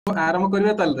आरंभ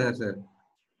करिया ताले sir.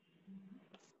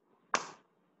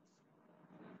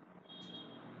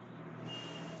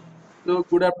 So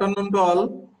good afternoon to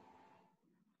all.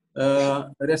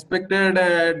 Respected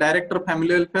Director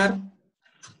Family Welfare,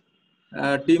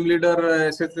 Team Leader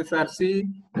SSSRC,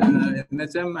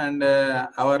 NHM, and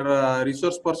our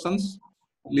resource persons,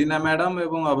 Lina Madam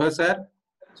एवं अभय sir,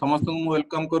 समस्त को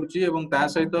welcome करुची एवं ता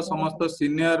सहित समस्त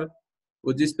सीनियर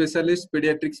ओजी स्पेशलिस्ट,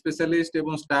 पीडियाट्रिक स्पेशलिस्ट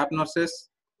एवं स्टाफ नर्सेस,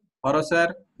 हर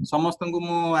सर समस्त को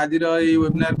मु आज ये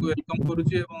वेबिनार को वेलकम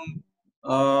करुची एवं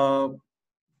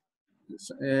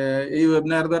এই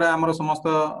वेबिनार द्वारा हमर समस्त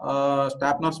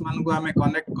स्टाफ नर्स मान को हमें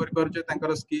कनेक्ट करि परछे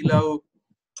तांकर स्किल आउ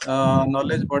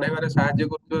नॉलेज बढ़ाइबारे सहायता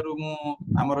करथारु मु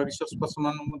हमर रिसोर्स पर्सन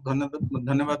मान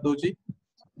धन्यवाद दोची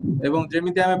एवं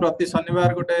जेमिति हमें प्रति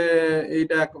शनिवार गोटे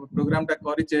एटा प्रोग्राम टा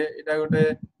करिचे एटा गोटे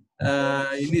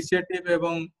इनिशिएटिव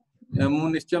एवं मु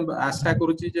निश्चय आशा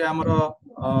करूची जे हमर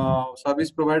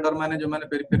सर्विस प्रोवाइडर माने जो माने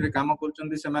पेरिफेरी काम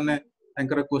करचंदी से माने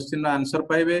तांकर क्वेश्चन आंसर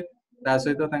पाइबे ता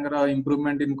सहित तांकर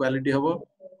इंप्रूवमेंट इन क्वालिटी हबो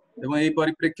एवं एई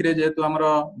परिप्रेक्षी रे जेतु हमर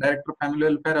डायरेक्टर फैमिली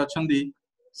वेलफेयर अछंदी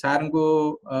सार को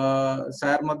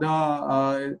सार मध्य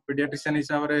पीडियाट्रिशियन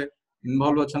हिसाब रे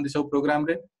इन्वॉल्व अछंदी सब प्रोग्राम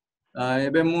रे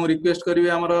एबे मु रिक्वेस्ट करबी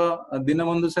हमर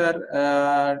Deenbandhu sir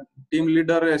team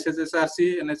leader एसएसएसआरसी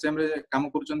NHM रे काम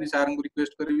करचंदी सार को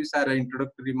रिक्वेस्ट करबी सर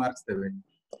इंट्रोडक्टरी रिमार्क्स देबे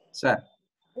सर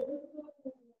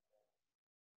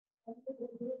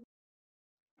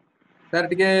सर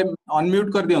टिके अनम्यूट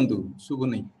कर दियंतु सुबु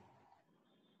नहीं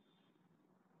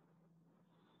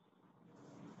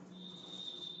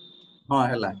हां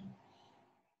हला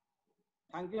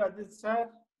thank you Ajit sir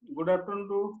good afternoon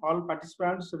to all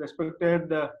participants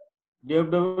respected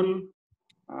DFW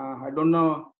I don't know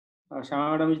Shama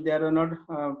madam is there or not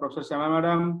Professor Shama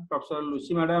madam Professor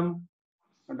Lucy madam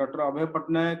Dr. Abhay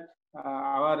Patnaik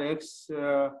our ex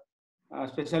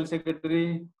special secretary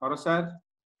Hara sir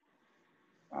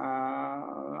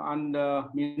and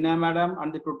Meena madam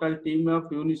and the total team of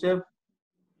UNICEF,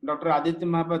 Dr. Aditya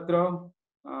Mahapatra,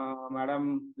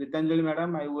 Madam Ritanjali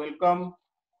madam, I welcome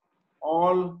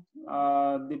all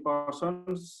the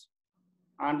persons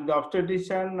and the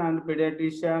obstetrician and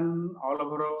pediatrician all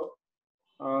over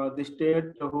the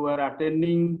state who are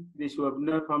attending this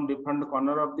webinar from different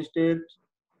corner of the state.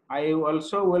 I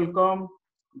also welcome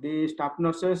the staff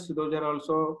nurses, those are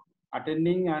also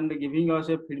attending and giving us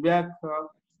a feedback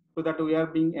so that we are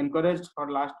being encouraged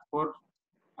for last 4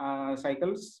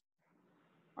 cycles.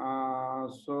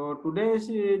 So today is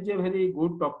a very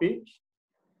good topic.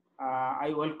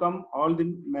 I welcome all the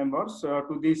members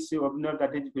to this webinar,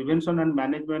 that is prevention and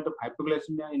management of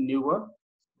hypoglycemia in newborn,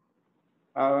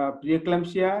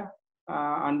 preeclampsia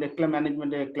and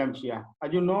management of eclampsia.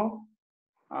 As you know,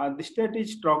 the state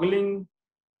is struggling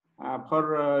for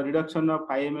reduction of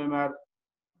IMMR,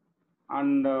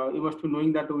 and you must be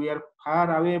knowing that we are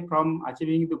far away from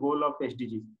achieving the goal of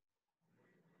SDG,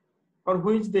 for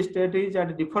which the state is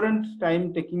at different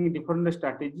time taking different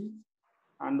strategies,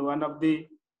 and one of the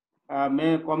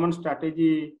main common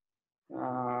strategy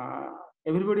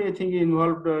everybody I think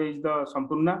involved is the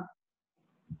Sampurna.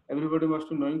 Everybody must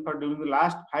be knowing for during the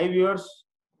last 5 years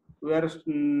we are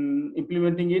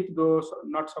implementing it, though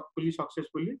not fully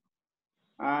successfully.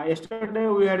 Yesterday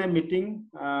we had a meeting,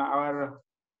 our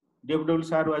DFW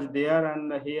sir was there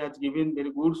and he has given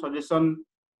very good suggestion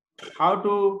how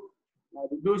to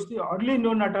reduce the early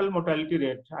neonatal mortality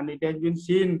rate, and it has been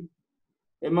seen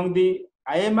among the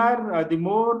IMR the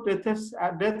more deaths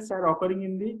are occurring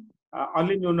in the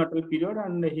early neonatal period,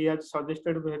 and he has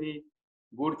suggested very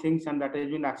good things and that has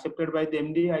been accepted by the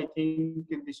MD. I think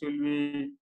this will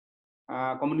be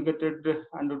communicated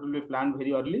and it will be planned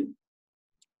very early.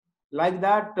 Like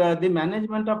that, the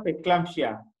management of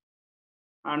eclampsia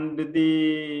and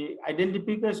the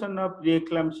identification of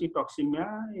preeclampsia toxemia,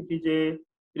 it is a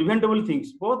preventable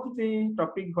things. Both the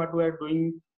topic what we are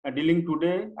doing dealing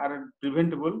today are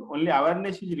preventable. Only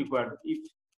awareness is required. If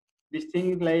this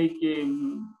thing like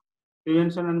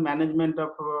prevention and management of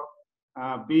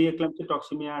preeclampsia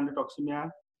toxemia and toxemia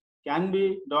can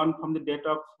be done from the date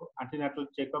of antenatal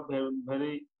checkup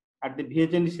very at the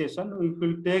VHN session, we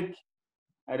will take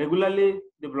regularly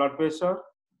the blood pressure,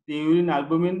 the urine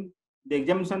albumin, the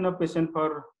examination of patient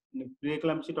for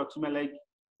preeclampsia toxemia like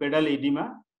pedal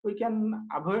edema. We can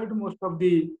avoid most of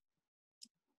the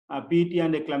PET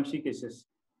and eclampsia cases.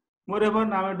 Moreover,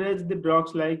 nowadays the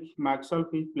drugs like Maxolf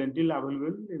is plenty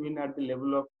available even at the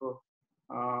level of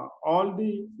all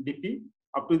the DP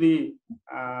up to the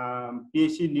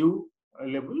PAC new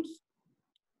levels.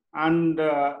 And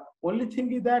only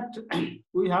thing is that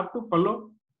we have to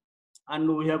follow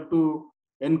and we have to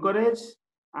encourage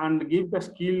and give the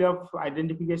skill of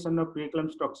identification of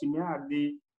preeclampsia toxemia at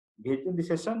the VHD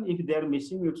session. If they are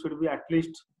missing, it should be at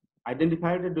least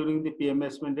identified during the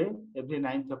PMSM day every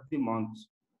 9th of the month.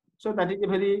 So that is a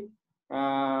very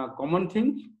common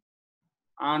thing,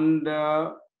 and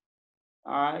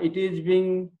it is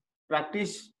being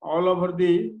practiced all over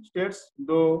the states,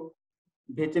 though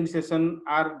VHN session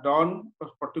are done,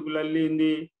 particularly in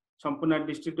the Sampurna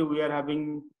district. We are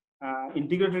having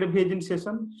integrated VHN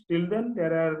session. Still then,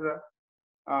 there are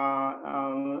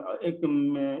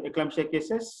eclampsia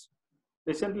cases.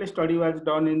 Recently, study was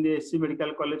done in the SC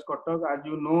Medical College, Kotak. As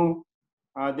you know,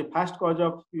 the first cause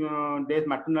of death,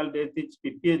 maternal death, is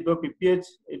PPH. Though PPH,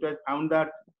 it was found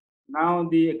that now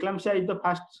the eclampsia is the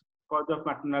first cause of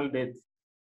maternal death.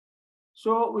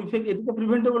 So if it is a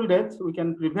preventable death, we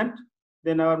can prevent,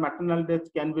 then our maternal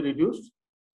death can be reduced.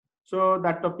 So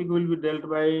that topic will be dealt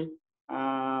by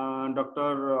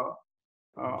Dr.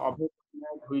 Abhay,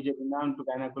 who is a renowned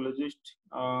gynecologist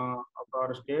of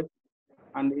our state,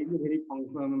 and he is a very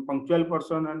punctual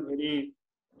person and very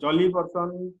jolly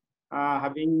person,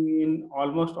 having in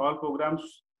almost all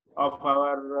programs of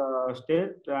our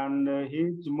state, and he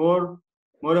is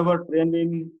moreover trained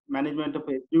in management of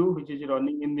HU, which is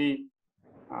running in the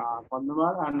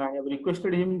Kandhamar, and I have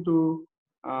requested him to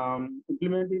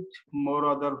implement it more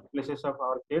other places of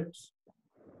our states.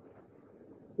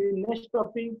 The next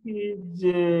topic is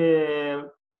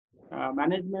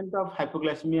management of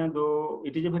hypoglycemia, though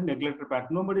it is a very neglected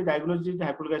part. Nobody diagnoses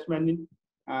hypoglycemia in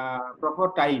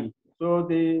proper time. So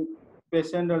the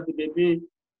patient or the baby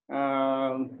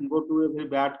go to a very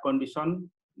bad condition,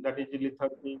 that is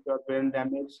lethargy or brain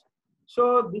damage.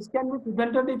 So this can be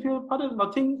prevented if you, for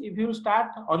nothing, if you start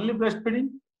early breastfeeding.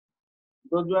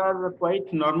 Those who are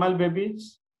quite normal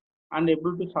babies and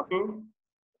able to suckle,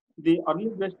 the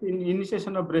early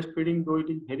initiation of breastfeeding, though it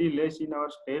is very less in our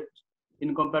state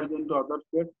in comparison to other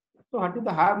states. So what is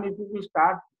the harm if we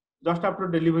start just after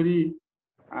delivery?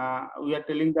 We are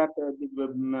telling that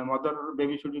the mother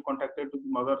baby should be contacted to the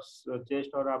mother's chest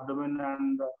or abdomen,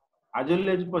 and as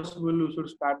early as possible we should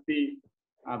start the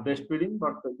breastfeeding.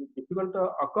 But the difficult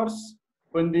occurs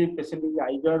when the patient is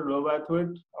either low birth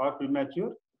weight or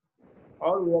premature,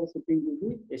 or we are shipping to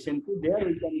the SNP. There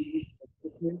we can use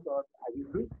treatment or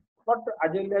IV. But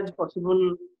as early as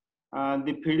possible,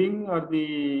 the feeding or the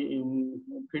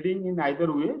feeding in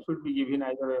either way should be given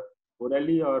either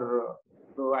orally or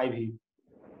through IV.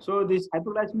 So this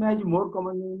hypoglycemia is more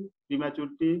common in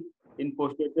prematurity, in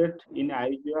postnatal, in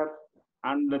IVR,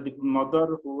 and the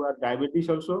mother who are diabetes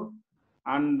also,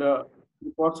 and the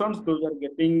persons those are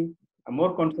getting a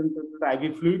more concentrated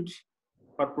IV fluid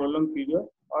for prolonged period,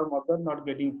 or mother not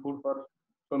getting food for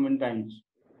so many times.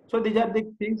 So these are the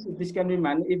things. This can be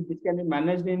managed. If this can be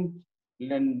managed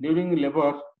during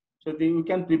labor, so we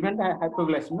can prevent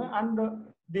hypoglycemia. And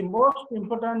the most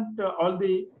important, all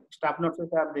the staff nurses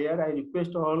are there. I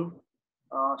request all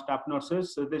staff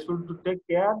nurses, so they should take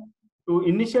care to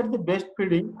initiate the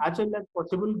breastfeeding as early as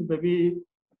possible. The baby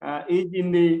is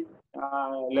in the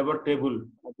labor table.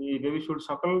 The baby should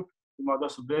suckle the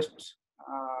mother's breast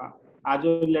as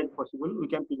early as possible. We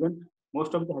can prevent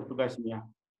most of the hypoglycemia.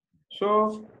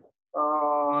 So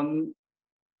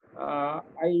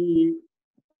I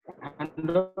hand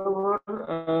over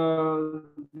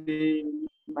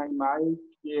my mic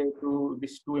to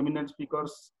these two eminent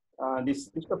speakers. This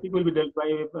topic will be dealt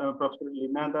by Professor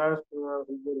Lina Das, who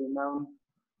is a renowned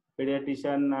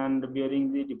pediatrician and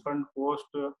bearing the different posts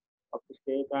of the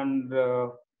state and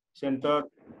center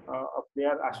of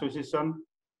their association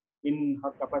in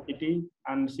her capacity,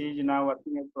 and she is now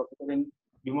working as professor in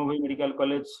Bhimabhai Medical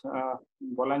College,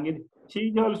 Bolangir. She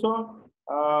is also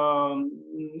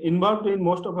involved in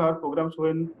most of our programs.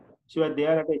 When she was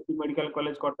there at SC Medical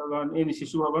College, Kottagan, in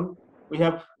Shishu Bhavan, we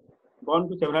have gone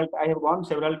to several. I have gone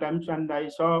several times, and I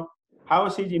saw how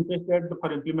she is interested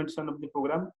for implementation of the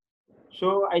program.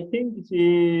 So I think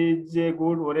she is a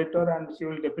good orator, and she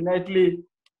will definitely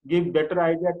give better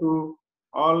idea to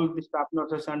all the staff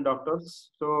nurses and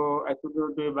doctors. So I could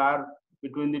do a bar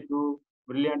between the two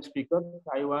brilliant speakers.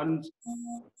 I want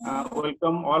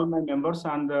welcome all my members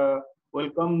and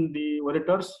welcome the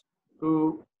orators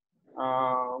to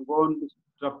go on these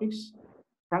topics.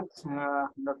 Thanks,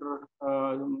 Dr.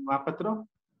 Mahapatra.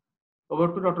 Over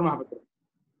to Dr. Mahapatra.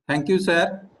 Thank you,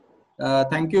 sir.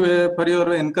 Thank you for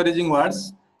your encouraging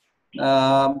words.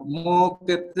 मो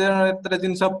केते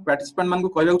जिनस participant मान को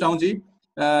कहबा चाहूची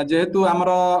जेहेतु आमर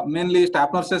mainly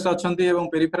staff nurses अछंती एवं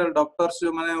peripheral doctors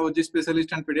जो माने ओजी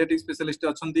स्पेशलिस्ट एंड पीडियाट्रिक स्पेशलिस्ट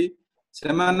अछंती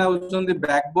से माने होचंती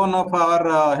backbone of our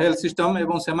health system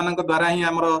एवं से मानक द्वारा ही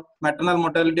आमर मैटरनल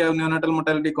मोर्टालिटी और नियोनेटल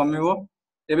मोर्टालिटी कमिवो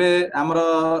एबे हमर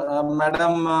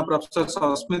मैडम प्रोफेसर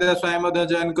सस्मिता स्वाई मध्ये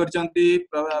जॉइन करचंती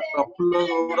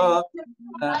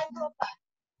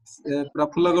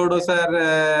प्रफुल्ल गौड़ सर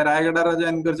रायगड़ा रा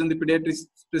जॉइन करचंती पीडियाट्रिक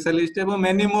स्पेशलिस्ट एवं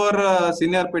many more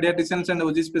senior paediatricians and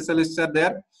OG specialist are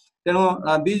there तेणु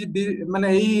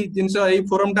माने एई जिंस एई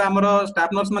फोरम टा हमर स्टाफ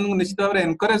नर्स मान निश्चित भाव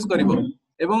एनकरेज करिवो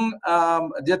एवं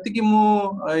जति कि मु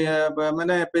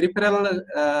माने peripheral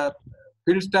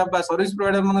field staff by service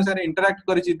provider man sir interact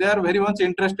karichi they are very much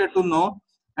interested to know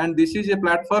and this is a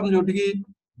platform joti ki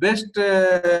best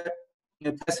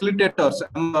facilitators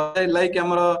like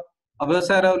amara abhay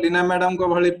sir aur lina madam ko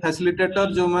bhali facilitator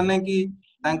jo mane ki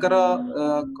tankara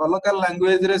local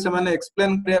language re se mane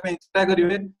explain kariya pe chesta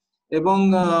karibe ebong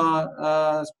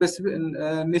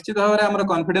निश्चित भाव रे हमर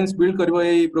confidence build करबो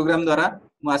ए programme द्वारा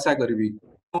मु आशा करबी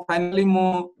finally मु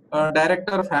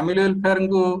director family welfare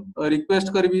को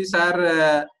रिक्वेस्ट करबी सर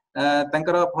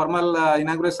तांकर फॉर्मल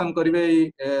इनागुरेशन करिवे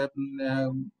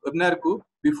वेबिनार को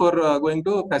before going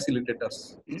to facilitators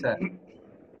sir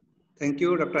thank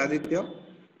you doctor Aditya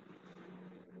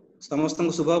समस्त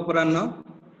शुभ अपराह्न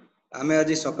आमे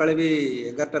आज सकाळे भी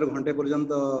 11 घंटे पर्यंत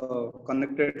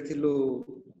कनेक्टेड थिलु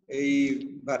एई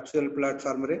वर्चुअल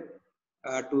प्लेटफॉर्म रे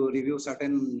to review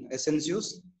certain essentials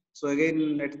so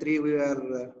again eight 3 we are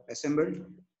assembled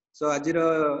सो आज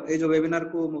ये जो वेबिनार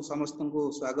को समस्त को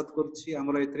स्वागत करुच्ची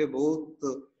आमर ए बहुत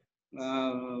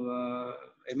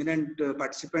एमिनेंट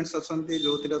पार्टिसिपेंट्स अच्छे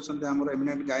जो आमर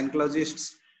eminent गायनकोलॉजिस्ट्स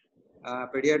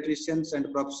पेडियाट्रिशियंस and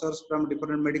professors from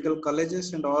different medical colleges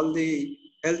and all the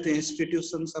health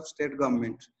institutions of state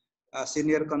government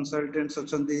senior consultants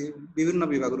अच्छे विभिन्न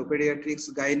विभाग paediatrics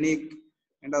gynaec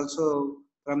and also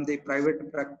from the private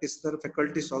practitioner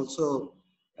faculties also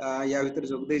या भीतर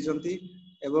जोग देइचंती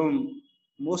एवं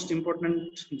मोस्ट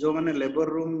इम्पोर्टेंट जो माने लेबर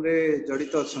रूम रे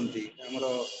जड़ित अच्छी आमर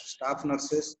स्टाफ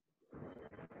नर्सेस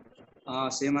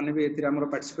से माने भी एथिरे आमर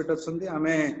पार्टिसिपेट अच्छी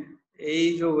आमे एई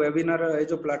जो वेबिनार ए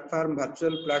जो प्लेटफॉर्म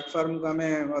वर्चुअल प्लेटफॉर्म को आमे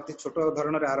अति छोट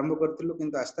धरण रे आरंभ करथिलु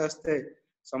किंतु आस्ते आस्ते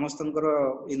समस्तनकर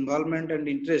इन्वॉल्वमेंट एंड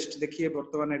इंटरेस्ट देखिए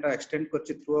वर्तमान एटा एक्सटेंड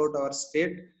करछि थ्रू आउट आवर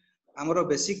स्टेट आमर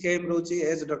basic M रोची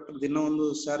as doctor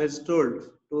Deenbandhu sir is told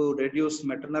to reduce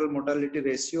maternal mortality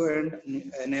ratio and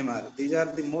NMR. These are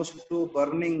the most two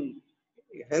burning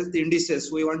health indices.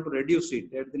 We want to reduce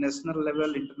it at the national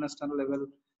level, international level.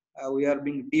 We are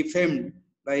being defamed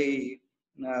by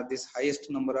this highest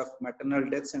number of maternal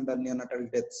deaths and neonatal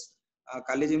deaths.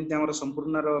 Kali jimti amara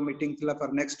sampurna meeting thila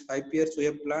for next 5 years. We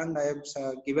have planned. I have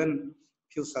given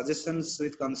few suggestions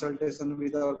with consultation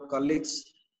with our colleagues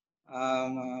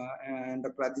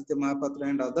and Praditya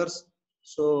Mahapatra and others.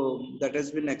 So that has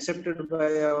been accepted by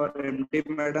our MD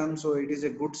madam. So it is a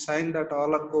good sign that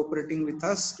all are cooperating with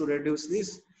us to reduce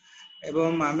this.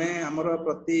 एवं आमे हमरो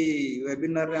प्रति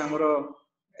webinar रे हमरो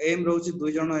M रोची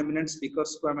दुई जण eminent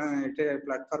speakers को आमे एटे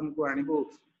प्लेटफॉर्म को आनिबो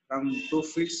from to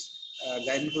fields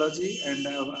gynaecology and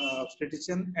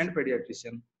obstetrician and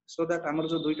paediatrician so that हमरो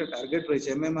जो दुईटा टारगेट रही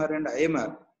छे एमएमआर एंड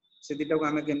आईएमआर से दिटा को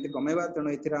आमे केमति कमेबा तेनो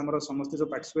एथिरा हमरो समस्त जो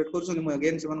पार्टिसिपेट करछन मु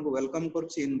अगेन से मन को वेलकम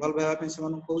करछि इन्वॉल्व हेबा पे से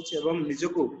मन को कहछि एवं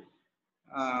निजको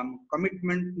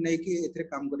कमिटमेंट नै कि एथिरे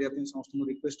काम करिया पे समस्त मु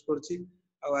रिक्वेस्ट करछि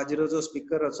आ आज जो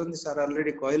स्पीकर अछन सर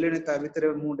ऑलरेडी कहलेने ता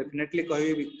भितरे मु डेफिनेटली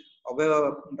कहबी अभय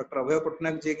डॉक्टर अभय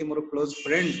पटनायक जे कि मोर क्लोज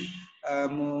फ्रेंड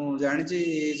मु जानि छी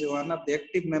is one of the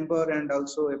active member and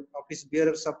also office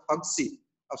bearers of फक्सी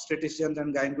obstetricians and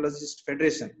gynaecologist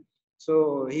federation. So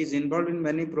he is involved in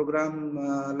many programs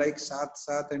like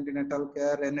Sath antenatal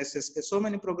care, NSSK, so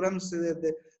many programs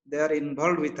they are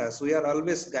involved with us. We are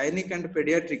always gynec and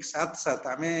pediatric Sath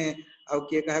ame au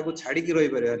kiye kaha ko chhadi ki roi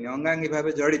parani अंगांगी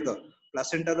भाबे जड़ित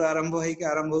placenta रो आरंभ होई कि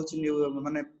आरंभ होछि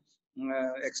माने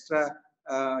extra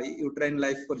uterine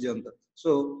life पर्यंत. सो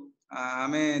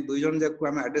आमे दुई जन जाक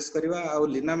आमे एड्रेस करबा आ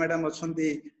लीना मैडम अछंती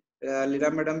लीना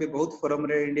मैडम भी बहुत फोरम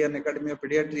रे इंडियन एकेडमी ऑफ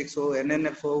पीडियाट्रिक्स हो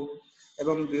एनएनएफ हो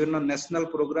एवं विभिन्न national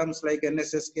programmes like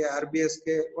एनएसएसके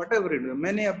RBSK whatever it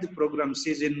many of the programs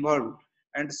she is involved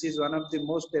and she is one of the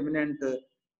most eminent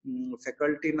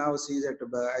faculty now. She is at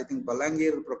I think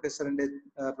Balangir professor and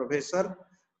professor.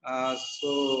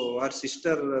 So her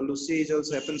sister Lucy is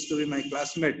also happens to be my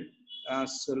classmate.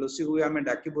 So Lucy को आमे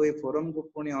डाकिबो ए forum को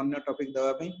पुनी अन्य topic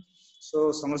दवा पई.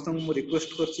 So समस्त मु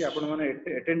request करछि आपण माने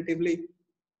अटेंटिवली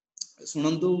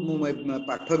शुणु मु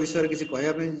पाठ विषय किसी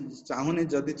कहया चाहूनी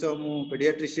जदि मु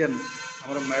पेडियाट्रिशियन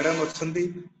हमर मैडम अच्छी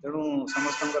तेणु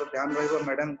समस्त ध्यान रहिबो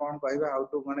मैडम कौन कहबा हाउ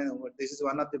टू माने this is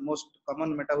one of the most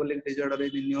common metabolic disorder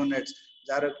in neonates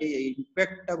jar कि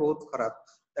इंपैक्ट ता बहुत खराब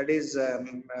दैट इज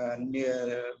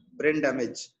ब्रेन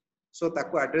डैमेज. सो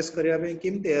ताको एड्रेस करिया पे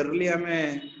किमते अर्ली हमें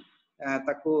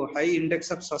ताको हाई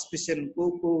इंडेक्स ऑफ सस्पिशन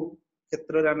को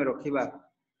क्षेत्र रे हमें रखिबा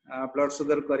ब्लड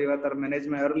शुगर करवा तार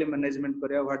मैनेजमेंट अर्ली मैनेजमेंट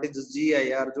करवा व्हाट इज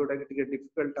जीआईआर जोटा कि टिके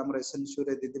डिफिकल्ट हमर एसेंशियो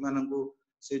रे दीदी माननकु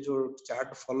से जो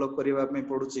चार्ट फॉलो करबा में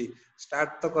पड़ुची स्टार्ट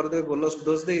तो कर दे बोलस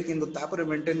डोज दे किंतु तापर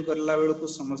मेंटेन करला बेल को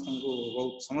समस्त को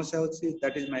बहुत समस्या होची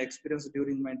that is my experience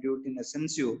during my duty in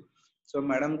एसेंशियो so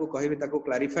madam को कहबी ताको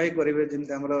क्लैरिफाई करिवे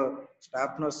जेंते हमर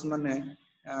स्टाफ नर्स माने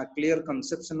क्लियर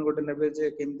कंसेप्शन गोटे नेबे जे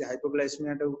केमति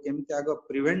हाइपोग्लाइसेमिया टा केमति आगो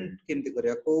प्रिवेंट केमति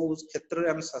करिया को क्षेत्र रे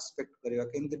हम सस्पेक्ट करिया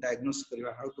केमति डायग्नोस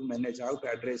करिया how to manage how to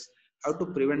address how to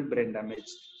prevent brain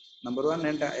damage number 1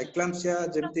 and एक्लाम्सिया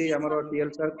जेमति हमर टीएल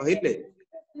सर कहिले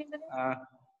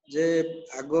जे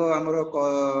आगो हमर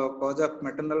cause of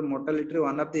maternal mortality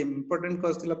one of the important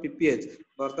cause थिला पीपीएच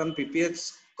बर्तन पीपीएच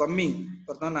कमी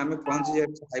बर्तन आमे पहुंच जाय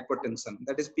hypertension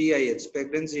that is PIH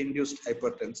pregnancy induced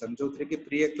hypertension जो थ्री की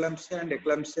प्री एक्लाम्सिया एंड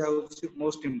एक्लाम्सिया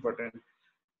मोस्ट इंपोर्टेंट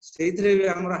सेइथरे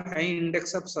हमर हाई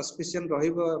इंडेक्स ऑफ सस्पिशन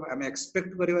रहिबो हम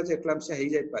एक्सपेक्ट करबा जे एक्लाम्सिया हे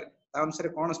जाय पारे ता अनुसार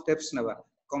कोन स्टेप्स नेबा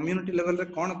कम्युनिटी लेवल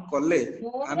रे कोन कले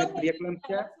आमे प्री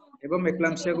एक्लाम्सिया एवं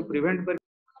एक्लाम्सिया को प्रिवेंट कर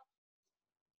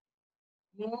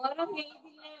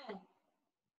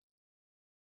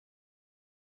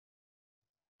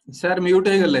सर म्यूट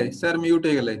हे गले सर म्यूट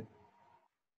हे गले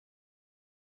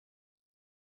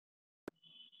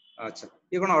अच्छा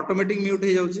ये कोन ऑटोमेटिक म्यूट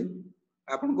हे जाउची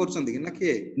आपन करछंती कि ना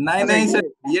के नहीं नहीं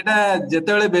सर येटा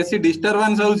जेतेबेले बेसी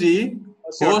डिस्टरबेंस होउची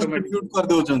होस्ट म्यूट कर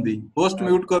दोचंती होस्ट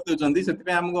म्यूट कर दोचंती सेति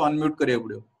पे हमको अनम्यूट करिया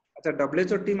पड़ियो अच्छा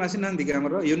डब्ल्यूएचओ टीम आसी नांदी के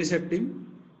हमरो यूनिसेफ टीम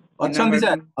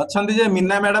अछंती जे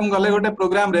मीना मैडम गले गोटे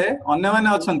प्रोग्राम रे अन्य माने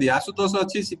अछंती आशुतोष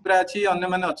अछि सिप्रा अछि अन्य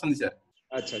माने अछंती सर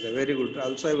अच्छा अच्छा very good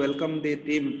also I welcome the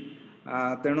team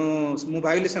तेणु मु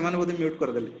भाइली सेमान बोधे म्यूट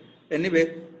कर देली एनीवे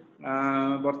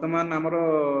वर्तमान हमरो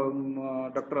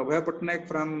doctor Abhay Patnaik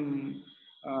from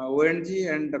ओएनजी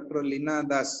and doctor Leena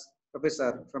Das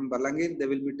professor from Balangir they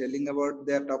will be telling about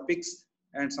their topics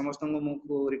and समस्त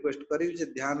को रिक्वेस्ट करी जे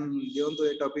ध्यान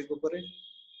दियंतु ए टॉपिक ऊपर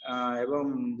एवं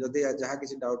जदि जहाँ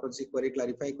किसी डाउट अछि क्वेरी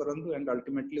क्लैरिफाई करंतु and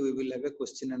ultimately we will have a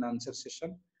question and answer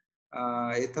session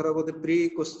ether Bodhe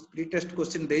pre test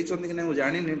question देई चंदी कि नै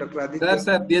जानि नै डॉक्टर आदित्य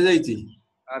सर दिया जाईची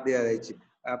दिया जाईची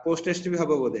पोस्ट टेस्ट भी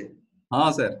हबो बोधे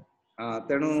हां सर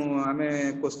तेणु आमे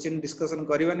क्वेश्चन डिस्कशन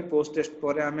करबानी पोस्ट टेस्ट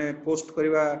पर आमे पोस्ट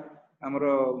करबा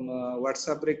हमरो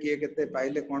व्हाट्सएप रे किए केते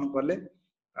पाइले कोन कले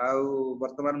आउ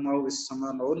वर्तमान मो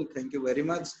समय known thank you very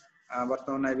much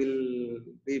वर्तमान I will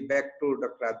be back to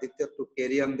doctor Aditya to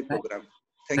carry on the programme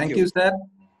thank you sir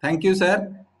thank you sir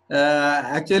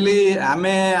actually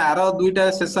आमे आरो दुईटा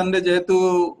सेशन रे जेहेतु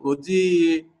ओजी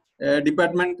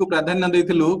डिपार्टमेंट को प्राधान्य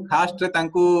देथिलु फास्ट रे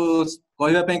तांको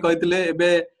कहबा पई कहितले एबे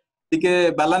टिके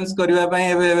बैलेंस करबा पई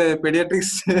एबे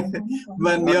पेडियाट्रिक्स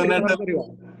बा नियोनेटल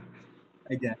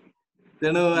आज्ञा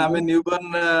तेणु आमे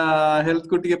न्यूबॉर्न हेल्थ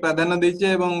को टिके प्राधान्य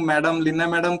देइछे एवं मैडम लीना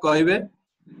मैडम कहबे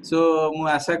सो मु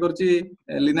आशा करछि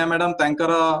लीना मैडम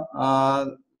तांकर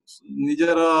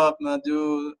निजर जो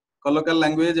कलोकल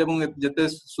लैंग्वेज एवं जते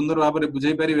सुंदर भाव रे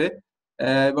बुझाई परिबे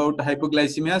अबाउट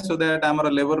हाइपोग्लाइसीमिया सो दैट आमर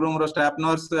labour room row staff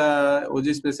nurse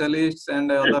OG specialists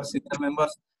and other senior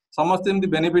members समस्त एमती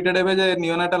बेनिफिटेड हेबे जे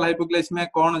नियोनाटल हाइपोग्लाइसीमिया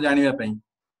कोन जानिबा पई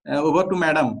over to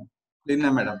madam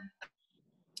Leena madam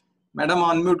madam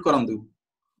unmute करंतु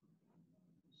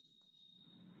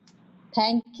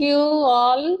Thank you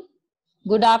all.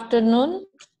 Good afternoon.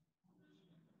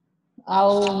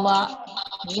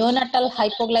 Neonatal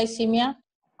hypoglycemia.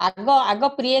 आगो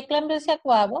preeclampsia को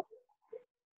आबो.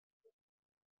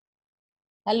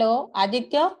 Hello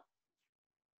Aditya.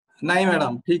 नहीं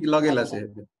मैडम ठीक लगेला से.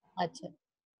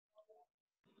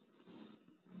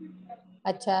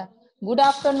 अच्छा. Good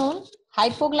afternoon.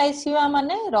 हाइपोग्लाइसीमिया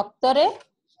माने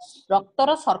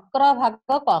रक्तर शर्करा भाग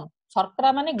कम.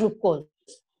 शर्करा माने ग्लूकोज.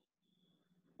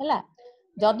 हैला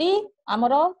जदि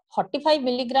हमरो 45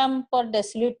 मिलीग्राम पर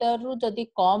डेसिलिटर रु जदि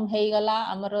कम हे गला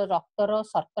हमरो रक्तर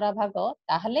शर्करा भाग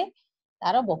ताहले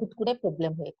तार बहुत गुडे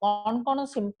प्रॉब्लम होय कोन कोन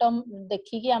सिम्पटम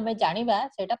देखि कि हमें जानिबा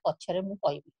सेटा पछरे मु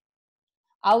कहबी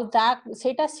आउ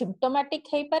सेटा सिम्पटोमैटिक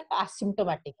हे पर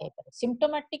असिम्पटोमैटिक हे पर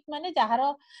सिम्पटोमैटिक माने जहार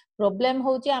प्रॉब्लम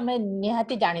होउची हमें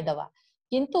निहाती जानि दवा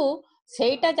किंतु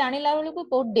सेटा जानिला बेले को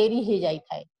बहुत देरी हे जाई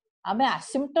थाए हमें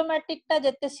असिम्पटोमैटिक ता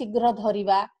जते शीघ्र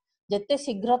धरिबा जते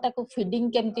शीघ्र ताको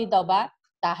फीडिंग केमती दबा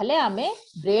ताहले हमें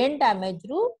ब्रेन डैमेज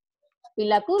रु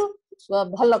पिला को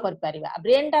भलो कर परिबा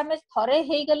ब्रेन डैमेज थरे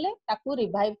हे गले ताको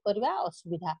रिवाइव करबा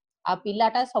असुविधा आ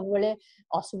पिलाटा सब बेले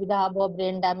असुविधा हबो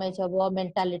ब्रेन डैमेज हबो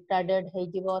मेंटल रिटार्डेड हे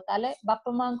जिवो ताले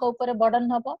बापा मां को ऊपर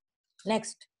बर्डन हबो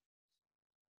नेक्स्ट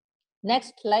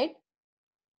स्लाइड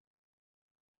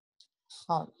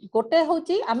हां गोटे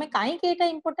होची हमें काई के एटा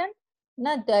इंपोर्टेंट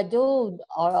ना जो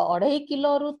 2.5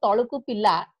 किलो रु तळकु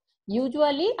पिला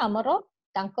यूजुअली हमरो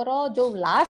तांकर जो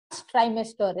लास्ट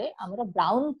ट्राइमेस्टर रे हमरो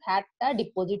ब्राउन फैट ता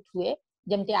डिपोजिट हुए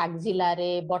जेमति एक्सिला रे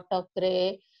बटक रे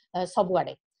सब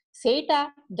आडे सेटा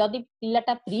जदी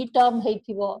पिलाटा प्री टर्म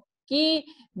हेथिबो कि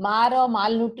मार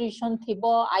माल न्यूट्रिशन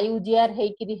थिबो आईयूजीआर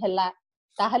हेकिरी हला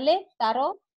ताहले तारो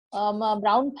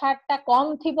ब्राउन फैट ता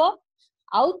कम थिबो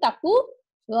आउ ताकू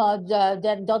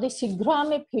जदी शीघ्र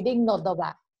हमें फीडिंग न दबा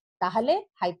ताहले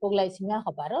हाइपोग्लाइसीमिया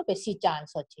हबार बेसी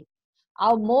चांस अछि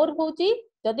आ मोर होची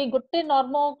जदी गोटे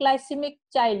नॉर्मोग्लाइसेमिक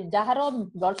चाइल्ड जहार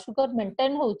ब्लड शुगर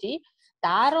मेंटेन होची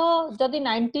तारो जदी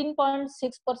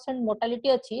 19.6% मोर्टालिटी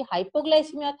अछि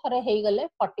हाइपोग्लाइसीमिया थरे हेई गले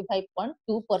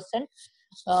 45.2%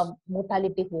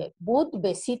 मोर्टालिटी हुए बहुत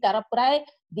बेसी तार प्राय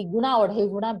दिगुणा अढ़ाई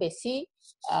गुणा बेसी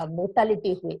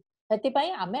मोर्टालिटी हुए सेति पई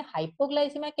आमे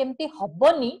हाइपोग्लाइसीमिया केमती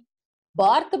हबनी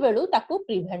बर्थ बेलू ताकू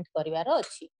प्रिवेंट करिवार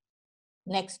अछि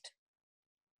नेक्स्ट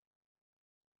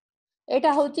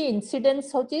एटा होची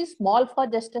इंसिडेंस होची small for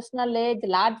gestational age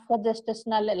large for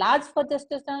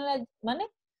gestational age माने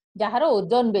जहार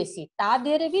ओजन बेसी ता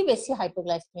देहरे भी बेसी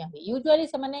हाइपोग्लाइसीमिया हुए यूजुअली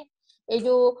से माने ए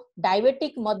जो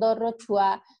डायबिटिक मदर रो छुआ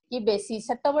कि बेसी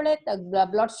सेतो बेले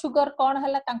ब्लड शुगर कोन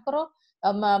हला तांकरो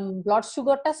ब्लड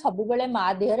शुगर ता सब बेले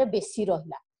मा देहरे बेसी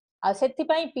रहला आ सेति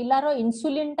पई पिलारो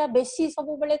इंसुलिन ता बेसी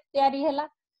सब बेले तयारी हला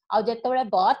आ जेते बेले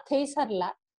बर्थ हे सरला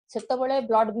सेतो बेले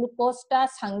ब्लड ग्लूकोज ता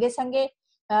संगे संगे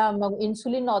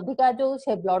इंसुलिन अधिका जो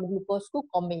से ब्लड ग्लूकोज को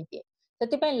कमे दिए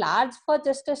सेति पई लार्ज फॉर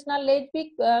जेस्टेशनल एज भी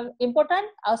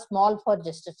important uh small for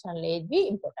gestational age भी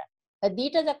इंपोर्टेंट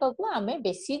दीटा जाक को हमें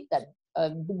बेसी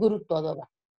गुरुत्व दबा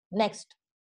नेक्स्ट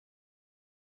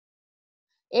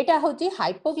एटा होची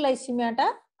हाइपोग्लाइसीमिया टा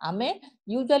आमे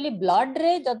यूजुअली ब्लड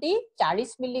रे जदी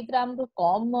 40 मिलीग्राम रु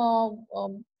कम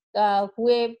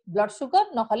हुए ब्लड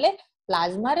शुगर न हले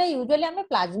प्लाज्मा रे यूजुअली आमे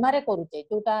प्लाज्मा रे करूचे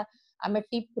जोटा आमे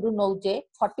टिप रु नौचे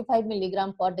 45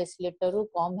 मिलीग्राम पर डेसिलिटर रु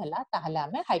कम हला ताहले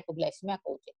आमे हाइपोग्लाइसीमिया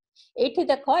कहूचे एठी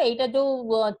देखो एटा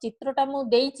जो चित्रटा मु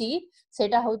देइची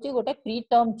सेटा होची गोटे प्री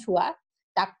टर्म छुआ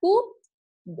ताकू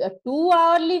 2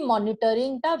 आवरली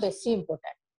मॉनिटरिंग ता बेसी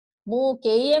इंपोर्टेंट मु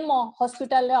केएम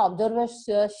हॉस्पिटल रे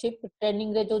ऑब्जर्वरशिप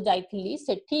ट्रेनिंग रे जो जाइथिली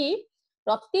सेठी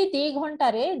प्रति 2 घंटा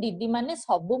रे दीदी माने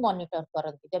सब monitor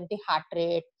करंती जेमति heart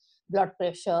rate blood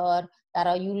pressure तार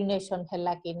यूरिनेशन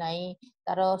हैला कि नाही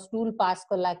तार स्टूल पास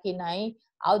कला कि नाही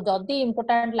आ जदी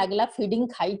इंपोर्टेंट लागला फीडिंग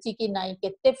खाइची कि नाही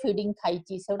केते फीडिंग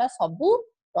खाइची सेडा सब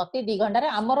प्रति 2 घंटा रे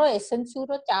हमरो एसेंशियल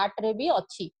रो चार्ट रे भी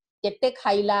अछि केते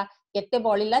खाइला केते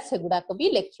बळिला सेगुडा को भी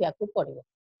लेखिया को पड़िबो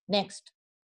नेक्स्ट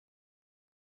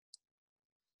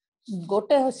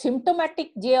गोटे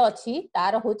सिम्पटोमेटिक जे अछि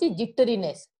तार होची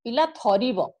जिटरीनेस पिला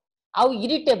थरीबो आ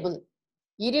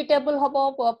इरिटेबल हबो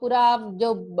पूरा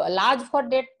जो लार्ज फॉर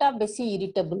डेट ता बेसी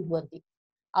इरिटेबल हुंती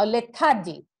आ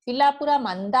लेथार्जी पिला पूरा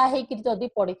मांदा हे कि जदी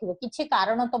पड़िथिबो किछि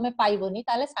कारण तमे पाइबोनी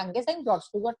ताले संगे संग ब्लड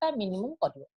शुगर ता मिनिमम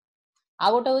करबो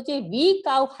आ गोटे होची वीक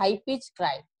आ हाई पिच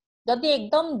क्राई जदी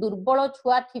एकदम दुर्बल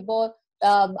छुआ थिबो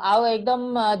आ एकदम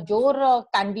जोर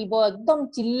कांदीबो एकदम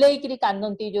चिल्लै करी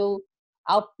कांदंती जो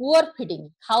आ पुअर फीडिंग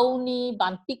खाउनी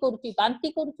बांती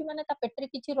करूची माने ता पेटरे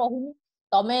किछि रहुनी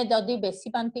तमे जदी बेसी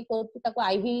बांती करूची ताको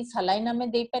आईवी सलाइन हमें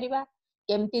दे परिबा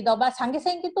केमती दबा संगे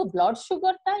संगे तो ब्लड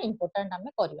शुगर ता इंपोर्टेंट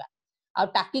हमें करबा आ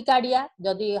टाकीकार्डिया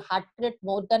जदी हार्ट रेट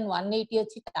मोर देन 180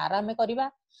 अछि तारा हमें करबा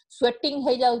स्वेटिंग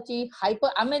हे जाउची हाइपो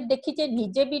हमें देखिचे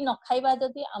निजे भी न खाइबा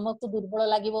जदी हमको दुर्बल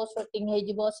लागिबो स्वेटिंग हे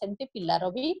जिवो सेंते पिलारो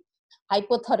भी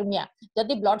हाइपोथर्मिया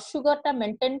जदी ब्लड शुगर ता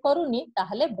मेंटेन करूनी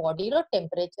ताहले बॉडी रो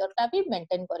टेम्परेचर ता भी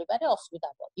मेंटेन करिबारे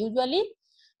असुविधा हो यूजुअली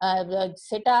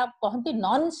सेटा कहंती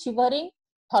नॉन शिवरिंग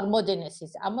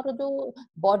थर्मोजेनेसिस हमरो जो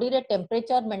बॉडी रे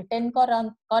टेम्परेचर मेंटेन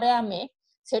करे हमें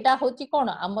सेटा होची कोन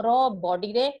हमरो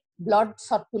बॉडी रे ब्लड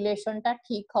सर्कुलेशन ता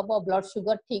ठीक हबो ब्लड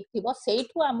शुगर ठीक थिबो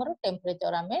सेइठु हमरो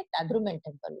टेम्परेचर हमें ताद्रु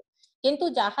मेंटेन करबो किंतु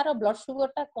जहार ब्लड शुगर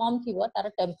ता कम थिबो तार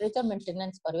टेम्परेचर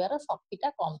मेंटेनेंस करिवार शक्ति ता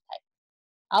कम थाए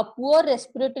आ पुअर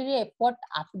रेस्पिरेटरी एफर्ट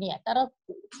आपनिया तार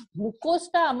ग्लूकोज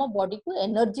ता हम बॉडी को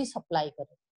एनर्जी सप्लाई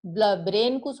करे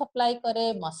ब्रेन को सप्लाई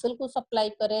करे मसल को सप्लाई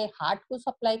करे हार्ट को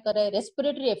सप्लाई करे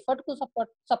रेस्पिरेटरी एफर्ट को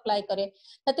सप्लाई करे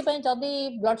सेति पई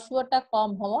जदी ब्लड शुगर ता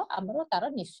कम हो हमरो तार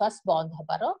निश्वास बंद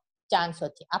होबार चांस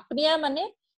अछि आपनिया माने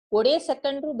 20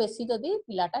 सेकंड रु बेसी जदी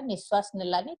पिलाटा निश्वास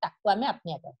नेलानी ताकू हमें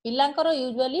आपनिया कर पिलांकर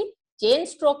यूजुअली चेन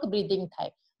स्ट्रोक ब्रीदिंग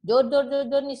थाए जोर जोर जोर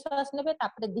जोर निश्वास नेबे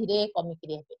तापरे धीरे कमी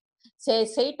करी हेबे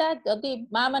सेटा जदी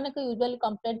मा माने को यूजुअली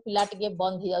कंप्लेंट पिला टिके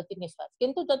बंद हो जाती निश्वास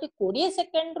किंतु जदी 20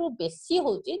 सेकंड रु बेसी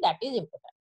होची दैट इज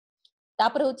इंपोर्टेंट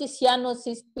तापर होची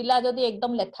सियानोसिस पिला जदी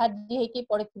एकदम लेथार्जी हे कि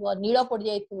पड़िथिबो नीळ पड़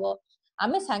जाइथिबो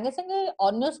आमे संगे संगे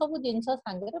अन्य सब जिंस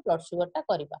संगे ब्लड शुगर ता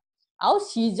करबा आ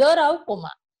सीजर आ कोमा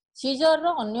सीजर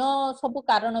रो अन्य सब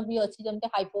कारण भी अछि जमते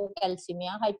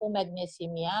हाइपोकैल्सीमिया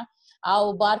हाइपोमैग्नेसीमिया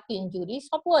आउ बर्थ इंजुरी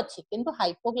सब अछि किंतु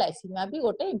हाइपोग्लाइसीमिया भी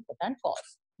गोटे important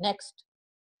cause next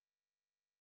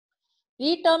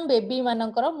preterm baby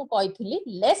मानकर मु कहिथली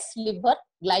लेस लिवर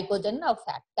ग्लाइकोजन आ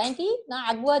फैट काहेकि ना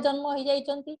आगुआ जन्म हो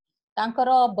जाइचंती तांकर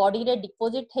बॉडी रे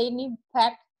डिपोजिट हेनी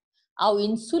फैट आ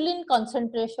इंसुलिन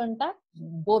कंसंट्रेशन टा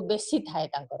बेसी थाए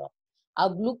तांकर आ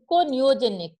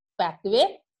ग्लूकोनियोजेनिक पैथवे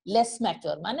लेस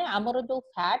मैच्योर माने हमर जो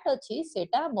फैट अछि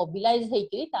सेटा मोबिलाइज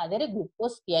हेकि तादेरे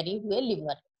ग्लूकोज तयारी हुए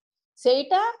लिवर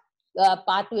सेटा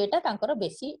पाथवे टा तांकर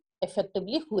बेसी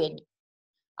effectively हुएनी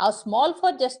uh small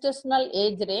for gestational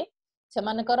age रे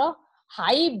सेमानकर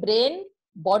high brain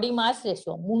body mass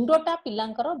ratio मुंडोटा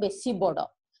पिलांकर बेसी बड़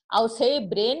आ से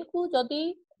ब्रेन को जदी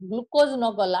ग्लूकोज न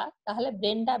गला ताहले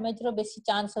ब्रेन डैमेज रो बेसी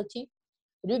चांस अछि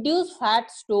reduce fat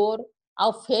store uh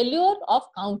failure of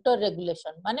counter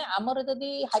regulation माने हमर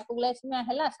जदी हाइपोग्लाइसेमिया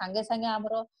हैला संगे संगे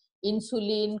हमर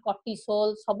इंसुलिन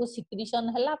कॉर्टिसोल सब सिक्रीशन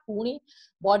हैला पुनी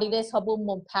बॉडी रे सब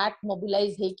फैट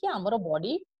मोबिलाइज हेकि हमर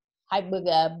बॉडी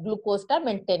ग्लूकोज टा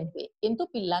मेंटेन हुए किंतु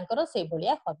पिलांकर से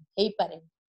भलिया हेई पारे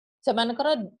सेमानकर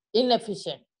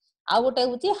इनएफिशिएंट आ गोटे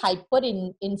होची हाइपर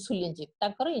इंसुलिनजिक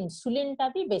तांकर इंसुलिन टा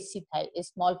भी बेसी थाए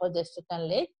स्मॉल फॉर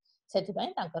जेस्टेशनल एज सेति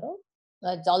पय तांकर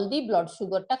जल्दी ब्लड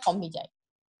शुगर टा कमी जाए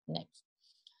नेक्स्ट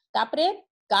तापरे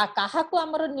काहा को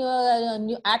हमर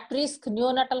एट रिस्क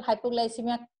नियोनाटल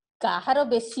हाइपोग्लाइसेमिया काहार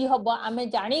बेसी हबो आमे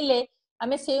जानिले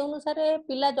आमे से अनुसार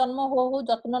पिला जन्म हो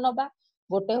जत्न नबा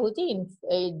गोटे होची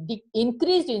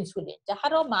इंक्रीज इंसुलिन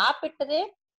जहार मा पेट रे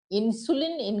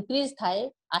इंसुलिन इंक्रीज थाए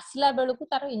आसिला बेल को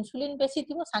तार इंसुलिन बेसी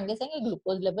थिबो संगे संगे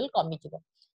ग्लूकोज लेवल कमी जिवो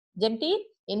जेमती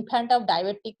infant of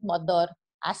diabetic mother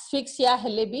asphyxia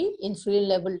हेले भी इंसुलिन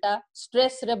लेवल टा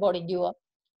स्ट्रेस रे बढ़ी जिवो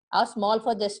आ small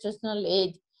for gestational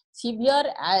age severe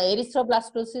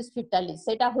erythroblastosis fetalis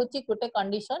सेटा होची गोटे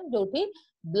कंडीशन जोठी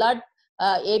ब्लड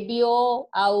एबीओ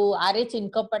आउ आरएच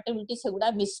इनकम्पैटिबिलिटी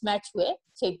सेगुडा मिसमैच हुए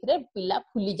सेथिरे पिला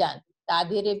फुली जान ता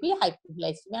धेरे भी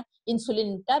हाइपोग्लाइसेमिया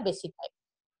इंसुलिन टा बेसी थाए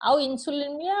आउ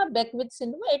इंसुलिनिया बेकविथ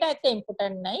सिंड्रोम एटा एते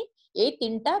इंपोर्टेंट नाही ए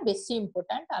तीनटा बेसी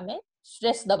इंपोर्टेंट आमे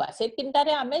स्ट्रेस दबा से तीनटा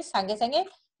रे आमे संगे संगे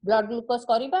ब्लड ग्लूकोज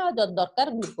करिबा ज दरकार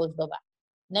ग्लूकोज दबा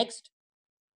नेक्स्ट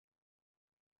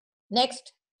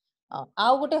नेक्स्ट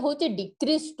आउ गोटे होची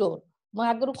डिक्रीज स्टोर म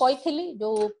आगरु कहिथली जो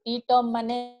प्री टर्म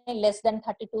माने less than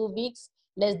 32 weeks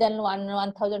less than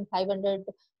 1500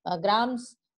 grams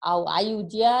आउ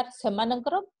आईयूजीआर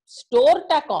सेमानकर स्टोर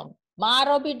टा कम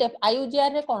मारो भी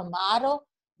आईयूजीआर रे कोन मारो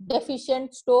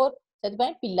डेफिशिएंट स्टोर सेति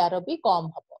पय पिल्लार भी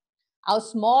कम हबो आ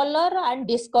स्मॉलर एंड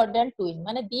डिस्कॉर्डेंट ट्विन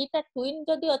माने दीटा ट्विन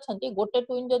जदी अछंती गोटे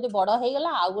ट्विन जदी बड़ हे गेला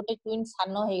आ गोटे ट्विन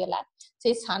सानो हे गेला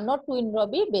से सानो ट्विन रो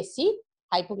भी बेसी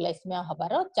हाइपोग्लाइसेमिया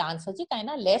हबार चांस अछि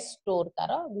काइना लेस स्टोर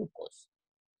तार ग्लूकोज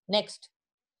नेक्स्ट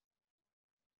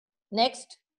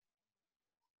नेक्स्ट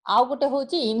आ गोटे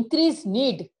होची इंक्रीज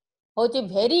नीड होची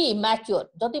वेरी इमैच्योर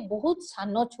जदी बहुत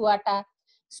सानो छुआटा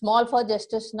small for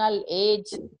gestational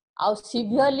age uh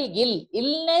severely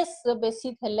illness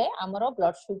बेसी थले हमरो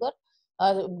ब्लड शुगर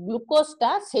ग्लूकोज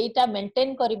टा सेटा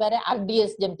मेंटेन करिबारे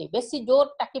आरडीएस जेमती बेसी जोर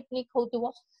टाकिपनिक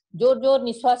होतिबो जोर जोर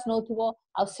निश्वास नउथिबो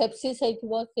आ सेप्सिस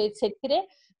हेतिबो सेथिरे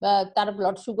तार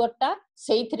ब्लड शुगर टा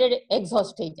सेथिरे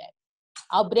एग्जॉस्ट हे जाय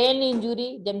आ brain injury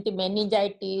जेमती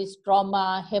meningitis trauma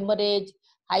haemorrhage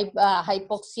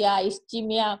hypoxia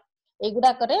ischaemia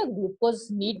एगुडा करे ग्लूकोज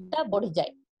नीड टा बढ़ी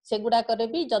जाय सेगुडा करे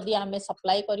भी जदी आमे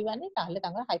सप्लाई करबानी ताहले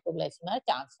तांगा हाइपोग्लाइसेमिया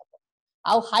चांस हबो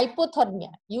आ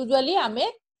हाइपोथर्मिया यूजुअली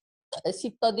आमे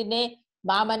शीत दिने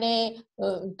मा माने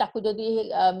ताकू जदी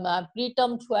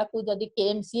प्रीटर्म छुआ को जदी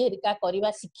केएमसी हेरिका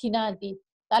करबा सिखि नांती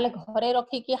ताले घरे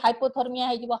रखी कि हाइपोथर्मिया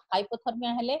हे जिवो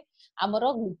हाइपोथर्मिया हेले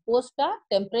हमरो ग्लूकोज टा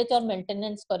टेंपरेचर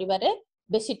मेंटेनेंस करिबारे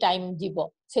बेसी टाइम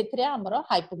जिवो सेथरे हमरो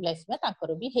हाइपोग्लाइसेमिया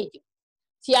तांकर भी हे जिवो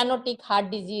cyanotic heart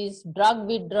disease drug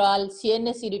withdrawal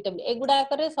CNS irritable एगुडा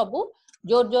करे सब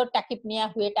जोर जोर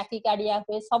टाकिपनिया हुए टाकिकार्डिया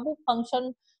हुए सब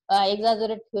फंक्शन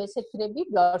एग्जाजरेट हुए सेथरे भी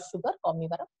ब्लड शुगर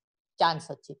कमीबार चांस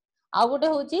अछि आ गोटे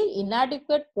होची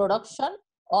इनएडिक्वेट प्रोडक्शन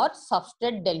और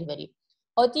सबस्ट्रेट डिलीवरी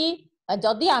होची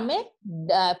जदी आमे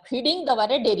फीडिंग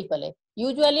दबारे डेरी कले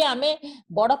यूजुअली आमे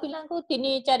बड़ पिला को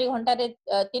 3-4 घंटा रे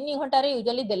 3 घंटा रे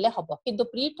यूजुअली देले हबो किंतु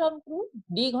प्री टर्म को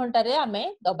 2 घंटा रे आमे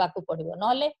दबा को पड़िबो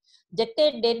नले जेते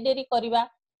डेरी डेरी करिबा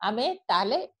आमे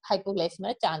ताले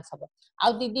हाइपोग्लाइसेमिया चांस हबो आ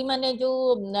दीदी माने जो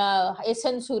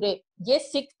एसेंसुरे जे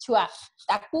सिक छुआ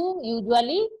ताकू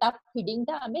यूजुअली ता फीडिंग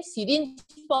ता आमे सिरिंज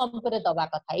पंप रे दबा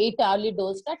कथा 8 आवली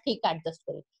डोज ता ठीक एडजस्ट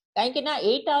करी काहे कि ना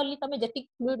 8 आवली तमे जेति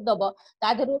फ्लूइड दबो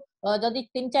ता धरु जदी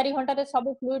 3-4 घंटा रे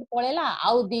सब फ्लूइड पळेला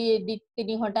आउ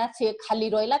 2-3 घंटा से खाली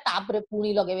रोइला तापरे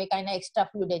पुणी लगेबे काहे ना एक्स्ट्रा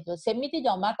फ्लूइड हेजो सेमिति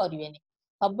जमा करिवेनी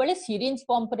सब बेले सिरिंज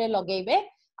पंप रे लगेबे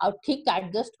आ ठीक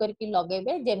एडजस्ट करके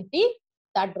लगेबे जेमती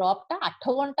ता ड्रॉप टा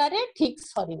 8 घंटा रे ठीक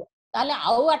सरीबो ताले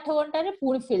आउ 8 घंटा रे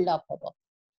पूरी फिल्ड अप होबो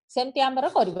सेमती हमर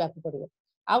करबा पड़िबो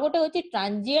आ गोटे होची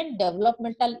transient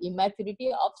developmental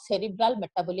immaturity of cerebral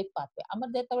metabolic pathway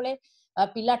हमर जेते बेले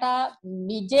पिलाटा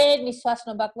निजे निश्वास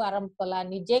नबाकू आरंभ कला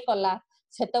निजे कला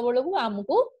सेते बेलकू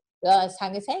हमकू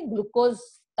संगे संगे ग्लूकोज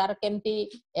तार केमती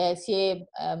सी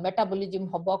मेटाबॉलिज्म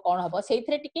हबो कोन हबो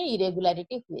सेइथरे टिके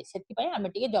इरेगुलारिटी हुए सेति पय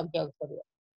हमें टिके जग्या पड़िबो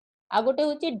आ गोटे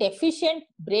होची डेफिशिएंट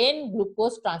ब्रेन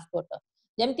ग्लूकोज ट्रांसपोर्टर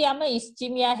जेमती हम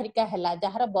इस्चिमिया हरिका हला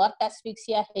जहार बर्थ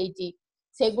एस्फिक्सिया हेची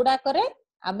सेगुडा करे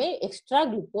आमे एक्स्ट्रा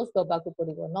ग्लूकोज दबा को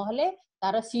पड़िबो न हले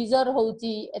तार सीजर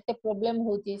होची एते प्रॉब्लम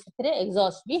होची सेथरे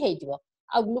एग्जॉस्ट भी हेजिबो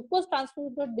आ ग्लूकोज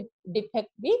ट्रांसपोर्टर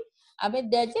डिफेक्ट भी आमे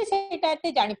देजे सेटा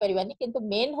एते जानि परिबानी किंतु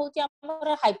मेन होची हमर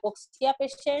हाइपोक्सिया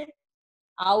पेशेंट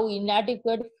आउ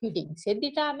इनएडिक्वेट फीडिंग से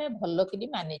दिटा हमें भलो कि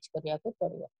मैनेज करिया को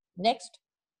पड़िबो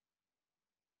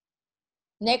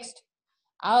नेक्स्ट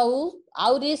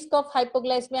आउ रिस्क ऑफ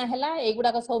हाइपोग्लाइसेमिया हला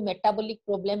एगुडा को सब metabolic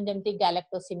problem जेमती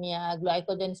galactosaemia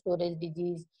glycogen storage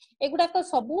disease एगुडा को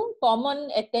सब कॉमन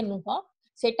एते नुह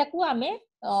सेटा को हमें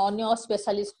अन्य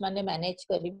स्पेशलिस्ट माने मैनेज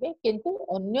करिवे किंतु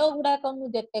अन्य गुडा को मु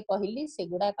जते कहली से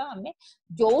गुडा का हमें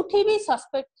जोठी भी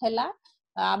सस्पेक्ट हला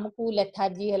हमकू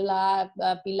लेथार्जी हला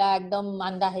पिला एकदम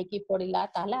मांदा है कि पड़िला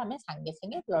ताले हमें संगे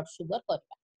संगे ब्लड शुगर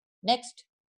करबा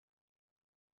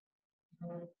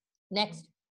नेक्स्ट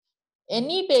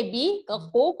एनी बेबी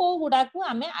को गुडा को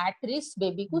हमें एट रिस्क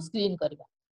बेबी को स्क्रीन करबा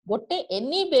गोटे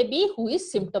any baby who is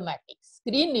symptomatic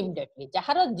screen immediately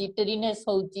जहार जिटरीनेस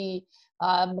होची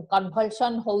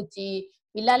कन्वल्शन होची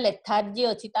पिला लेथार्जी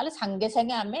अछि ताले संगे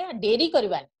संगे हमें डेरी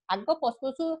करबानी आगो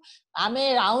पसपसु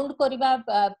आमे राउंड करबा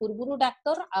पूर्वरु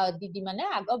डॉक्टर दीदी माने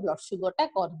आगो ब्लड शुगर टा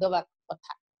कर देबा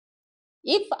कथा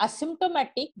if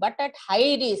asymptomatic but at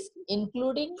high risk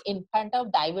including infant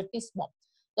of diabetes mom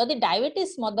जदि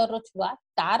डायबिटीज मदर रो छुआ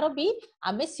तार भी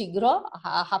आमे शीघ्र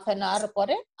हाफ एन आवर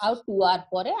परे आ 2 आवर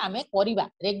परे आमे करिबा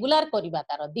रेगुलर करिबा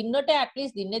तार दिनटे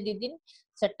एटलीस्ट दिने दि दिन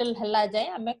सेटल हला जाय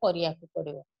आमे करिया को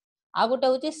पड़िबो आ गोटे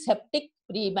होची सेप्टिक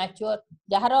प्री मैच्योर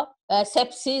जहार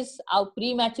सेप्सिस आ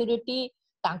प्री मैच्योरिटी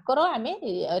तांकर आमे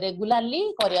रेगुलरली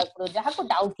करिया को जहा को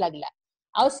डाउट लागला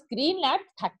आ screen eight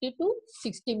 30 to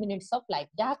 60 minutes of life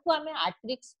जहा को आमे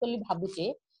आट्रिक्स बोली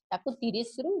भाबुचे ताकू 30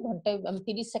 रु घंटे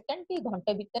 30 सेकंड की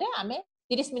घंटे भितरे आमे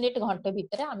 30 मिनिट घंटे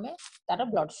भितरे आमे तार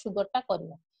ब्लड शुगर टा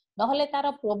करबो न हले तार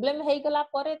प्रॉब्लम हे गला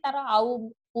परे तार आउ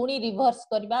पुनी रिवर्स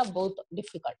करबा बहुत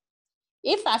difficult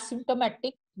if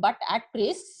asymptomatic but at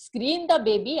risk screen the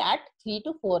baby at 3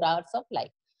 to 4 hours of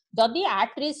life जदि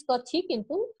at risk अछि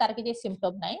किंतु तार के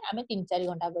सिम्पटम नाही आमे 3-4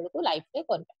 घंटा बेले को लाइफ रे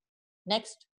करबा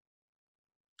next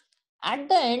at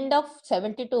the end of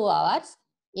 72 hours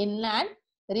in an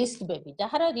risk baby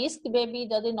जहार रिस्क बेबी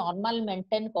जदि नॉर्मल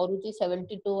मेंटेन करूची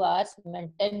 72 आवर्स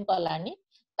मेंटेन कलानी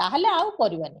ताहले आउ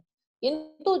करबानी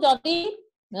किंतु जदि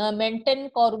मेंटेन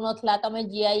करू नथला तमे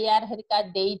जीआईआर हरिका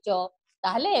देइचो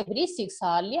ताहले एवरी 6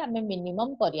 आवर्ली हमें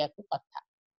मिनिमम करिया को कथा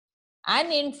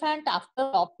an infant after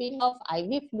stopping of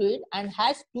IV fluid and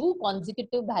has 2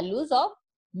 consecutive values of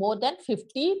more than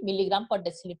 50 milligram per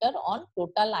deciliter on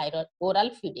total oral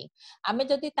feeding आमे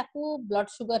जदि ताकू ब्लड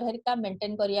शुगर हरिका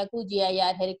मेंटेन करिया को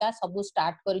जीआईआर हरिका सब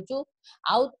स्टार्ट करिचु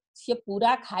आउ से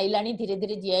पूरा खाइलानी धीरे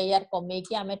धीरे जीआईआर कमे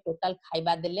कि आमे टोटल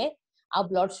खाइबा देले आ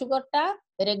ब्लड शुगर टा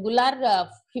रेगुलर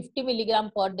 50 मिलीग्राम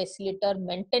पर डेसिलिटर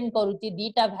मेंटेन करूची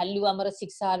दीटा वैल्यू हमर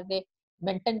 6 आवर रे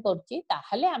मेंटेन करूची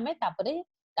ताहले आमे तापरे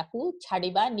ताकू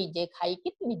छाड़ीबा निजे खाई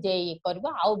कि निजे ये करबा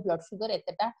आ ब्लड शुगर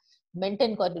एतेटा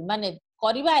मेंटेन कर माने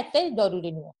करबा एते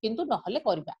जरूरी नु किंतु नहले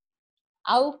करबा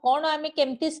आउ कोन आमे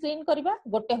केमती स्क्रीन करबा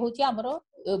गोटे होची हमरो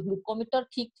ग्लूकोमीटर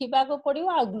ठीक थिबा को पड़ियो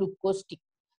आ ग्लूकोज टिक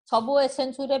सबो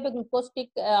एसेंस रे ग्लूकोज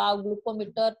टिक आ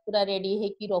ग्लूकोमीटर पूरा रेडी हे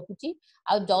की रहूची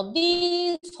आ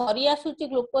जदी सरी आसुची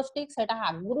ग्लूकोज टिक सेटा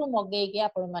आगुरु मगे के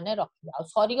आपण माने रखिबा आ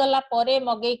सरी गला परे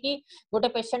मगे की गोटे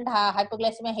पेशेंट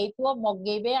हाइपोग्लाइसेमिया हेतुओ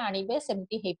मगेबे आनिबे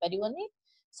सेमती हे परिवनी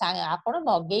आपण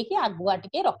मगे की आगुआ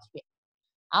टिके रखिबे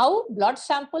आउ ब्लड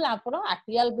सैंपल आपण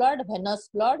आर्टेरियल ब्लड वेनस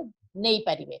ब्लड नै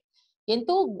परिबे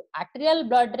किंतु आर्टेरियल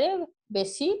ब्लड रे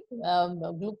बेसी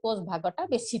ग्लूकोज भागटा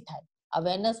बेसी थाए आ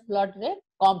वेनस ब्लड रे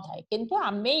कम थाए किंतु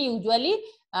आमे यूजुअली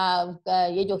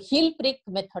ये जो हिल प्रिक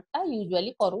मेथड टा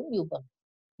यूजुअली करू यूबन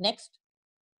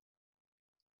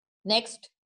नेक्स्ट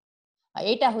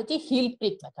एटा होची हिल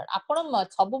प्रिक मेथड आपण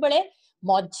सब बेले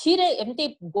मझी रे एमती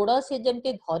गोड़ से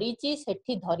जेमती धरीची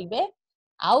सेठी धरिबे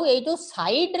आउ ए जो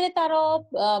साइड रे तार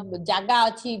जागा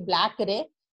अछि ब्लैक रे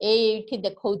एठी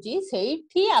देखौची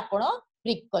सेठी आपण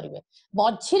प्रिक करिवे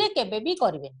मझी रे केबे भी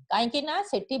करिवे काहे कि ना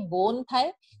सेठी बोन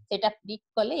थाए सेटा प्रिक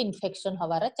कले इन्फेक्शन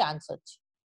हवार चांस अछि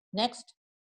नेक्स्ट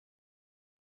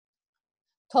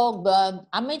तो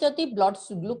आमे जदि ब्लड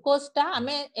ग्लूकोज टा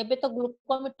आमे एबे तो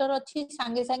ग्लूकोमीटर अच्छी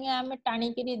संगे संगे आमे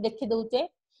टाणी करी देखि दउचे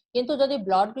किंतु जदि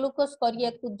ब्लड ग्लूकोज करिया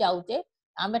को जाउचे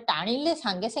आमे टाणीले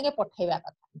संगे संगे पठेबा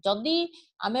कथा जदि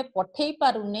आमे पठेई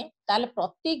पारुने ताले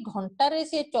प्रति घंटा रे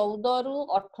से 14 रु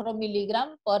 18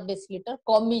 मिलीग्राम पर डेसिलिटर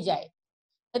कमी जाए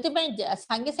सेति पई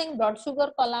संगे संगे ब्लड शुगर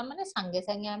कला माने संगे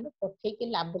संगे आमे पठेई के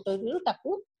लैबोरेटरी रु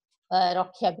ताकू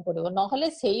रखिया को पड़िबो नहले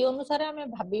सेही अनुसार आमे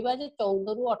भाबिबा जे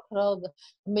 14 रु 18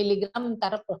 मिलीग्राम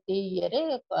तार प्रति रे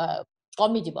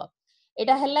कमी जिवो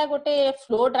एटा हल्ला गोटे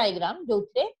फ्लो डायग्राम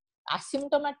जोथे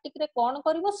एसिम्प्टोमेटिक रे कोन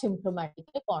करिवो सिम्प्टोमेटिक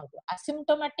रे कोन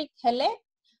एसिम्प्टोमेटिक हेले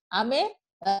आमे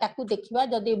ताकू देखिबा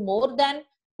जदी मोर देन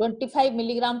 25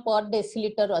 मिलीग्राम पर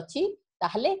डेसिलिटर अछि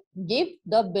ताहले गिव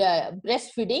द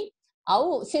ब्रेस्ट फीडिंग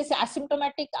आउ से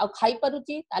एसिम्प्टोमेटिक आउ खाई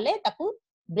परुची ताले ताकू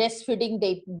ब्रेस्ट फीडिंग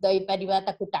दे परिबा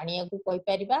ताकू टाणिया को कोइ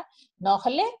परिबा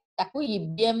नहले ताकू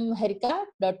ईबीएम हरिका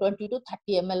 20 to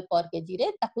 30 ml पर केजी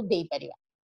रे ताकू दे परिबा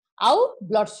आउ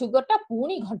ब्लड शुगर टा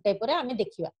पूनी घंटे परे आमे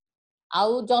देखिबा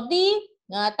आउ जदी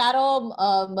तारो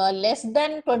लेस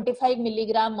देन 25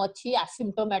 मिलीग्राम अछि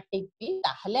एसिम्प्टोमेटिक भी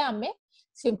ताहले आमे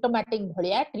सिम्प्टोमेटिक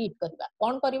भलिया ट्रीट करबा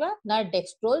कोन करबा ना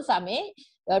डेक्सट्रोज आमे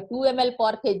 2 ml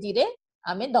पर केजी रे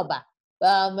आमे दबा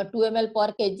 2 ml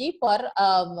पर केजी पर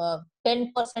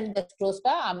 10% डेक्सट्रोज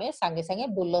टा आमे संगे संगे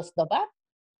बोलस दबा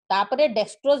तापरे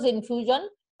डेक्सट्रोज इन्फ्यूजन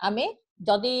आमे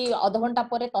जदी आधा घंटा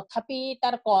परे तथापि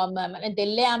तार माने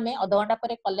देले आमे आधा घंटा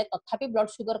परे कले तथापि ब्लड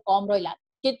शुगर कम रहिला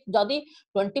कि जदी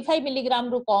 25 मिलीग्राम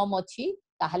रु कम अछि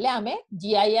ताहले आमे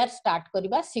जीआईआर स्टार्ट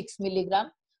करबा 6 मिलीग्राम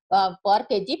पर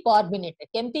केजी पर मिनिट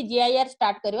केमती जीआईआर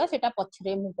स्टार्ट करबा सेटा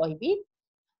पछरे मु कहबी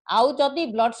आउ जदी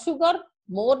ब्लड शुगर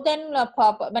मोर देन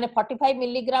माने 45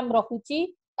 मिलीग्राम रहुची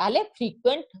ताले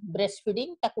फ्रीक्वेंट ब्रेस्ट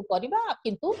फीडिंग ताकू करबा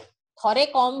किंतु थरे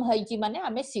कम होईची माने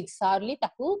आमे 6 आवरली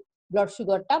ताकू ब्लड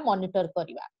शुगर टा मॉनिटर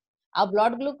करबा आ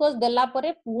ब्लड ग्लूकोज देला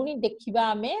परे पूनी देखिबा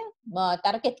आमे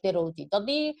तार केते रहउची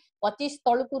जदी 25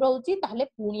 तळकू रहउची ताले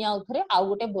पूनी आउ थरे आउ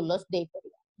गोटे बोलस दे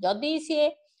परबा जदी से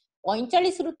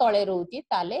 45 रु तळे रहउची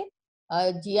ताले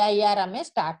जीआईआर आमे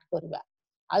स्टार्ट करबा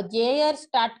आ जीआईआर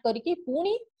स्टार्ट करके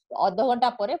पूनी आधा घंटा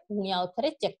परे पूनी आउ थरे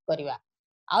चेक करबा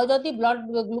आ जदी ब्लड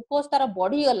ग्लूकोज तार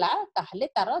बढ़ी गला ताहले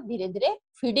तार धीरे धीरे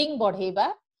फीडिंग बढ़ेबा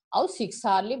आउ 6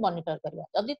 आवरली मॉनिटर करबा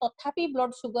जदी तथापि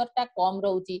ब्लड शुगर ता कम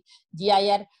रहउची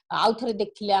जीआईआर आउ थरे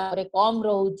देखिले आरे कम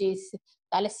रहउची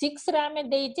ताले 6 रे आमे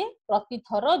देइचे प्रति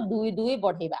थर 2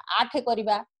 बढ़ेबा 8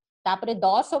 करबा तापरे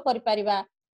 10 करि परिबा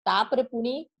तापरे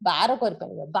पुनी 12 करि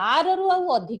परिबा 12 रु आउ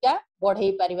अधिका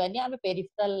बढ़ेई परिबानी आमे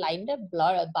पेरिफेरल लाइन रे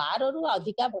ब्लड 12 रु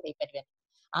अधिका बढ़ेई परिबानी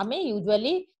आमे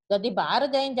यूजुअली जदी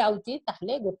 12 जाय जाउची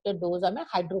ताहले गोटे डोज आमे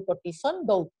हाइड्रोकोर्टिसोन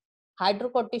दउ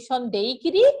हाइड्रोकोर्टिसोन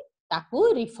देइकिरी ताकू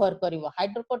रिफर करिवो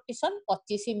हाइड्रोकोर्टिसोन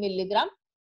 25 मिलीग्राम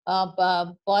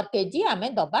पर केजी आमे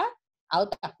दबा आउ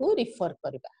ताकू रिफर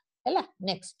करिबा हैला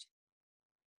नेक्स्ट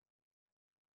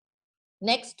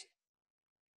नेक्स्ट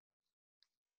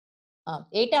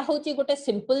एटा होची गोटे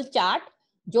सिंपल चार्ट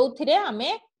जो थिरे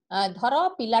आमे धर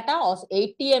पिलाटा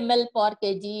 80 ml पर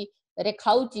केजी रे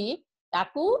खाउची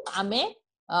ताकू आमे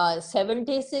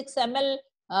 76 ml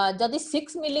जदी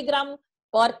 6 मिलीग्राम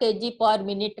पर केजी पर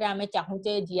मिनिट रे आमे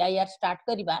चाहुचे जीआईआर स्टार्ट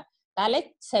करिबा ताले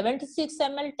 76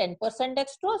 ml 10%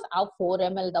 डेक्सट्रोज आ 4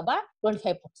 ml दबा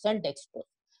 25% डेक्सट्रोज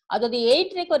आ जदी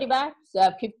 8 रे करिबा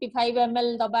 55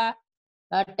 ml दबा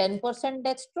 10%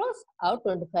 डेक्सट्रोज आ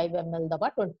 25 ml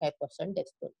दबा 25%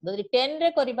 डेक्सट्रोज जदी 10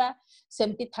 रे करिबा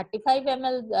सेमती 35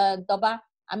 ml दबा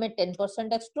आमे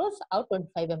 10% डेक्सट्रोज आ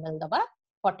 25 ml दबा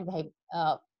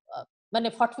 45 माने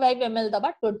 45 ml दबा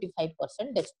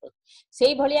 25% डेक्सट्रोज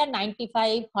सेही भलिया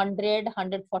 95 100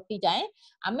 140 जाए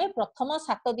आमे प्रथम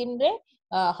 7 दिन रे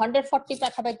 140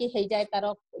 पाखापाखि हे जाए तार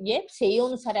ये सेही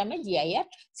अनुसार आमे जीआईआर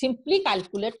सिंपली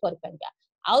कैलकुलेट कर परिबा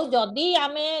आउ जदी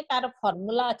आमे तार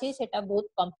फार्मूला अछि सेटा बहुत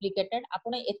कॉम्प्लिकेटेड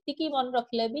आपण एतिकी मन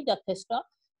रखले भी यथेष्ट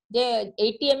जे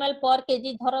 80 ml पर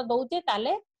केजी धर दउचे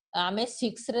ताले आमे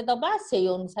 6 रे दबा सेही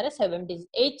अनुसार 70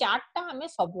 ए चार्ट ता आमे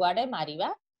सब आडे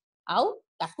मारिबा आउ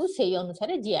ताकू सेही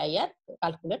अनुसार जीआईआर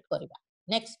कैलकुलेट करबा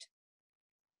नेक्स्ट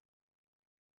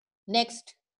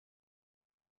नेक्स्ट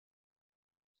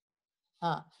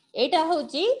हां एटा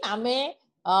होची आमे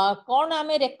कोन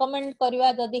आमे रेकमेंड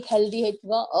करबा जदी healthy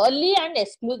हेतबो early and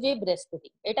exclusive breast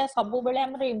feeding एटा सब बेले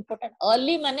हमर इंपोर्टेंट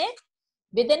अर्ली माने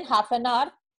with in half an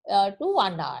hour to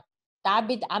 1 our ता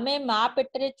बिद आमे मा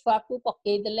पेटरे छुआ को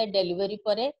पकई देले डिलीवरी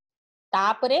परे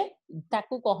तापरे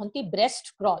ताकू कहंती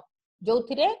ब्रेस्ट क्रॉल जो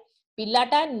थिरे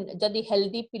पिलाटा जदी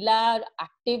हेल्दी पिला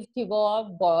एक्टिव थिबो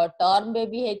टर्म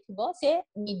बेबी हेथिबो से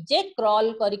निजे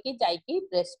क्रॉल करके जाईकी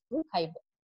ब्रेस्ट को खाइबो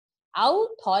आउ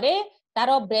थरे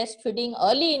तारो ब्रेस्ट फीडिंग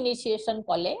अर्ली इनिशिएशन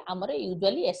कले हमर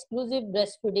यूजुअली एक्सक्लूसिव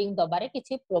ब्रेस्ट फीडिंग दबारे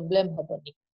किछि प्रॉब्लम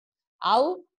होबनी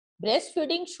आउ breast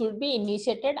feeding should be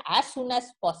initiated as soon as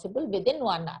possible within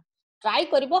 1 hour try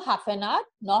करिवो half an hour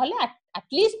नहले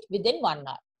at least within 1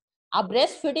 hour uh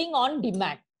breast feeding on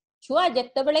demand छुआ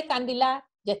जत्ते बेले कांदिला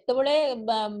जत्ते बेले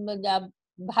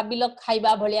भाबिलो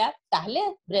खाइबा भलिया ताहले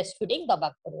ब्रेस्ट फीडिंग दबा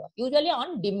करबो यूजुअली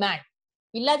ऑन डिमांड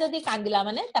पिला जदी कांदिला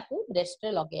माने ताकू ब्रेस्ट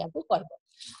रे लगेया को कहबो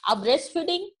आ ब्रेस्ट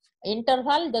फीडिंग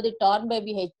इंटरवल जदी टर्म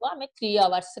बेबी हेतबो हमें 3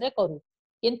 आवर्स रे करू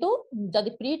किंतु जदी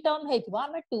प्री टर्म हेतबो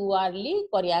हमें 2 आवरली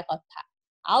करिया कथा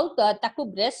आउ ताकू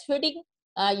ब्रेस्ट फीडिंग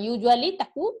यूजुअली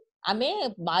ताकू आमे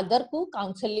मदर को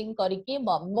काउंसलिंग करिके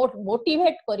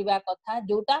मोटिवेट करिवा कथा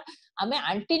जोटा आमे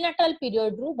एंटीनेटल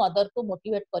पीरियड रु मदर को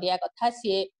मोटिवेट करिया कथा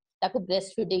से ताकू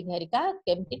ब्रेस्ट फीडिंग हेरिका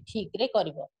केमती ठीक रे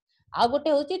करबो आ गोटे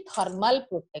होची थर्मल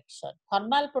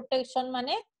प्रोटेक्शन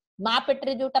माने मा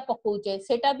पेटरे जोटा पकोचे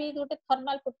सेटा भी गोटे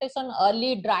थर्मल प्रोटेक्शन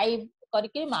अर्ली ड्राइव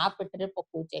करके मा पेटरे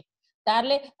पकोचे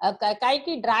तारले काई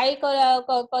की ड्राई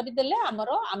कर देले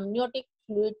हमरो amniotic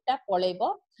fluid टा पळेबो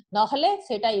नहले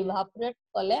सेटा इवापोरेट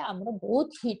कले हमरो बहुत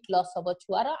हीट लॉस हो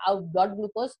छुआर आ ब्लड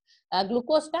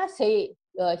ग्लूकोज टा से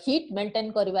हीट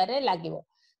मेंटेन करिवारे लागिवो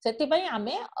सेति पई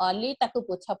हमें अर्ली ताकू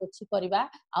पोछा पोछी करबा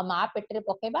आ मा पेटरे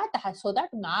पकेबा ता सो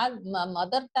दैट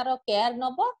मदर तार केयर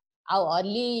नबो आ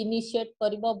अर्ली इनिशिएट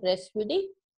करबो ब्रेस्ट फीडिंग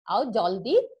आ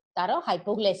जल्दी तार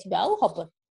हाइपोग्लाइसेमिया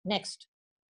होबो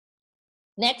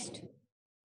next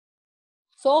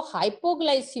so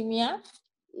hypoglycemia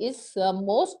is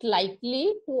most likely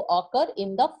to occur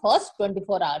in the first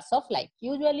 24 hours of life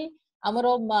usually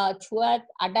हमरो छुआ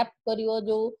अडैप्ट करियो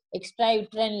जो एक्स्ट्रा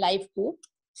यूट्राइन लाइफ को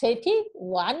सेठी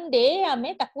वन डे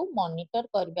हमें ताकू मॉनिटर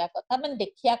करबा कथा मन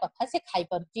देखिया कथा से खाइ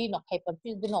परची न खाइ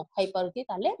परची यदि न खाइ परची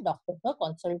ताले डॉक्टर को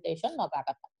कंसल्टेशन नबा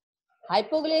कथा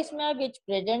hypoglycemia which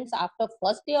presents after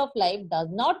first day of life does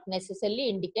not necessarily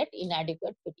indicate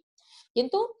inadequate feeding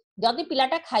किंतु जदि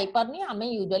पिलाटा खाइ परनी हमें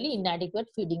यूजुअली इनएडिक्वेट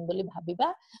फीडिंग बोली भाबिबा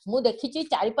मु देखिची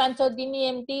 4-5 दिन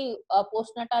एमती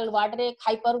पोस्टनाटल वार्ड रे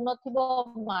खाइ परु नथिबो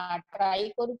मा ट्राई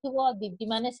करूथिबो दीदी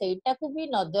माने सेटा को भी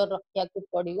नजर रखिया को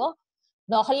पड़िबो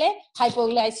नहले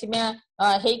हाइपोग्लाइसेमिया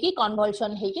हेकी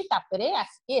कन्वल्शन हेकी तापरे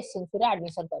आसी एसेंस रे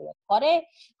एडमिशन करबो थरे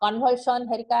कन्वल्शन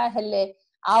हेरिका हेले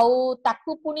आउ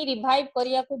ताकू पुनी रिवाइव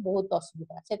करिया को बहुत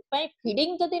असुविधा सेत पई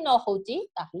फीडिंग जदि न होची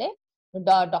ताहले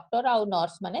डॉक्टर आउ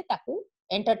नर्स माने ताकू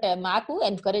एंटरटेन मा को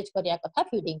एनकरेज करिया कथा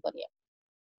फीडिंग करिया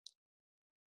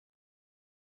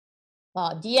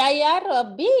हां जीआईआर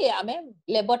भी हमें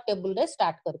लेबर टेबल रे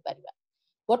स्टार्ट कर परिबा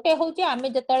गोटे होची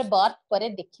हमें जतले बर्थ करे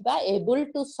देखिबा एबल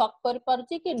टू सक कर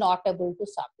परची कि नॉट एबल टू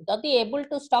सक जदि एबल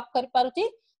टू सक कर परची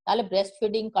ताले ब्रेस्ट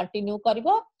फीडिंग कंटिन्यू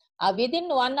करबो within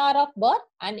 1 hour of birth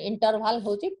and interval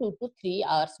होची 2 to 3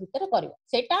 hours भीतर करिवो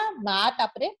सेटा मा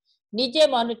तापरे निजे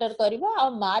मॉनिटर करिवो आ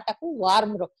मा ताकू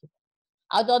वार्म रखिवो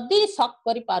आ जदी सक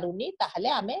करि पारुनी ताहले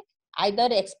हमें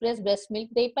आइदर एक्सप्रेस ब्रेस्ट मिल्क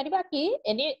दे परिबा कि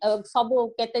एनी सब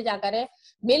केते जागा रे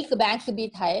मिल्क बैंक भी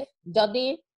थाए जदी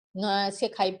से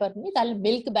खाइ परनी ताले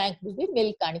मिल्क बैंक भी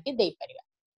मिल्क आनी के दे परिबा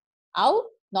आउ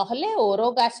नहले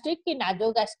ओरोगास्ट्रिक कि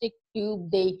नाजोगास्ट्रिक ट्यूब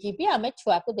देई की भी हमें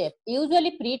छुआ को दे यूजुअली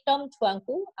प्री टर्म छुआ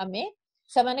को हमें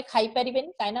से माने खाइ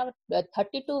परिबेन काइना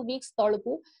 32 वीक्स तळ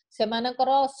को से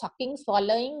मानकर सकिंग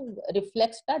स्वॉलोइंग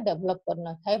रिफ्लेक्स टा डेवलप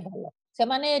करना थाए भलो से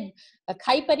माने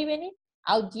खाइ परिबेनी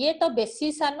आ जे तो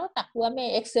बेसी सानो ताकू हमें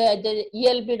एक्स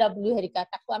ईएलबीडब्ल्यू हेरिका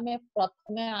ताकू हमें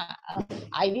प्रथमे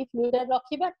आईवी फ्लूइड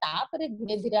रखिबा तापरे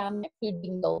धीरे धीरे हमें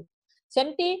फीडिंग दो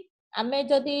सेमती हमें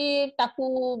जदी ताकू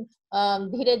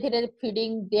धीरे धीरे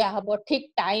फीडिंग दिया हबो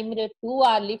ठीक टाइम रे 2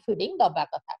 आवरली फीडिंग दबा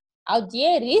कथा आ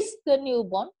जे रिस्क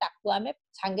न्यूबॉर्न ताकू हमें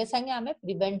संगे संगे हमें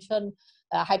प्रिवेंशन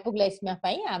हाइपोग्लाइसेमिया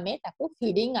पई हमें ताकू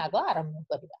फीडिंग आगो आरंभ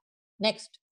करबा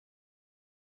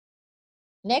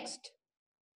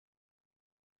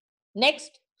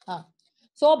next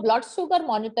so blood sugar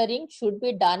monitoring should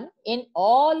be done in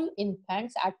all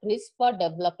infants at risk for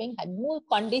developing मु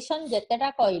कंडीशन जेतेटा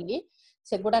कहली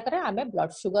से गुडा करे हमें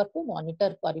ब्लड शुगर को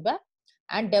मॉनिटर करबा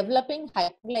and developing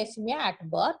hypoglycemia at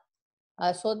birth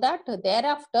so that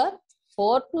thereafter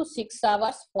 4 to 6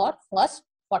 hours for first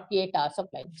 48 hours of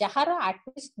life जहार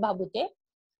at risk बाबुते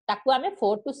ताकू हमें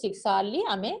 4 to 6 hourly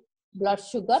हमें blood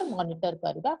sugar monitor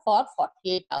करबा for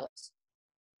 48 hours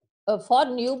for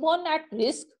newborn at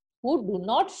risk who do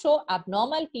not show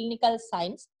abnormal clinical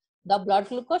signs the blood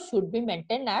glucose should be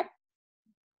maintained at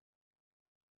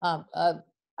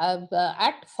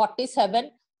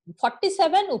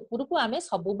 47 ऊपर को हमें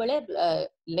सब बेले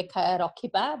लेखा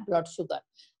रखिबा ब्लड शुगर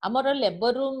हमर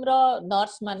लेबर रूम रो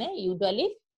नर्स माने यूजुअली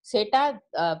सेटा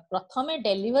प्रथमे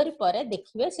डिलीवरी परे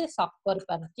देखिबे से सक कर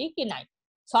परची कि नाही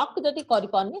सक जदि करि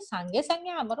पानी संगे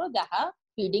संगे हमरो जहा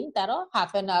feeding taro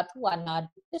half an hour to 1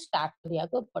 hour start करिया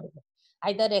को पड़बो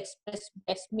आइदर एक्सप्रेस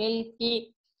ब्रेस्ट मिल्क की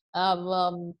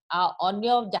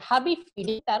अन्य जहा भी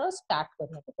फीडिंग तारो स्टार्ट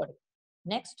करिया को पड़बो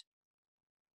next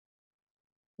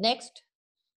next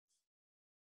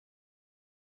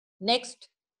next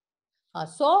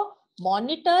so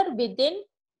monitor within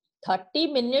 30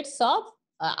 minutes of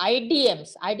IDM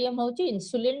होची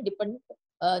इंसुलिन डिपेंडेंट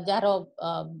जारो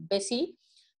बेसी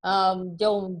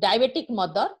जो डायबिटिक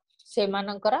मदर से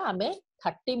मानकर आमे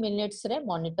 30 मिनिट्स रे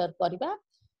मॉनिटर करबा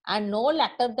and no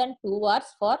letter then 2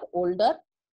 hours for older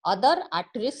other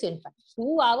arteries infect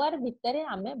 2 our भितरे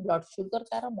आमे ब्लड शुगर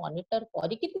तार मॉनिटर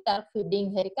करी कि तार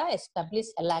फीडिंग हेरिका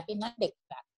एस्टैब्लिश हला कि ना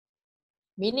देखबा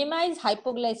minimize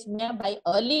hypoglycemia by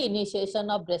early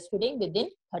initiation of breastfeeding within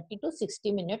 30 to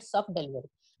 60 minutes of delivery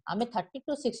आमे 30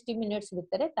 to 60 minutes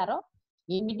भितरे तारो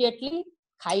immediately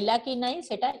खाइला कि नहीं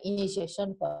सेटा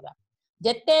इनिशिएशन करबा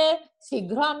जते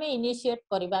शीघ्र आमे इनिशिएट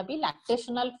करबा भी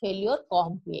लैक्टेशनल फेलियर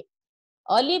कम हुए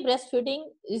early breastfeeding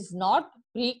is not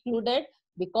precluded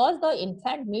because the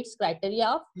infant meets criteria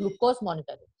of glucose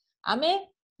monitoring आमे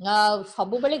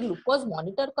सब बेले ग्लूकोज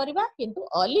मॉनिटर करबा किंतु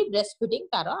अर्ली ब्रेस्ट फीडिंग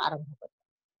तारो आरंभ करबा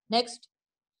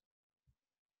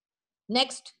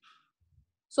next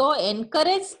so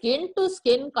encourage skin to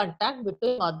skin contact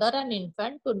between mother and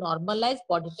infant to normalize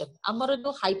body temperature हमरो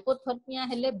जो hypothermia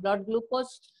हेले ब्लड ग्लूकोज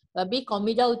भी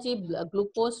कमी जाउची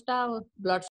ग्लूकोज ता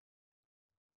ब्लड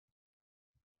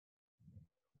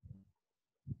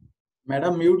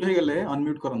मैडम म्यूट हे गेले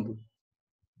अनम्यूट करंतु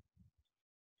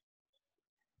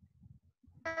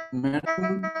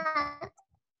मैडम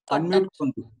अनम्यूट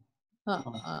करंतु हां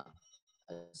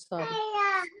सॉरी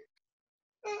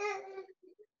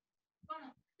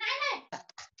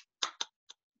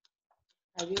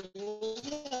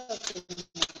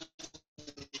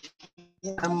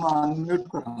मैडम अनम्यूट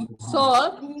करंतु so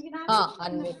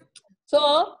unmute so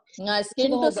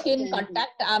skin to skin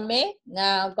contact आमे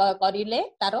करिले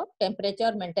तारो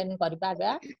टेम्परेचर मेंटेन करबा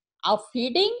बा आ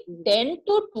feeding 10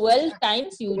 to 12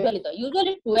 times usually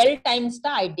 12 times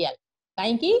ता आइडियल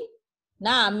काहे कि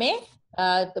ना आमे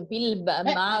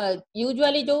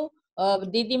यूजुअली जो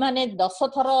दीदी माने 10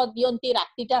 थर दियंती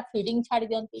रातिटा फीडिंग छाडी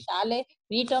दियंती ताले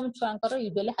प्रीटर्म छुआंकर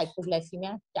यूजुअली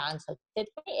हाइपोग्लाइसीमिया चांस है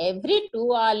एवरी 2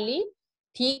 आवरली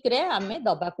ठीक रे आमे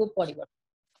दबा को पड़िबो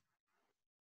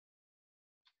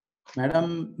मैडम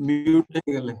म्यूट हे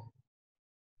गेले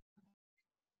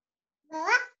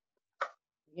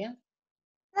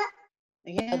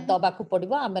दबा को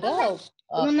पड़िबो हमरो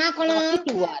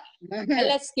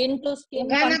पहले स्किन टू स्किन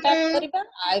कांटेक्ट करबा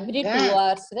एवरी 2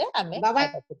 आवर्स रे हमें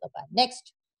खाइबा को दबा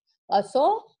नेक्स्ट सो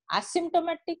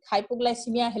asymptomatic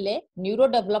hypoglycemia हेले न्यूरो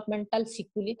डेवलपमेंटल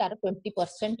सिक्युली तार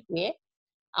 20% हुए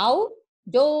आउ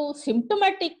जो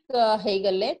सिम्पटोमेटिक हे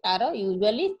गले तार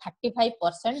यूजुअली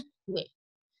 35% हुए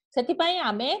सेति पई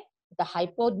आमे द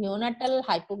हाइपो न्यूनाटल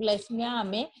हाइपोग्लाइसीमिया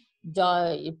आमे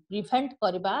प्रिवेंट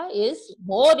करबा is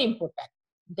more important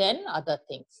then other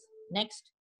things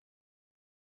next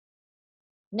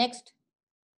next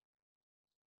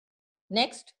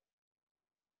next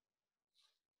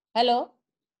hello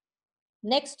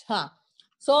next हाँ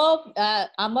सो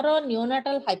आमरो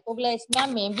न्यूनाटल हाइपोग्लाइसीमिया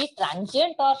मे बी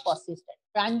ट्रांजिएंट और परसिस्टेंट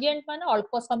ट्रांजिएंट माने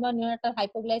अल्प समय न्यूनाटल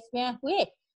हाइपोग्लाइसीमिया हुए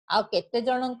आ केते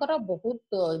जनकर बहुत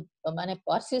माने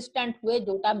परसिस्टेंट हुए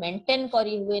जोटा मेंटेन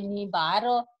करी हुए नि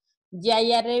 12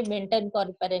 जीआईआर रे मेंटेन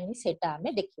करि पारेनी सेटा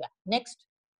हमें देखिबा नेक्स्ट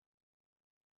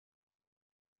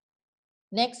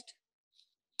नेक्स्ट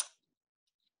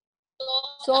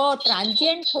so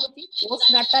transient होती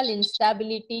postnatal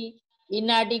instability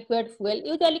inadequate fuel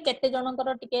usually केते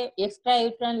जनकर टिके एक्स्ट्रा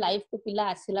यूट्राइन लाइफ को पिला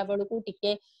आसिला बेलू को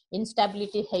टिके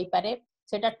instability हेई पारे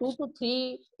सेटा 2 to 3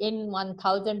 in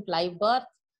 1000 live birth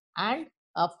and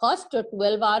first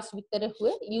 12 hours भितरे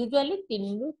हुए usually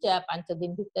 3 रु 5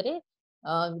 दिन भितरे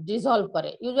डिसॉल्व करे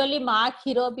यूजुअली मां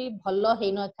खीरो भी भलो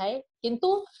हे न थाए किंतु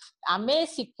आमे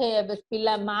सिखे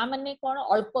पिला मां माने कोन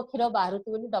अल्प खीरो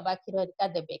बाहरुती बोली डबा खीरो हरिका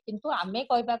देबे किंतु आमे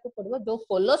कहबा को पड़बो जो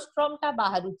कोलोस्ट्रम ता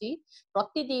बाहरुची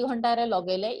प्रति 2 घंटा रे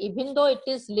लगेले even though it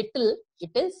is little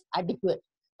it is adequate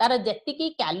तार जेति की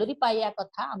कैलोरी पाइया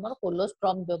कथा हमर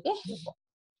कोलोस्ट्रम जोगे हेबो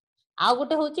आ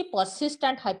गोटे होची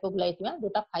परसिस्टेंट हाइपोग्लाइसीमिया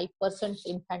जोटा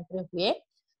 5% इन्फेंट रे हुए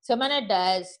से माने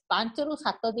 5 रु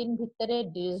 7 दिन भितरे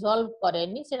डिसॉल्व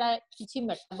करेनी सेटा किछि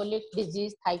मेटाबॉलिक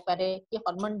डिजीज थाई पारे कि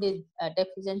हार्मोन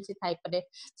डेफिशिएंसी थाई पारे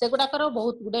से गुडा करो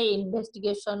बहुत गुडे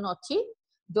इन्वेस्टिगेशन अछि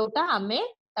जोटा हमें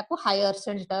ताको हायर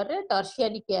सेंटर रे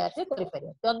टर्शियरी केयर रे करि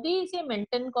पारे जदी से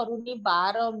मेंटेन करूनी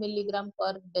 12 मिलीग्राम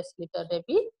पर डेसिलिटर रे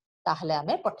भी ताहले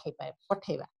हमें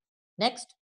पठेबा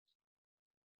नेक्स्ट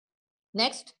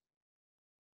नेक्स्ट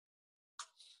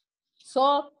सो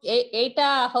एटा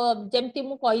जेमती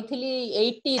मु कहिथिली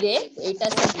 80 रे एटा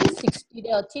सेमती 60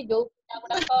 रे अछि जो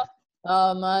गुडाक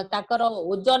ताकर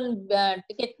ओजन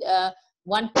टिके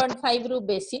 1.5 रु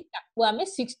बेसी ताकू आमे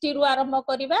 60 रु आरंभ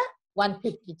करिबा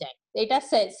 150 जाय एटा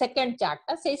सेकंड चार्ट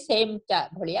ता से सेम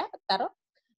भलिया तार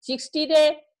 60 रे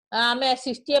आमे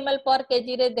 60 ml पर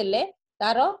केजी रे देले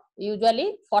तार यूजुअली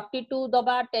 42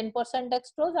 दबा 10%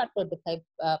 डेक्सट्रोज और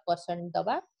 25%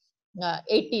 दबा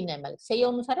 18 ml से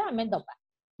अनुसार आमे दबा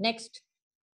नेक्स्ट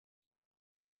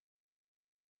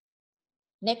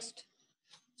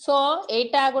सो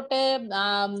एटा गोटे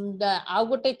आउ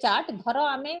गोटे चार्ट धर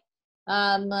आमे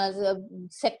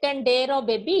सेकंड डे रो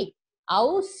बेबी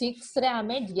आउ 6 रे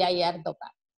आमे जीआईआर दबा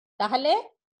ताहले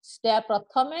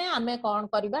प्रथमे आमे कोन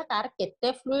करबा तार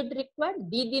केते फ्लूइड रिक्वायर्ड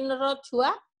 2 दिन रो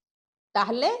छुआ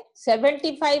ताहले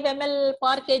 75 ml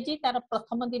पर केजी तार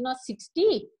प्रथम दिन 60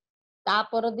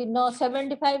 तापर दिन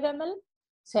 75 ml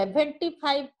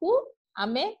 75 को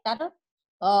आमे तार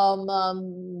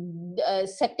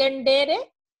सेकंड डे रे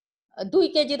 2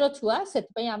 केजी रो छुआ सेत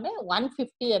पई आमे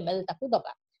 150 ml ताकू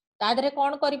दबा तादरे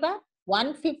कोन करबा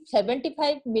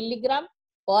 175 मिलीग्राम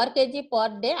पर KG per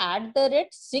day at the rate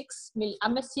 6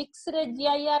 आमे 6 रे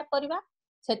जीआईआर करबा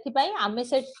सेति पई आमे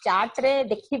से चार्ट रे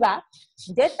देखिबा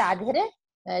जे ताधरे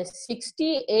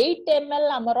 68 ml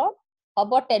हमरो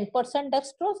हबो 10%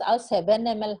 डेक्सट्रोज आ 7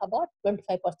 ml हबो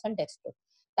 25% डेक्सट्रोज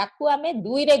ताकू आमे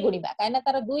 2 रे गुणिबा काइना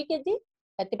तार 2 केजी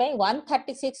सेति पई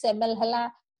 136 ml हला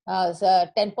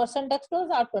 10% डेक्सट्रोज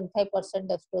और 25%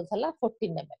 डेक्सट्रोज हला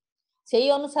 14 ml सेही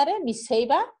अनुसार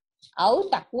मिसेइबा आउ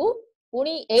ताकू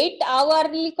पुनी 8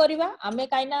 आवरली करबा आमे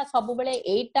काइना सब बेले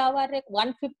 8 आवर रे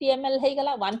 150 ml हे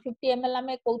गला 150 ml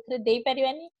आमे कोथरे देई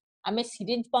परिबानी आमे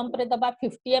सिरिंज पंप रे दबा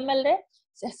 50 ml रे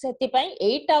सेति पई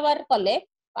 8 आवर कले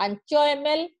 5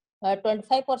 ml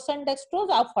 25% डेक्सट्रोज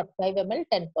और 45 ml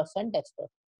 10% डेक्सट्रोज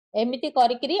एमिति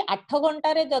करिकरी 8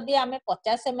 घंटा रे जदी आमे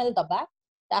 50 ml दबा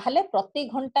ताहले प्रति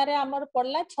घंटा रे हमर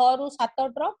पडला 6 रु 7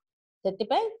 ड्रॉप सेति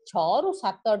पई 6 रु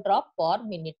 7 ड्रॉप पर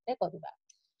मिनिट रे करबा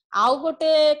आउ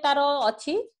गोटे तारो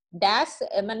अछि डैश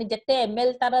माने जते ml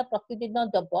तार प्रतिदिन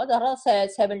दबो धर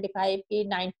 75 की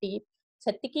 90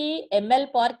 सेतिकी ml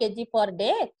पर केजी पर डे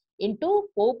इनटू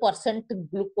को परसेंट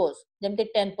ग्लूकोज जेमते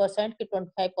 10% की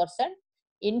 25%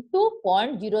 इनटू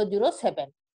 0.007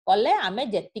 कले आमे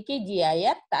जेतिकी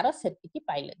जीआईआर तार सेतिकी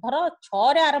पाइले धर 6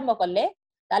 रे आरंभ कले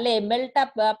ताले ml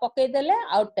ता पके देले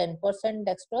आ 10%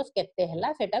 डेक्सट्रोज केते हला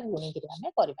सेटा गुणी करी आमे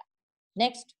करबा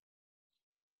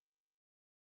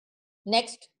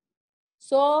नेक्स्ट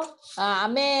सो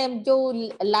आमे जो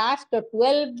लास्ट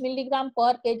 12 मिलीग्राम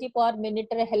पर केजी पर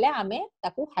मिनिट रे हेले आमे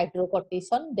ताकू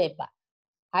हाइड्रोकोर्टिसोन देबा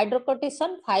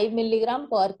हाइड्रोकोर्टिसोन 5 मिलीग्राम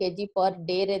पर केजी पर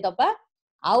डे रे दबा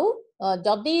आउ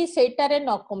जदी सेटा रे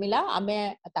न कमिला आमे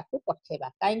ताकू पठेबा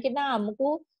काहे कि ना हमकू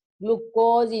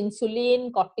ग्लूकोज इंसुलिन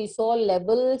कोर्टिसोल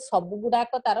लेवल सब गुडा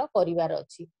को तार करिवार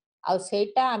अछि आ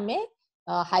सेटा आमे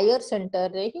हायर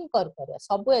सेंटर रे ही कर परिया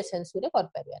सब एसेंस रे कर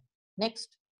परिया next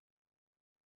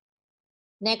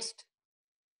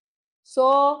so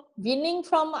winning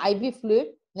from IV fluid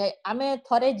आमे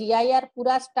थरे जीआईआर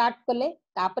पूरा स्टार्ट कले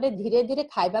तापरे धीरे धीरे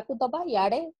खाइबा को दबा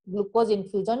याडे glucose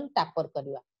infusion tapper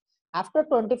करिवा after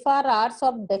 24 hours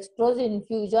of dextrose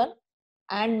infusion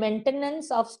and maintenance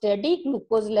of steady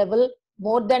glucose level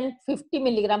more than 50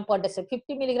 milligram per deciliter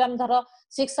 50 milligram धरो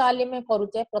 6 आली में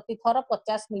करूचे प्रति थर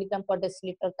 50 milligram per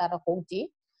deciliter तार होउची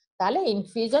ताले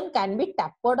infusion can be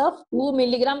tapered of 2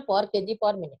 milligram per kg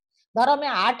per minute धरो में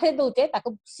 8 दउचे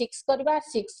ताको 6 करबा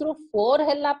 6 रु 4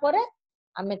 हैला परे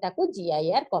आमे ताको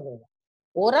जीआईआर कमेबा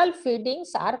oral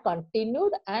feedings are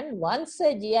continued and once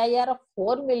a GIR of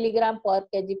 4 milligram per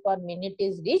kg per minute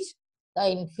is reached the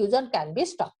infusion can be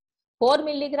stopped 4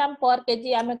 milligram per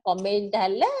kg आमे कमे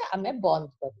धाले आमे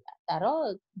बंद करला तारो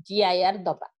GIR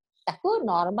दबा ताको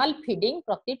normal feeding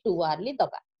प्रति 2 hourly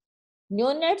दबा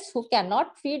neonates who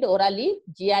cannot feed orally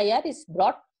GIR is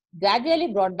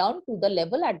gradually brought down to the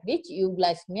level at which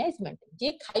euglycemia is maintained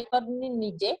जे खाइ परनी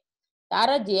निजे तार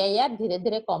जीआईआर धीरे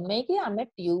धीरे कमे कि आमे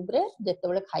ट्यूब रे जते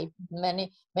बेले खाइ माने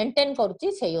मेंटेन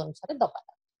करूची सेही अनुसार दबा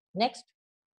next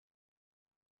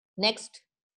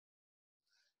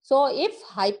so if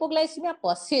hypoglycemia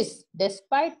persists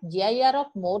despite GIR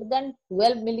of more than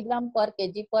 12 milligram per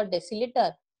kg per deciliter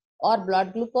or blood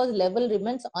glucose level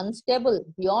remains unstable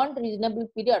beyond reasonable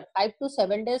period 5 to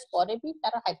 7 days परे भी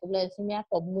तार hypoglycemia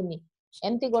कमुनी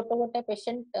एमती गोटे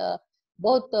पेशेंट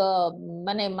बहुत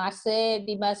माने मासे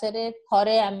 2 मासे रे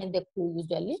थरे आमे देखु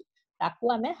यूजुअली ताकू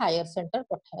आमे हायर सेंटर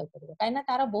पठाय करबो काइना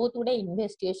तार बहुत गुडे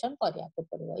इन्वेस्टिगेशन करिया को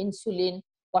पड़िबो इंसुलिन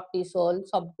कोर्टिसोल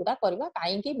सब गुडा करबा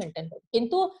काहे की मेंटेन कर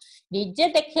किंतु निजे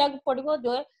देखिया को पड़िबो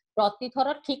जो प्रति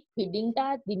थर ठीक फीडिंग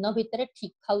टा दिन भितर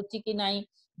ठीक खाउची कि नाही,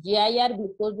 जीआईआर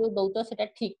ग्लूकोज जो दउतो सेटा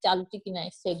ठीक चालुची कि नाही,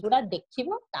 सेगुडा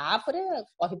देखिबो तापरे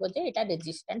कहबो जे एटा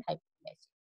resistant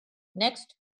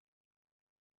hypoglycaemia.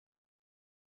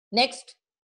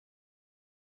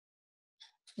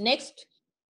 Next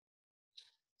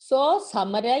so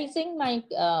summarizing my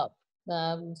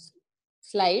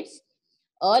slides,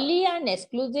 early and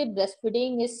exclusive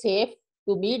breastfeeding is safe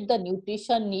to meet the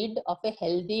nutrition need of a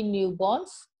healthy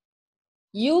newborns.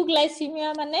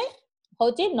 Euglycemia माने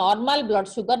होची नॉर्मल ब्लड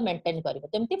शुगर मेंटेन करिवो,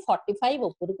 जेमति 45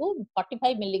 ऊपर को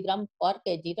 45 मिलीग्राम पर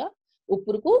केजी रा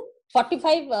ऊपर को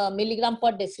 45 मिलीग्राम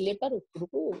पर डेसिलीटर ऊपर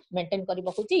को मेंटेन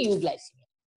करिवो होची euglycemia.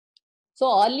 So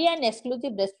early and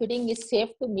exclusive breastfeeding is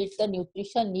safe to meet the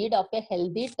nutrition need of a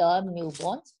healthy term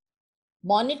newborns.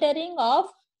 Monitoring of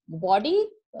body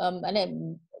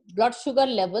blood sugar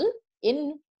level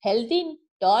in healthy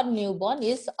term newborn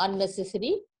is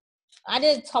unnecessary. अरे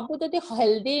सब जदि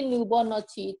healthy newborn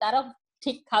अछि तार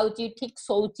ठीक खाउची ठीक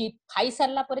सोउची खाई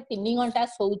सारला परे 3 घंटा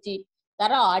सोउची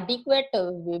तार एडिक्वेट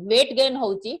वेट गेन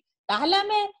होउची ताहले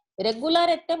हमें रेगुलर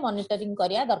एते मॉनिटरिंग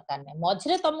करिया दरकार नै।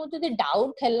 मझरे तमु जदि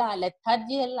डाउट हैला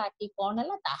लेथार्जी हैला कि कोन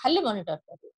हैला ताहले मॉनिटर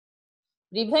करियो।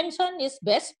 Prevention is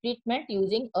best treatment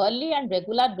using early and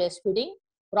regular breastfeeding,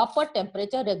 proper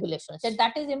temperature regulation say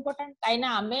that is important काइना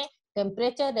हमें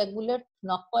टेम्परेचर रेगुलेट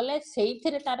न कले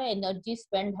सेइथिरे तार एनर्जी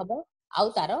स्पेंड हबो आउ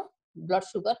तार ब्लड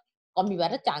शुगर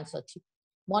कमिबार चांस अछि।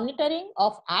 Monitoring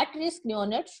of at risk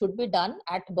neonate should be done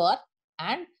at birth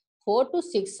and 4 to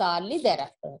 6 hourly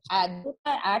thereafter.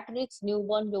 At risk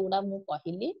newborn जोडा मु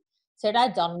कहिली सेडा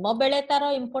जन्म बेले तार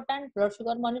इंपोर्टेंट ब्लड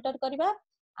शुगर मॉनिटर करबा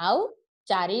आउ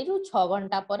 4 रु 6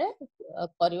 घंटा परे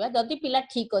करबा। जदि पिला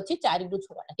ठीक अछि 4 रु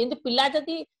 6 घंटा, किंतु पिला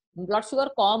जदि ब्लड शुगर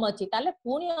कम अछि ताले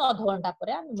पुनी आधा घंटा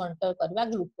परे हम मॉनिटर करबा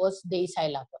ग्लूकोज देई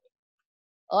साइला परे।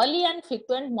 Early and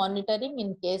frequent monitoring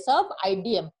in case of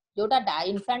IDM जोटा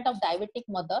infant of diabetic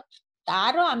mother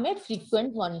तारो आमे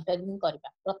frequent monitoring करबा।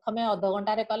 प्रथमे आधा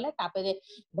घंटा रे करले तापरे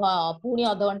पुनी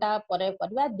आधा घंटा परे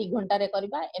करबा 2 घंटा रे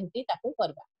करबा एमती ताकू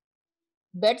करबा।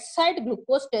 Bedside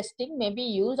glucose testing may be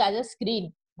used as a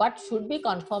screen but should be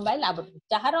confirmed by laboratory.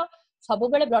 जहार सब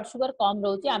बेले ब्लड शुगर कम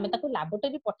रहउची आमे ताकू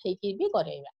laboratory पठै की भी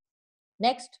करेबा।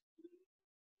 Next,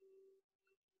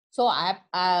 so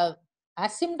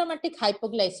asymptomatic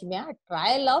hypoglycemia,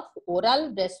 trial of oral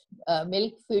breast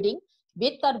milk feeding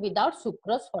with or without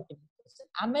sucrose fortification.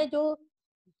 आमे जो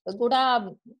गुडा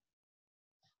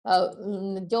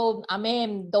जो आमे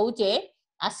दउचे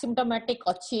asymptomatic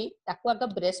अच्छी ताकू आगे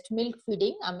breast milk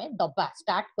feeding आमे दबा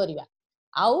स्टार्ट करिवा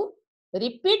आउ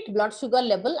repeat blood sugar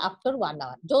level after 1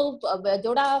 our. जो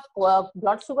जोडा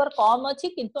ब्लड शुगर कम अच्छी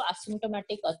किंतु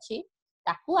asymptomatic अच्छी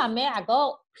ताकू आमे आगो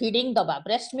फीडिंग दबा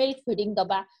ब्रेस्ट मिल्क फीडिंग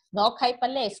दबा न खाई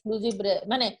पाले एक्सक्लूसिव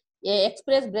माने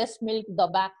एक्सप्रेस ब्रेस्ट मिल्क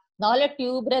दबा नहले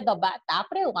ट्यूब रे दबा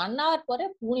तापरे 1 आवर परे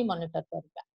पूरी मॉनिटर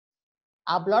करबा।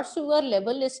 आ blood sugar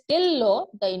level is still low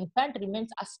the infant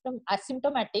remains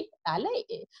asymptomatic ताले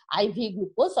आईवी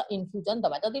ग्लूकोज इन्फ्यूजन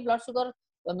दबा। जदि ब्लड शुगर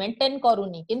मेंटेन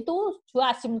करूनी किंतु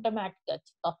छुआ asymptomatic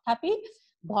अछि तथापि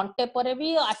घंटे परे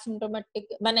भी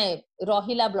asymptomatic माने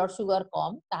रहिला ब्लड शुगर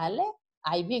कम ताले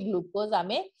आईवी ग्लूकोज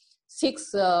आमे 6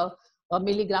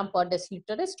 मिलीग्राम पर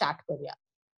डेसिलीटर स्टार्ट करिया।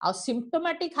 आ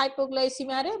सिम्पटोमेटिक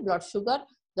हाइपोग्लाइसीमिया रे ब्लड शुगर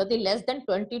जदि लेस देन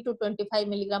 20 to 25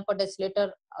 मिलीग्राम पर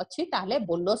डेसिलीटर अछि ताले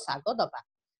बोलोस आगो दबा।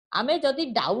 आमे जदि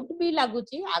डाउट भी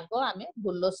लागुची आगो आमे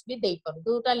बोलोस भी देई पर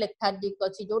जोटा लेथार्जिक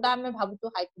अछि जोटा आमे भाबुतो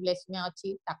हाइपोग्लाइसीमिया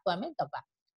अछि ताको आमे दबा।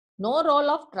 No role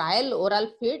of trial oral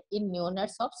feed in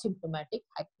neonates of symptomatic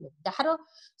hypoglycemia. जहारो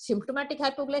symptomatic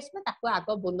hypoglycemia ताको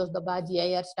आगो बोलोस दबा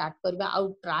GIR स्टार्ट करबा आउ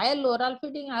ट्रायल ओरल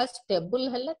फीडिंग आ स्टेबल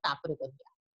हेले तापरे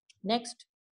करबा। Next,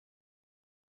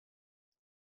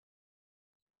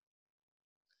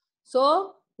 so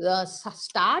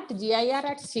start GIR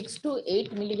at 6 to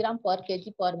 8 milligram per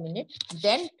kg per minute,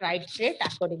 then titrate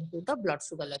according to the blood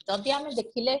sugar level. जदि आमे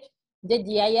देखिले जे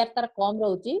GIR तार कम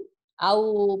रहउची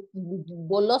आउ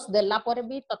बोलस देला परे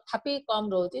भी तथापि कम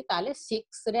रहउची ताले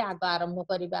 6 रे आग आरंभ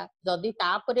करिबा। जदि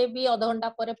तापरे भी आधा घंटा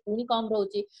परे पुनी कम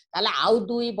रहउची ताले आउ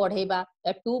 2 बढ़ेबा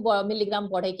 2 मिलीग्राम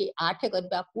बढ़े की 8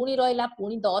 करिबा पुनी रहिला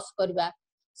पुनी 10 करिबा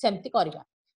सेमति करिबा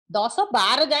 10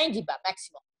 12 जाई जिबा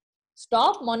maximum.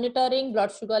 Stop monitoring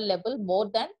blood sugar level more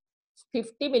than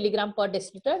 50 milligram per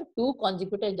deciliter 2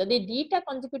 consecutive जदि 2टा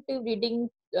consecutive reading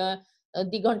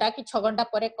 2 घंटा की 6 घंटा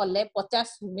परे कले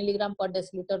 50 मिलीग्राम पर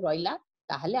डेसिलीटर रहिला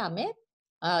ताहले आमे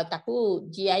ताकू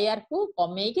GIR को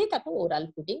कमेई की ताकू ओरल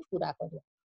फीडिंग पूरा करिया।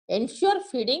 Ensure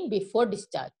feeding before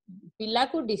discharge, पिला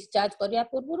को डिस्चार्ज करिया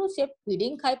पूर्वरु से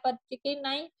फीडिंग खाई पारछि कि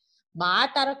नाही मा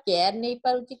तार केयर नै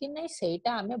पारुछि कि नाही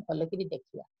सेटा आमे भलो करी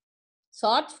देखिया।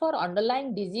 search for underlying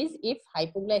disease if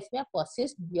hypoglycemia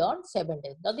persists beyond 7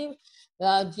 days. जदि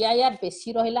GIR बेसी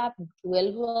रहिला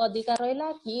 12 रो अधिका रहिला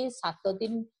कि 7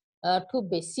 दिन ठु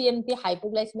बेसी एमती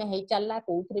हाइपोग्लाइसेमिया हे चलला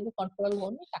कोउथरे भी कंट्रोल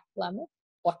होनी ताकू आमे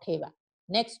पठेबा.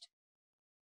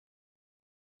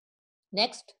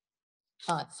 Next.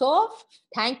 So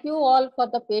thank you all for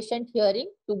the patient hearing.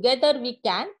 Together we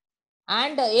can,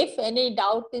 and if any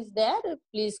doubt is there,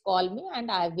 please call me,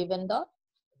 and I have given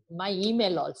my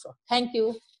email also. Thank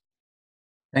you.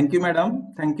 Thank you,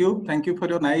 madam. Thank you for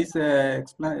your nice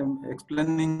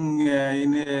explaining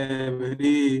in a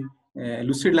very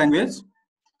lucid language.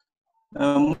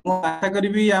 ମୁଁ ଆଶା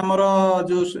କରିବି ଆମର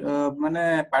जो माने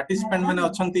participant माने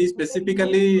अछंती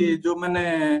specifically जो माने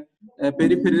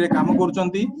periphery रे काम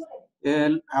करचंती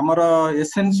हमर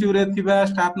एसएनसीयू रे थिबा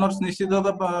स्टाफ नर्स निश्चित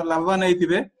लाभवान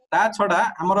हेतिबे. ता छडा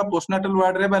हमर पोस्टनाटल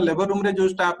वार्ड रे बा लेबर रूम रे जो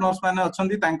स्टाफ नर्स माने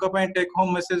अछंती तांको पय टेक होम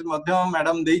मेसेज मध्य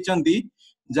मैडम देइचंती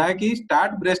जाकी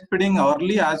start breast feeding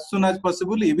early as soon as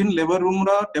possible. Even labour room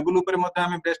रो टेबल ऊपर मध्य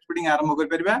हम ब्रेस्ट फीडिंग आरंभ कर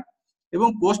परबा.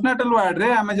 एवं पोस्टनाटल वार्ड रे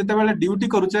आमे जते बेले ड्यूटी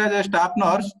करूचा जे स्टाफ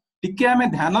नर्स टिके आमे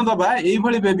ध्यान दबा एई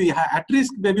भली बेबी एट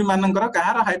रिस्क बेबी मानकर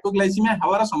कहार हाइपोग्लाइसेमिया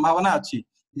हवार संभावना अछि.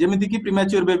 जेमिति कि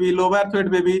प्रीमैच्योर बेबी, लो बार्थ वेट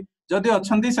बेबी जदि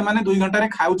अछंती से माने 2 घंटा रे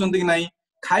खाउचंती कि नाही,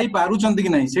 खाई पारुचंती कि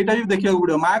नाही सेटा भी देखियो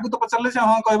गुडो. मा को तो पचरले से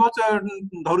हां कहबो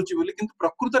धरुची बोली, किंतु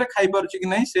प्रकृत रे खाई पारुची कि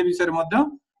नाही से विषय रे मध्य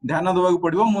ध्यान दबाक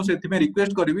पड़िबो. मु सेथि में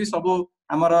रिक्वेस्ट करबी सब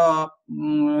हमर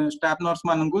स्टाफ नर्स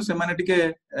माननकु से माने टिके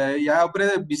या ऊपर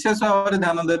विशेष भाव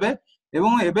ध्यान देबे.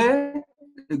 एवं एबे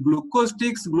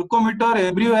ग्लूकोस्टिक्स glucometer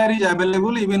everywhere is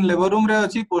available. Even labour room रे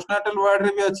अछि, पोस्टनाटल वार्ड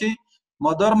रे भी अछि.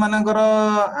 मदर मानकर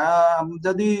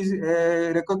जदि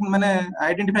माने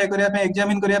आइडेंटिफाई करिया पे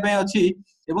एग्जामिन करिया पे अछि.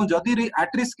 एवं जदि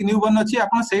एट रिस्क न्यूबॉर्न अछि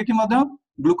आपण सेठी मध्य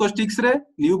ग्लूकोस्टिक्स रे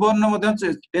न्यूबॉर्न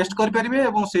मध्य टेस्ट कर परिबे.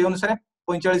 एवं से अनुसार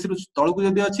 45 रु तळकु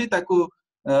जदि अछि ताकू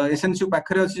एसएनसीयू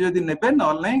पाखरे अछि जदि नेबे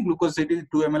नॉल नै ग्लूकोज सेठी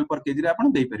 2 ml पर केजी रे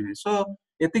आपण देई परिबे. सो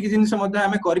एतिक जिनिस मध्य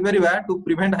हमें करि परिबा to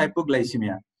prevent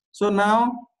hypoglycaemia. So now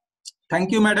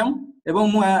thank you madam.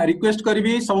 एवं मु रिक्वेस्ट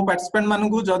करबी सब पार्टिसिपेंट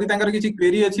मानकु जदि तांकर किछि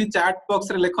क्वेरी अछि चैट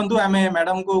बॉक्स रे लिखंतु. आमे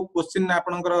मैडम को क्वेश्चन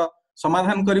आपनकर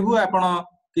समाधान करिवु. आपण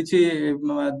किछि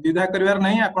द्विधा करिवार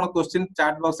नै, आपण क्वेश्चन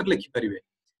चैट बॉक्स रे लिखि परिबे.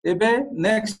 एबे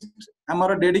नेक्स्ट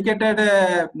हमर डेडिकेटेड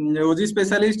ओजी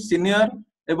स्पेशलिस्ट सीनियर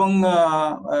एवं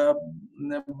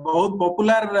बहुत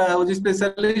पॉपुलर ओजी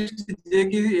स्पेशलिस्ट जे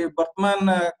कि वर्तमान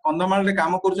कंधमाल रे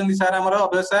काम करचंदी सर हमर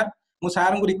अभय सर. मु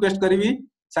सर को रिक्वेस्ट करबी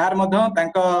सर मध्य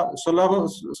तांको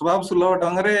स्वभाव सुलभ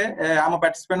ढंग रे आम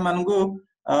पार्टिसिपेंट मानकु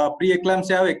प्री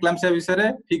एक्लाम्सिया और एक्लाम्सिया विषय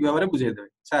रे ठीक भाव रे बुझाई देबे.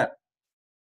 सर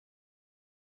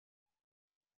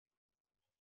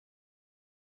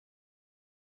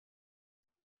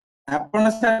आपण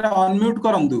सर अनम्यूट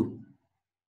करंतु.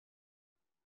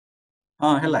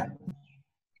 हां हेला.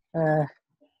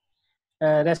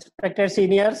 Respected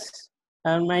seniors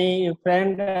and my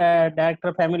friend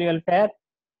Director Family Welfare,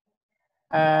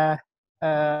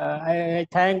 I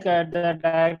thank the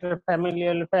Director Family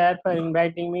Welfare for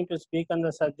inviting me to speak on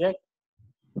the subject.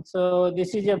 So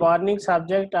this is a burning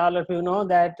subject. All of you know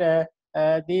that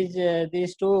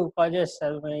these two causes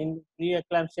in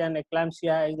preeclampsia and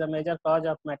eclampsia is the major cause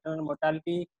of maternal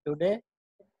mortality today.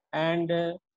 And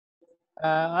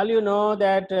all you know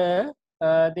that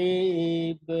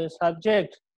the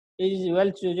subject is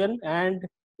well chosen, and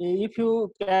if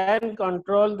you can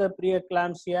control the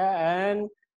preeclampsia and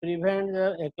prevent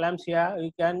the eclampsia,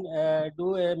 we can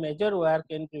do a major work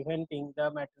in preventing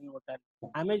the maternal mortality.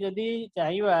 हमें जदि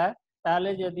चाहिए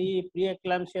ताले जदि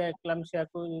प्रीएक्लाम्सिया एक्लाम्सिया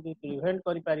को जदि prevent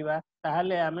करि परिबा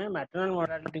ताले हमें मैटरनल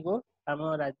मोर्टालिटी को हम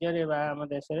राज्य रे बा हम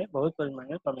देश रे बहुत परिमाण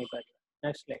में कमी परिबा.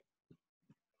 Next slide.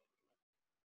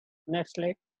 Next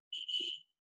slide.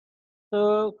 So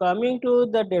coming to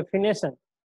the definition.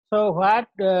 So what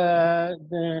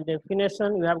the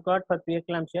definition we have got for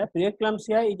preeclampsia?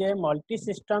 Preeclampsia is a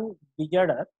multi-system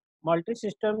disorder.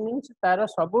 Multi-system means तारा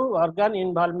सबु organ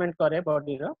involvement करे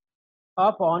body row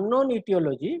of unknown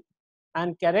etiology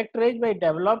and characterized by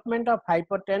development of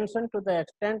hypertension to the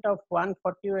extent of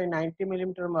 140 by 90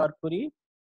 millimeter mercury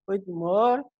with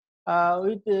more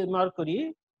with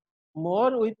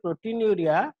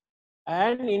proteinuria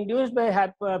and induced by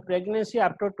pregnancy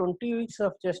after 20 weeks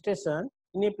of gestation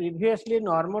in a previously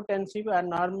normotensive and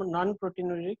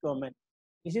non-proteinuric woman.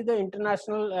 This is the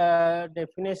international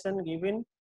definition given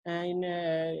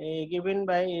given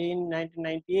by in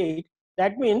 1998.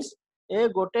 That means a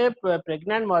gote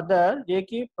pregnant mother जे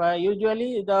कि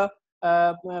usually the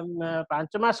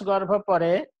 5 मास गर्भ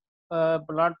परे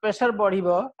blood pressure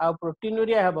बढ़िबो आ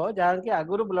proteinuria हेबो जहाँ कि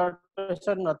आगुरु blood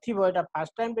pressure नथिबो एटा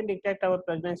first time पे detect हबो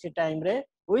pregnancy time रे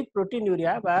with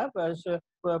proteinuria बा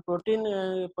प्रोटीन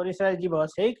परिसर जीव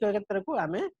सेही क्षेत्र को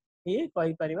आमे ही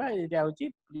कहि परिबा एटा होची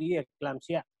pre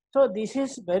एक्लाम्सिया. So this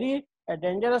is very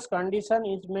dangerous condition.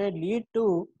 It may lead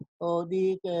to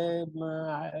the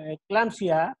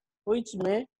eclampsia, which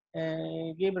may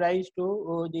give rise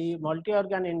to the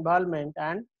multi-organ involvement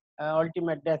and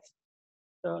ultimate death.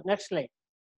 So next slide.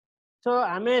 So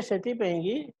आमे सेति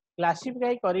पेंगी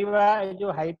classify करिवा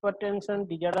जो hypertension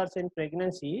disorders in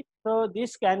pregnancy. So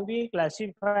this can be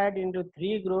classified into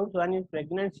 3 groups. One is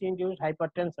pregnancy induced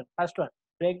hypertension. First one,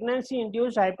 pregnancy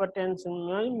induced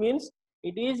hypertension means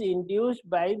it is induced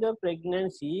by the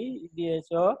pregnancy.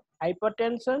 So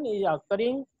hypertension is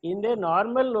occurring in the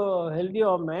normal healthy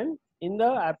woman. In the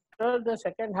after the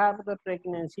second half of the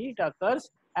pregnancy it occurs,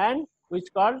 and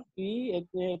which called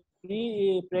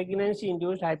pre-pregnancy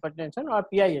induced hypertension or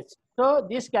PIH. So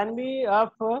this can be of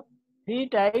 3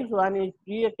 types. One is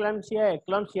preeclampsia,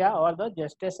 eclampsia, or the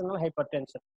gestational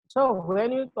hypertension. So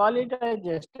when you call it a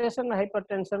gestational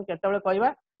hypertension, केतबेले कहबा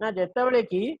ना जेतबेले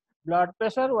की blood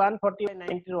pressure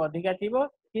 140/90 रो अधिका थिबो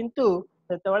किंतु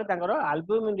सेतबेले तांकर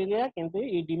albumin किंतु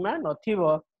oedema नथिबो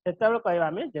सेतबेले कहबा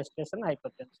हमें gestation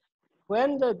hypertension. When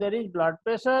there is blood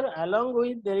pressure along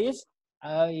with there is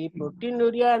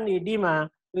proteinuria and edema,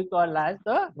 we call as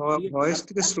the voice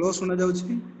ଟିକେ slow सुना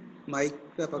जाउछि mic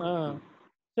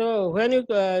so when you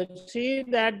see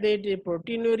that the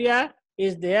proteinuria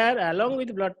is there along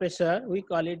with blood pressure, we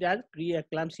call it as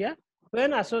preeclampsia.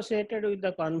 When associated with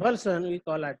the convulsion, we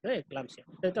call it the eclampsia.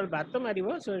 So it's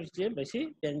a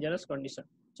very dangerous condition.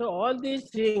 So all these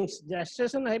things,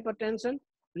 gestation hypertension,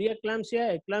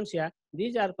 preeclampsia, eclampsia,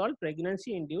 these are called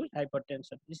pregnancy induced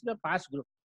hypertension. This is the first group.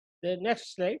 The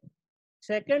next slide.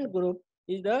 Second group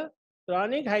is the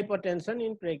chronic hypertension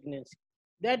in pregnancy.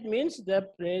 That means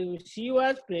she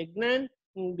was pregnant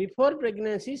before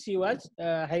pregnancy. She was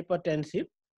hypertensive.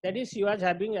 That is, she was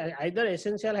having either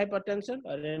essential hypertension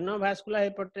or renovascular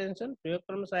hypertension,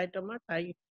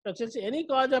 preeclampsia, any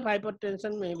cause of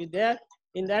hypertension may be there.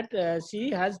 In that,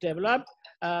 she has developed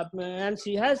and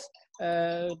she has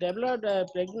developed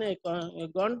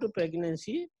gone to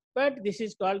pregnancy. But this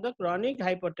is called the chronic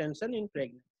hypertension in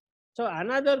pregnancy. So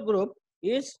another group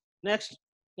is next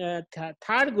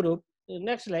third group.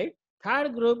 Next slide.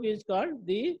 Third group is called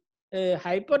the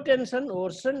hypertension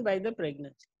worsened by the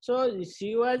pregnancy. So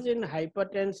she was in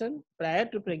hypertension prior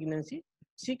to pregnancy.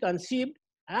 She conceived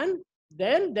and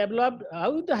then developed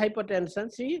out the hypertension.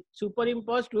 She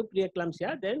superimposed to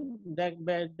preeclampsia. Then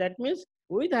that means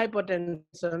with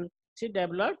hypertension she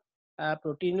developed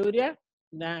proteinuria,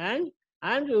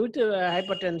 and with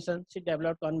hypertension she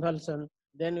developed convulsion.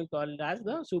 Then we call it as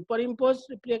the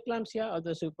superimposed preeclampsia or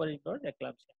the superimposed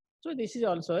eclampsia. So this is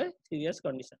also a serious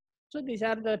condition. So these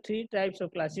are the 3 types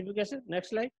of classification. Next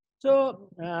slide. So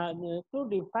to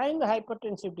define the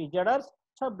hypertensive disorders,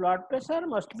 so blood pressure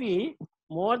must be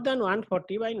more than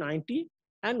 140/90,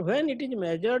 and when it is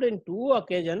measured in 2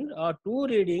 occasions or 2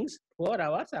 readings 4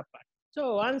 hours apart.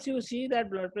 So once you see that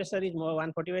blood pressure is more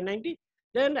 140/90,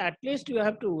 then at least you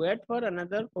have to wait for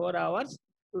another 4 hours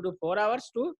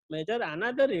to measure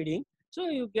another reading. So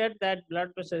you get that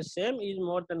blood pressure same is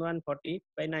more than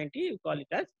 140/90, you call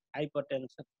it as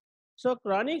hypertension. So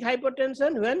chronic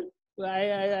hypertension, when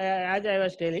as I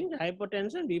was telling,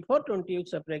 hypertension before 20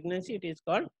 weeks of pregnancy, it is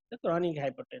called the chronic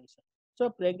hypertension. So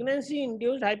pregnancy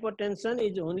induced hypertension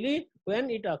is only when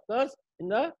it occurs in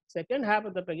the second half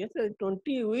of the pregnancy,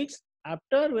 20 weeks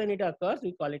after when it occurs,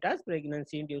 we call it as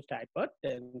pregnancy induced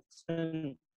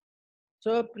hypertension.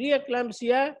 So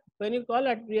preeclampsia, when you call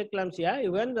it preeclampsia,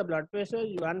 when the blood pressure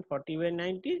is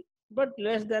 140/90 but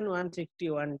less than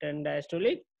 160/110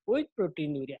 diastolic with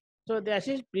proteinuria. So this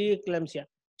is preeclampsia.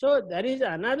 So there is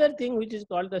another thing which is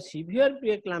called the severe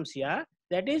preeclampsia.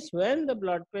 That is when the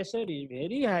blood pressure is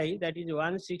very high, that is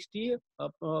 160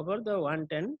 over the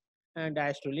 110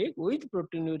 diastolic with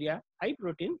proteinuria, high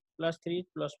protein +3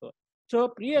 +4. So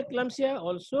preeclampsia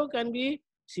also can be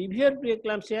severe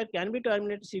preeclampsia, can be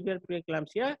terminated severe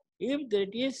preeclampsia if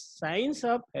there is signs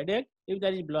of headache, if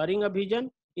there is blurring of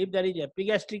vision, if there is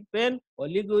epigastric pain,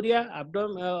 oliguria,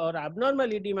 or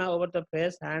abnormal edema over the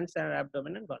face, hands, and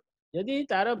abdomen and gullet. यदि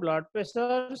तार blood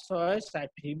pressure 160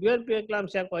 severe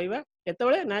प्रीएक्लाम्सिया कहबा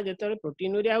केतबेले ना जेतबेले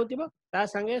proteinuria होतिबो ता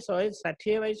संगे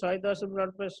 160/110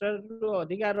 blood pressure रो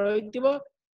अधिकार रहितिबो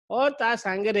और ता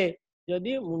संगे रे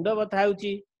यदि मुंड बथा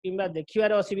होची किबा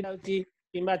देखिबार असुविधा होची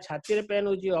किबा छाती रे पेन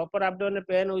होची अपर एब्डोमेन रे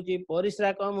पेन होची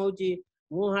परिश्रा कम होची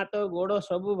मुंह हाथ गोड़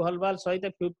सब भल भाल सहित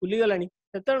फुली गलानी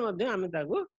सेतल मध्ये आमे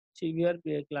ताको सीवियर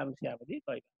प्रीएक्लाम्सिया बोली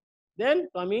कहबा. Then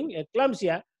coming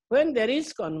eclampsia, when there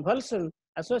is convulsion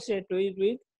associated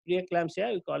with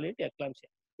preeclampsia, we call it eclampsia.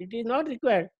 It is not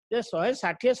required that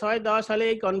 160, 110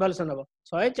 hale convulsion habo.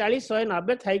 140,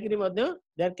 190 thaikiri madhya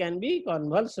there can be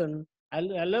convulsion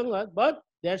along with, but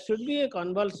there should be a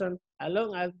convulsion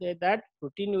along as that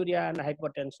proteinuria and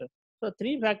hypertension. So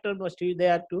 3 factors must be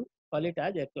there to call it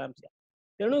as eclampsia.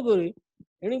 Tenuguri,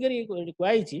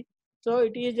 so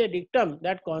it is a dictum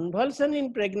that convulsion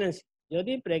in pregnancy,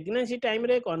 jodi pregnancy time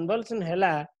re convulsion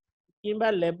hela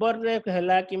kimba labor re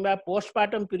hela kimba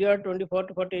postpartum period 24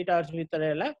 to 48 hours bhitar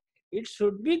hela, it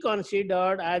should be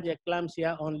considered as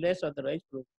eclampsia unless otherwise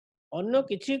proved. अन्य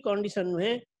किसी condition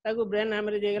में ताको brain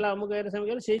haemorrhage हेगला अमुक array सम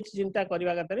गेला से चिंता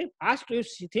करबा कथा रे fast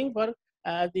you think for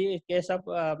the case of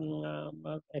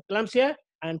eclampsia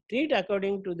and treat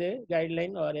according to the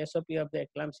guideline or SOP of the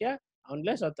eclampsia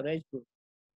unless authorized proved.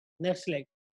 Next slide.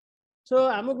 So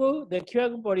आमको देखिया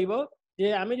को पड़िबो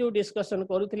जे आमे जो डिस्कशन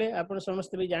करूथिले आपण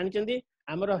समस्त भी जानिचंदी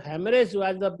हमरो hemorrhage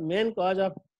was the main cause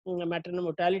of maternal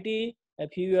mortality a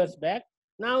few years back.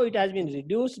 Now it has been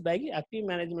reduced by active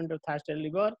management of thirst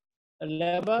liver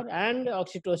and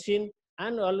oxytocin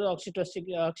and all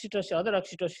oxytocin other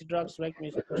oxytocin drugs like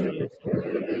misoprostol.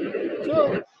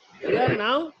 So we are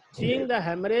now seeing the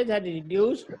hemorrhage had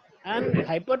reduced and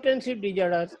hypertensive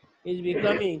disorders is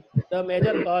becoming the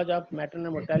major cause of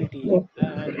maternal mortality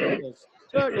and death rates.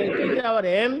 So it is our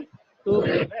aim to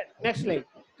prevent. Next slide.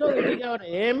 So it is our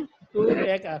aim to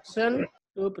take action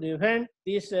to prevent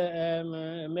this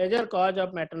major cause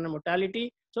of maternal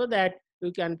mortality, so that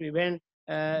we can prevent.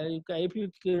 If you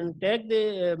can take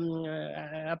the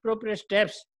appropriate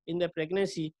steps in the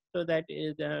pregnancy, so that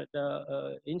is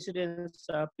the incidence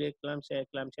of preeclampsia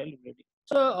will reduce.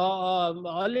 So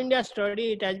all India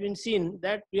study, it has been seen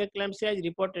that preeclampsia is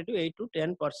reported to 8 to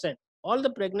 10%. All the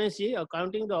pregnancy,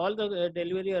 accounting all the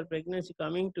delivery or pregnancy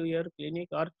coming to your clinic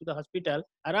or to the hospital,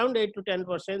 around 8 to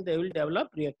 10% they will develop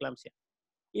preeclampsia.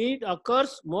 It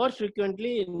occurs more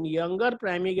frequently in younger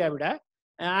primary gravida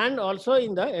and also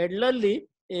in the elderly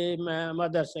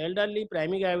mothers, elderly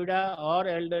primary gravida or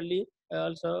elderly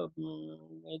also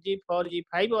G4,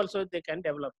 G5 also they can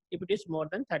develop if it is more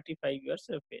than 35 years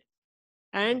of age.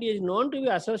 And is known to be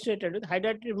associated with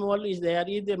hydatid mole is there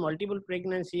is a multiple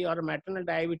pregnancy or maternal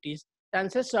diabetes,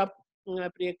 chances of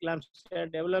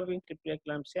preeclampsia developing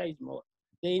preeclampsia is more.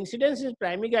 The incidence is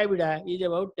primary gravida is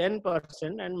about 10%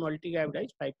 and multi-gravida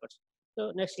is 5%.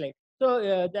 So next slide. So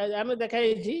आमे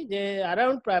देखाई जे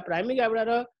around primary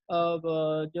gravida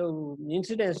जो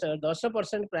incidence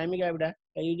 10% primary gravida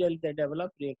usually they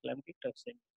develop preeclamptic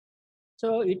toxemia.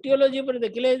 So etiology पर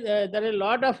देखले there are a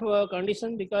lot of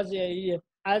conditions because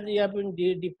as you have been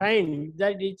defined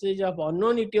that it is of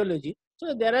unknown etiology.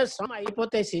 So there are some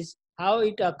hypotheses how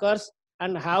it occurs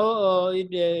and how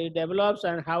it develops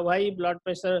and how high blood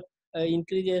pressure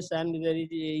increases and there is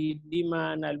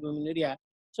edema and albuminuria.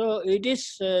 So it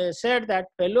is said that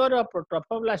failure of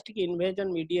trophoblastic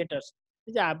invasion mediators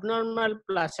is abnormal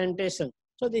placentation.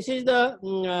 So this is the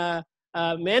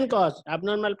main cause,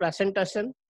 abnormal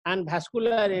placentation and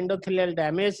vascular endothelial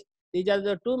damage. These are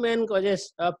the 2 main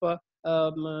causes of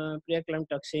preeclamptic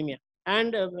toxemia.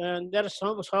 And there are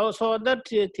some other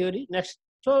theory next.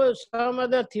 So some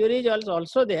other theories are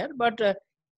also there, but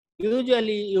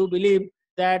usually you believe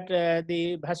that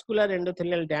the vascular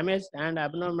endothelial damage and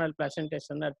abnormal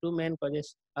placentation are 2 main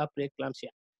causes of preeclampsia.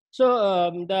 So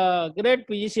the great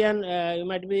physician, you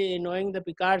might be knowing the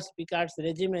Picard's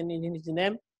regimen in his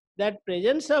name, that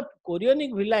presence of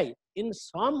chorionic villi in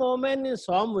some women in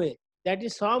some way, that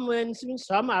is some means in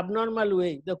some abnormal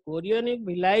way, the chorionic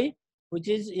villi which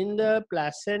is in the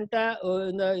placenta or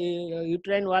in the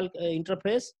uterine wall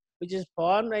interface, which is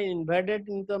formed and embedded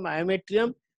into the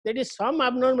myometrium, that is some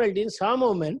abnormality in some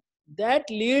women that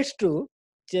leads to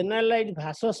generalized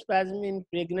vasospasm in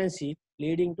pregnancy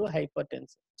leading to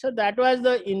hypertension. So that was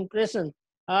the impression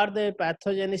or the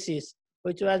pathogenesis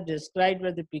which was described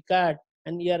by the Picard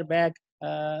and year back.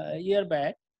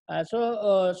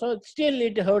 So still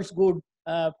it holds good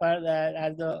as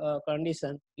the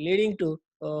condition leading to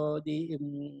the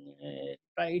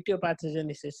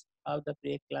etiopathogenesis of the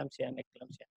preeclampsia and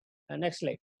eclampsia. Next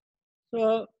slide.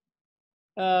 So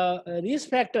risk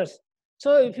factors.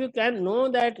 So if you can know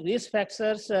that risk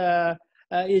factors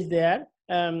is there,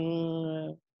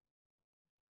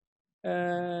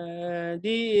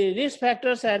 the risk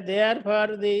factors are there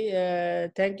for the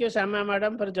thank you Sama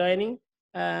madam for joining.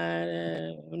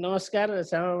 Namaskar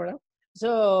Sama madam.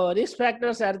 So risk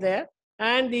factors are there,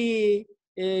 and the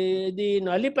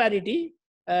nulliparity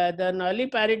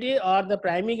or the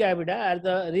primary gravida are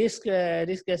the risk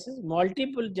cases.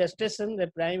 Multiple gestation, the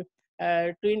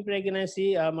twin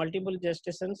pregnancy, multiple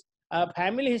gestations,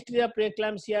 family history of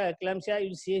preeclampsia, eclampsia.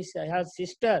 You see, her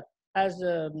sister has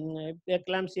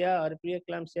eclampsia or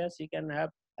preeclampsia. She can have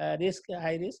high risk,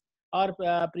 or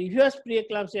previous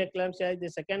preeclampsia, eclampsia, the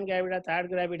second gravida, third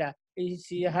gravida. If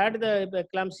she had the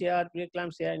eclampsia or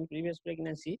preeclampsia in previous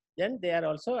pregnancy, then they are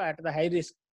also at the high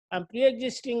risk. And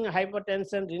pre-existing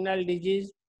hypertension, renal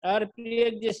disease, or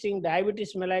pre-existing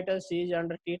diabetes mellitus is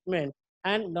under treatment.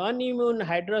 And non-immune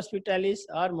hydrospitalis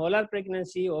or molar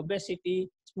pregnancy, obesity,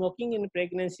 smoking in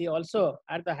pregnancy also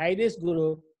are the high risk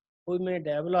group who may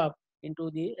develop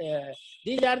into the,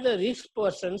 these are the risk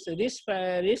persons,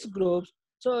 risk groups.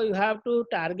 So you have to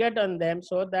target on them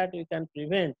so that you can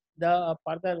prevent the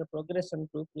further progression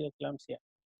to preeclampsia.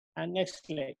 And next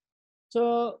slide.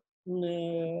 So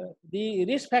the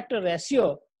risk factor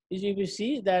ratio is, if you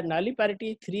see the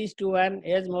nulliparity 3:1,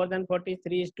 age more than 40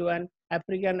 3:1,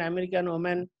 African American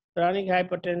woman, chronic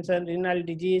hypertension, renal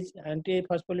disease,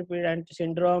 antiphospholipid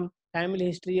syndrome, family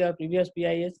history of previous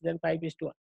PIS, then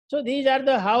 5:1. So these are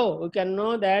the how we can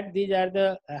know that these are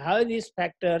the how these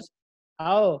factors,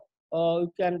 how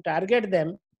you can target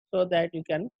them so that you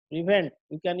can prevent.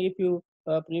 You can, if you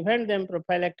prevent them,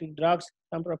 prophylactic drugs,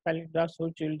 some prophylactic drugs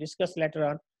which we will discuss later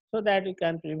on, so that you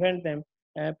can prevent them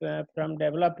from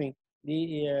developing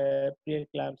the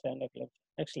preeclampsia and eclampsia.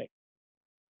 Next slide.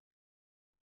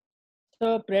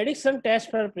 So prediction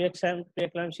test for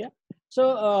preeclampsia.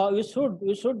 So we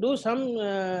should do some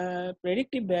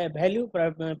predictive value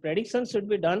predictions should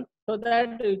be done so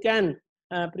that we can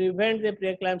prevent the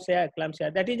preeclampsia,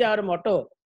 eclampsia. That is our motto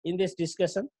in this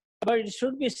discussion. But it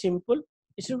should be simple.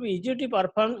 It should be easy to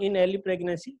perform in early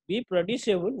pregnancy, be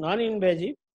producible,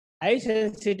 non-invasive, high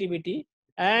sensitivity,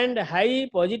 and high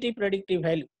positive predictive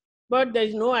value. But there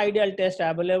is no ideal test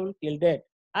available till date.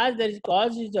 As there is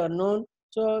cause is unknown,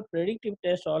 so predictive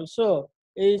test also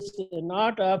is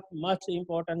not of much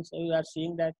importance. We are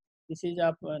seeing that this is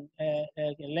of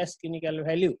less clinical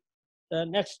value.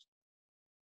 Next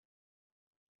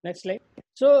slide.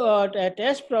 So a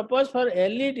test proposed for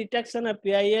early detection of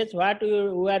PIH, what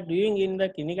we are doing in the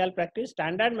clinical practice,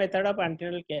 standard method of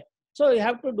antenatal care. So you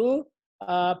have to do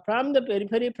from the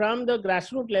periphery, from the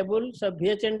grassroots level, so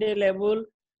VHND level.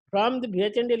 From the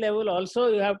VHND level also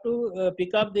you have to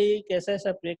pick up the cases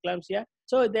of preeclampsia.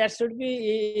 So there should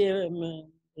be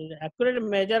accurate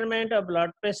measurement of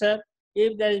blood pressure.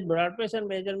 If there is blood pressure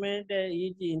measurement,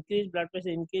 increased blood pressure,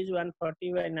 increase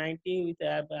 140/90 with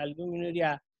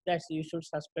albuminuria, that you should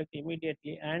suspect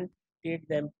immediately and treat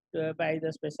them by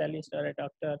the specialist or a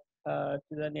doctor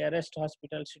to the nearest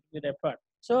hospital should be referred.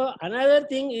 So another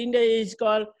thing in is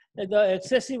called the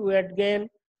excessive weight gain,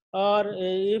 or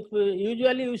if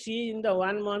usually you see in the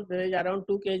 1 month there is around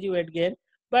 2 kg weight gain,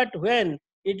 but when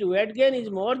it weight gain is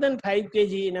more than 5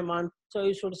 kg in a month, so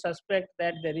you should suspect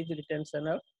that there is retention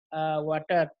of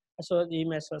water. So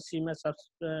she may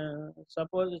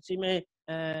suppose she may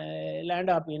land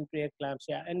up in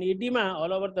preeclampsia. And edema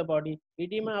all over the body,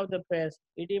 edema of the face,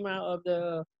 edema of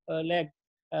the leg,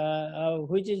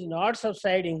 which is not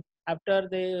subsiding after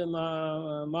the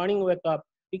morning wake up,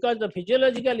 because the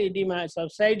physiological edema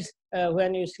subsides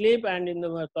when you sleep, and in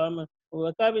the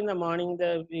wake up in the morning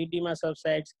the edema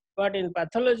subsides, but in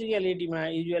pathological edema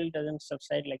usually doesn't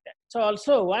subside like that. So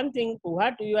also one thing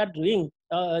what you are doing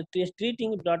is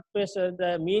treating blood pressure,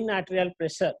 the mean arterial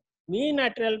pressure. Mean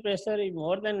arterial pressure is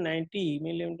more than 90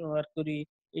 millimeter mercury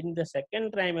in the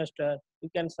second trimester. You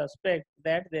can suspect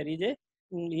that there is a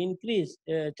increased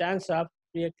chance of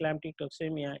preeclamptic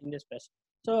toxemia in this patient.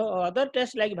 So other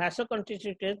tests like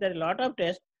vasoconstrictive test, there are a lot of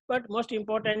tests, but most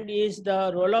important is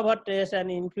the rollover test and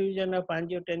infusion of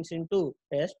angiotensin II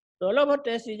test. Rollover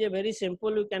test is a very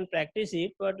simple, you can practice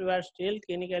it, but you are still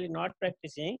clinically not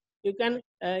practicing. You can,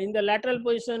 in the lateral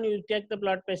position, you take the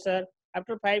blood pressure.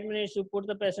 After 5 minutes, you put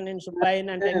the patient in supine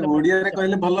and take the blood pressure.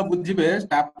 कहले Bhalla बुझिबे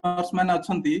staff nurse माने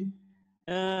अछंती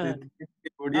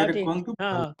ओडिया रे कोंतु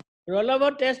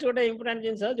rollover test गोटे important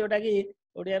जिंस जोटा कि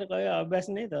ओडिया रे कहे अभ्यास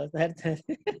नहीं तो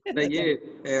ये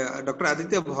डॉक्टर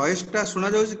आदित्य वॉइस टा सुना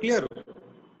जाउछ क्लियर?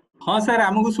 हां सर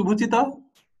हमहु सुबुची तो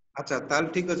अच्छा ताल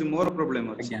ठीक अछि, मोर प्रॉब्लम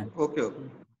अछि। Okay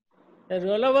okay.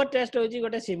 रोलओवर टेस्ट होची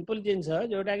गोटे सिंपल जिंस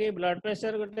जोटा कि ब्लड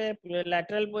प्रेशर गोटे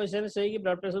लैटरल पोजीशन सोई कि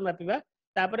ब्लड प्रेशर मापिबा,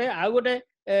 तापरे आ गोटे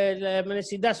माने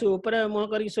सीधा ऊपर मुह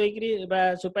करी सोई कि बा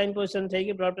सुपाइन पोजीशन थई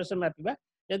कि ब्लड प्रेशर मापिबा।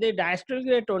 यदि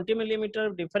diastolic 20 millimetre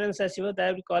difference आसीबो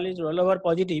that we call is rollover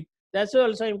positive. That's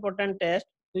also important test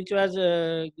which was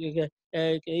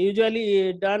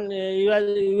usually done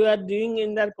you are doing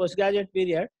in the postgraduate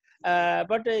period,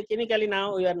 but clinically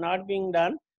now we are not being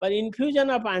done. But infusion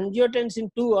of angiotensin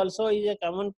II also is a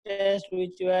common test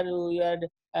which we are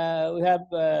we have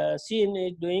seen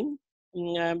it doing.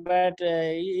 But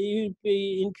you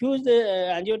infuse the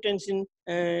angiotensin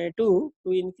 2 to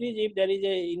increase if there is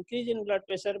a increase in blood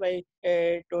pressure by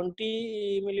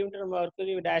 20 millimeter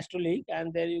mercury diastolic,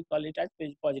 and there you call it as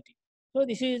positive. So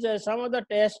this is some of the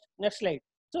tests. Next slide.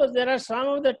 So there are some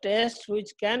of the tests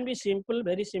which can be simple,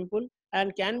 very simple,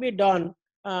 and can be done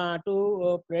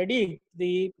to predict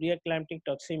the preeclamptic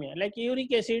toxemia. Like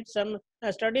uric acid, some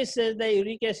studies says the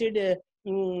uric acid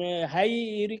high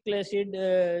uric acid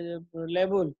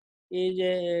level is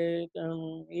a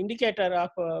indicator of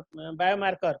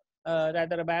biomarker,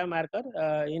 rather a biomarker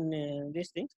in these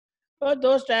things. But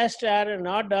those tests are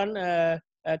not done,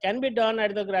 can be done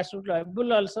at the grassroots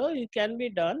level also. It can be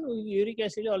done, uric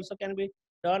acid also can be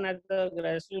done at the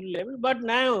grassroots level. But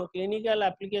now clinical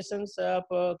applications of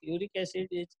uric acid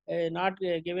is not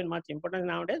given much importance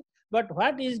nowadays. But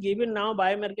what is given now,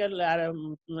 biomarker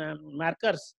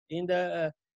markers in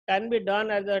the can be done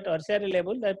at the tertiary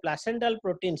level, the placental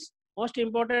proteins. Most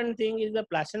important thing is the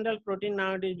placental protein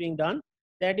nowadays being done.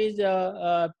 That is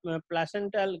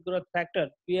placental growth factor,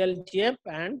 PLGF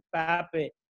and PAPA.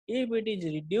 If it is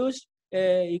reduced,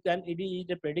 it is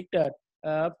a predictor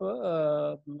of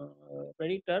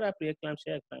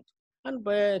preeclampsia. And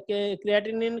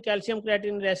creatinine, calcium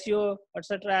creatinine ratio,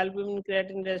 etc., albumin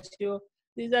creatinine ratio.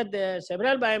 These are the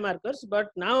several biomarkers, but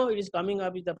now it is coming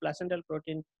up with the placental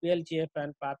protein, PLGF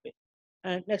and PAPA.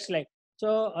 And next slide.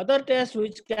 So other tests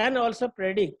which can also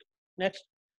predict. Next.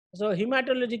 So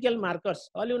hematological markers.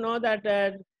 All you know that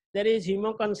there is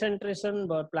hemoconcentration,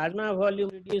 but plasma volume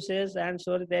reduces, and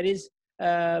so there is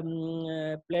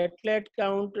platelet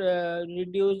count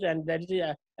reduced, and there is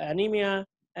anemia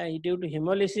due to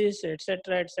hemolysis,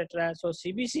 etc., etc. So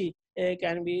CBC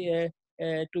can be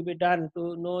to be done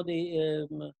to know the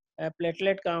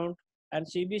platelet count, and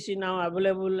CBC now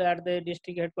available at the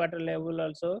district headquarter level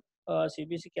also.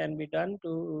 CBC can be done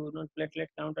to know platelet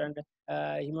count and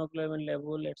hemoglobin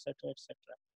level, etc., etc.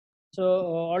 So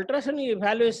ultrasound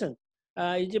evaluation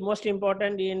is the most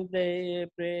important in the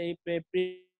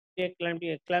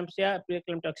preeclamptic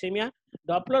toxemia.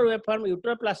 Doppler waveform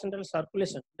uteroplacental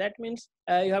circulation. That means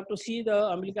you have to see the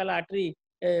umbilical artery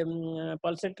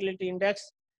pulsatility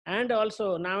index, and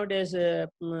also nowadays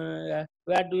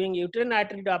we are doing uterine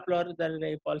artery Doppler,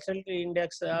 the pulsatility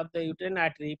index of the uterine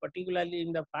artery, particularly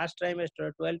in the first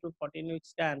trimester, 12 to 14 week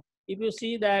scan. If you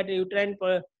see that uterine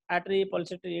artery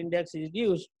pulsatility index is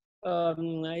reduced,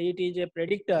 it is a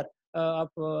predictor of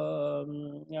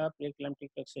preeclamptic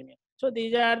toxemia. So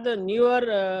these are the newer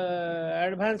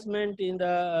advancement in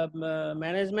the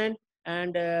management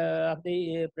and of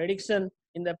the prediction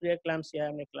in the preeclampsia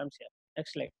and eclampsia.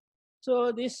 Next slide.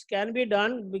 So this can be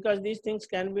done because these things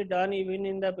can be done even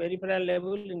in the peripheral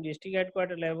level, in district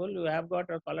headquarter level. We have got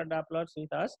a color Dopplers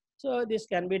with us. So this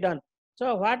can be done.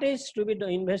 So what is to be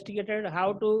investigated,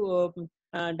 how to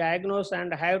diagnose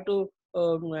and how to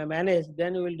manage,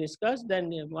 then we will discuss.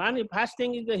 Then one first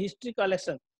thing is the history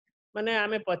collection. माने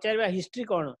आमे पचारवा history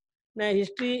कोन ना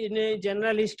history in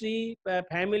general history,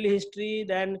 family history,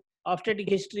 then obstetric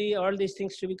history, all these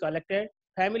things to be collected.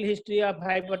 Family history of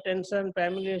hypertension,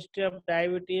 family history of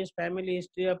diabetes, family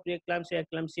history of preeclampsia,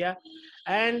 eclampsia,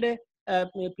 and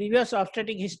previous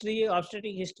obstetric history of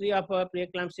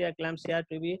preeclampsia, eclampsia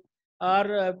to be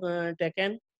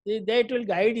taken. That will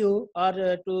guide you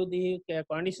to the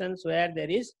conditions where there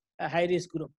is a high risk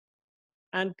group.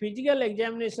 And physical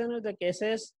examination of the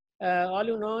cases, all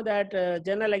you know that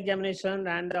general examination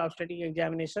and the obstetric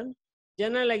examination.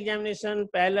 General examination,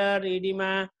 pallor,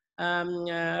 edema,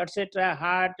 etc.,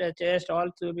 heart, chest, all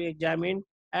to be examined,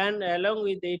 and along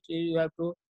with it you have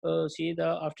to see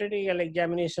the obstetrical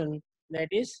examination, that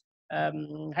is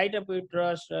height of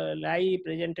uterus, lie,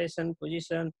 presentation,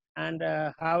 position, and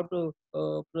how to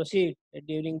proceed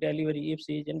during delivery if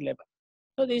she is in labor.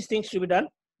 So these things to be done.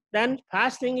 Then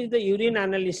first thing is the urine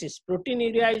analysis.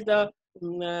 Proteinuria is the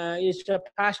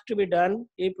first to be done.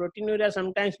 If proteinuria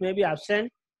sometimes may be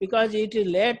absent because it is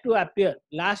late to appear,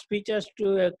 last features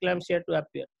to eclampsia to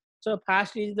appear. So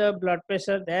first is the blood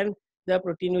pressure, then the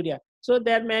proteinuria. So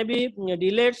there may be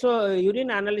delayed. So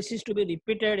urine analysis to be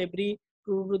repeated every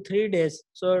 2 to 3 days.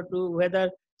 So to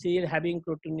whether she is having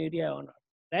proteinuria or not.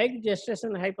 Like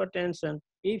gestation hypertension,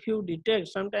 if you detect,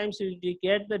 sometimes you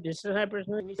get the gestation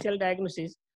hypertension initial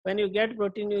diagnosis. When you get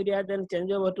proteinuria, then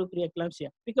change over to preeclampsia,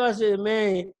 because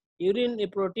urine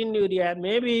proteinuria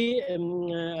may be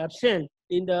absent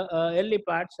in the early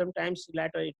part, sometimes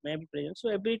later it may be present. So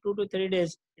every 2 to 3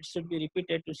 days it should be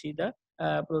repeated to see the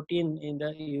protein in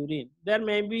the urine. There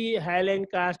may be hyaline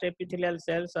cast epithelial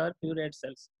cells or pureed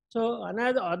cells. So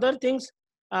other things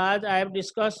as I have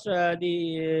discussed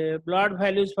the blood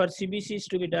values for CBCs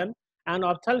to be done, and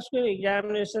ophthalmoscopic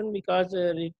examination because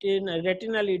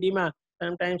retinal edema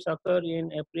sometimes occur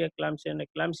in preeclampsia and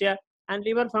eclampsia, and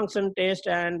liver function test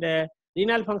and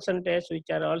renal function tests, which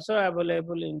are also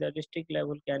available in the district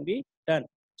level, can be done.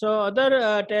 So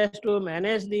other tests to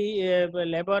manage the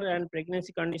labor and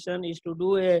pregnancy condition is to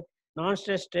do a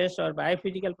non-stress test or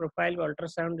biophysical profile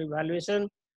ultrasound evaluation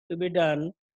to be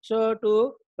done. So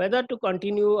to whether to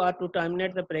continue or to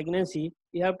terminate the pregnancy,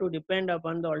 you have to depend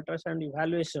upon the ultrasound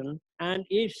evaluation. And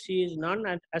if she is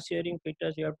non-assuring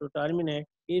fetus, you have to terminate.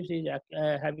 If she is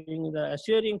having the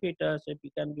assuring fetus, if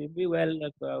you can be well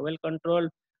controlled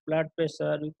blood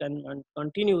pressure, you can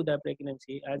continue the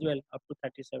pregnancy as well up to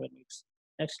 37 weeks.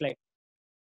 Next slide.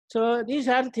 So these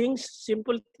are things,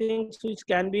 simple things which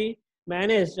can be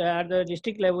managed at the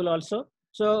district level also.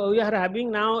 So we are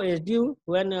having now SDU.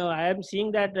 When I am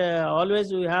seeing that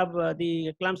always we have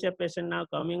the eclampsia patient now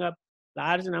coming up,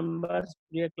 large numbers,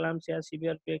 preeclampsia,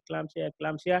 severe preeclampsia,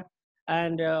 eclampsia,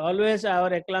 and always our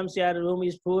eclampsia room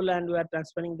is full and we are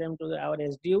transferring them to our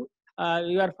SDU.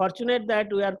 We are fortunate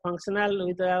that we are functional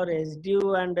with our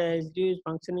SDU, and SDU is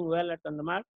functioning well at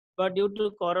Kandamar. But due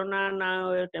to corona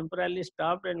now we temporarily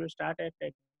stopped and we started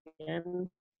again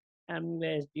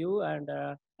SDU, and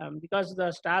because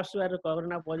the staffs were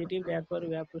corona positive, therefore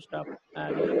we have to stop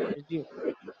the SDU.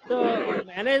 So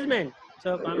management.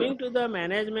 So coming to the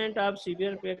management of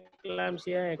severe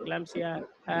preeclampsia, eclampsia,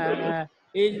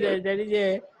 there is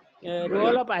a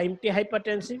role of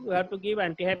antihypertensive. We have to give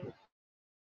antihypertensive.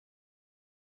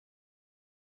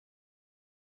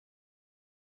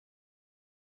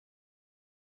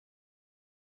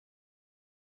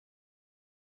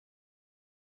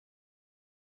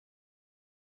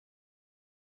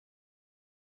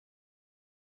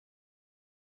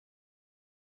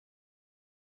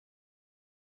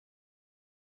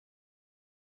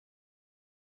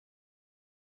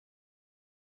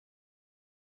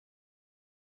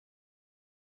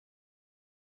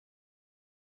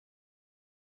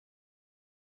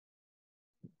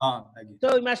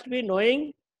 So we must be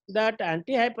knowing that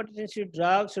antihypertensive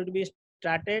drugs should be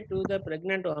started to the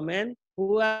pregnant women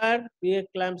who are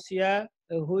preeclampsia,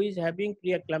 who is having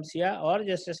preeclampsia or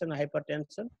gestational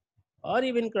hypertension, or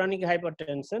even chronic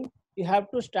hypertension. You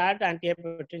have to start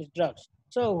antihypertensive drugs.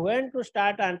 So when to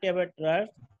start antihypertensive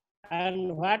drugs,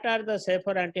 and what are the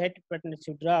safer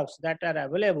antihypertensive drugs that are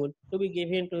available to be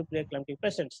given to preeclamptic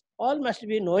patients? All must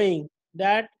be knowing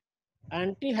that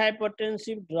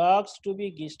antihypertensive drugs to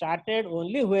be started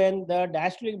only when the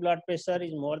diastolic blood pressure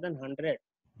is more than 100.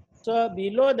 So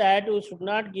below that, we should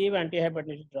not give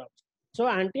antihypertensive drugs. So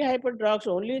antihypertensive drugs,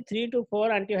 only 3 to 4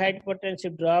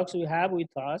 antihypertensive drugs we have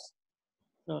with us.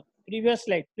 No, previous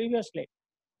slide. Yes.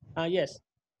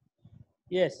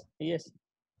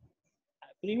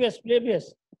 Previous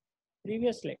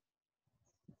slide.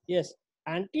 Yes,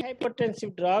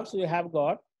 antihypertensive drugs we have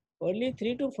got only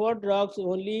 3 to 4 drugs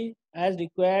only as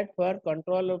required for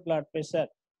control of blood pressure.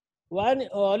 One,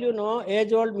 all you know,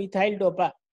 age-old methyl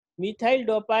dopa. Methyl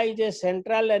dopa is a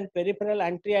central and peripheral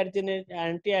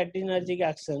anti-adrenergic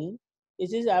action.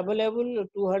 It is available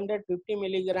 250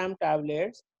 milligram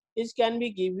tablets. This can be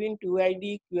given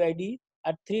 2ID, QID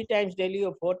at 3 times daily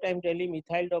or 4 times daily,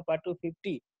 methyl dopa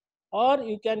 250. Or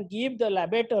you can give the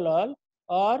labetalol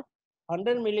or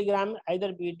 100 milligram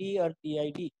either BD or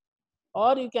TID.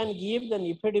 Or you can give the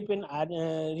nifedipine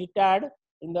retard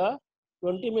in the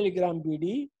 20 milligram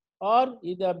BD, or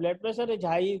if the blood pressure is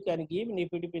high, you can give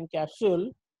nifedipine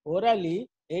capsule orally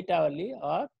 8 hourly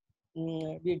or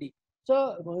BD.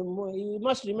 So you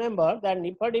must remember that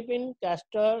nifedipine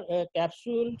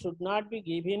capsule should not be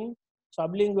given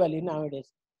sublingually nowadays.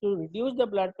 To reduce the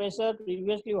blood pressure,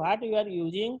 previously what you are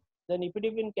using, the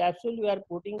nifedipine capsule you are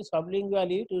putting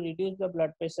sublingually to reduce the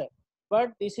blood pressure.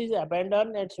 But this is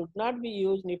abandoned and should not be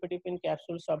used nifedipine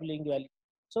capsule sublingually.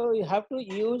 So you have to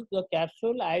use the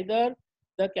capsule, either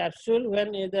the capsule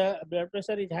when the blood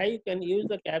pressure is high, you can use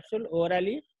the capsule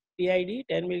orally, TID,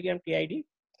 10 milligram TID.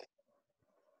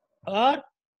 Or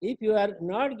if you are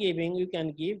not giving, you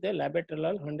can give the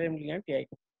labetalol 100 milligram TID.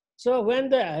 So when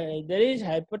there is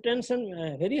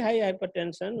hypertension, very high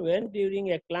hypertension, when during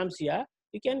eclampsia,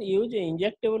 you can use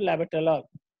injectable labetalol.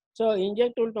 So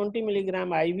injectable 20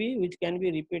 milligram IV, which can be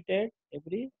repeated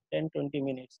every 10-20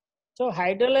 minutes. So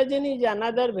hydrogen is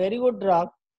another very good drug,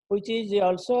 which is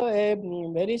also a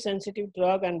very sensitive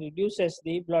drug and reduces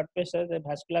the blood pressure, the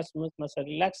vascular smooth muscle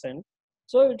relaxant.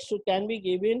 So it can be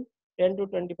given 10 to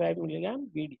 25 milligram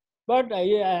BD. But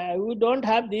we don't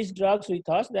have these drugs with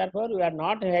us, therefore we are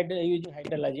not using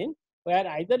hydrogen. We are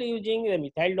either using the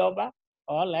methyl dopa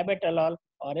or labetalol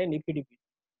or a nifedipine.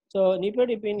 So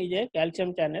nifedipine is a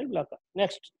calcium channel blocker.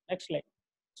 Next slide.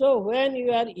 So when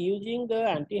you are using the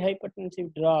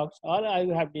antihypertensive drugs, all I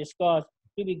have discussed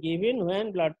to be given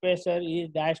when blood pressure is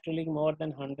diastolic more than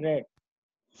 100.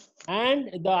 And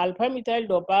the alpha methyl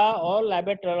dopa or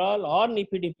labetalol or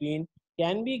nifedipine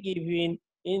can be given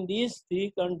in these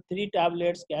three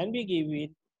tablets can be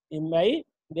given in by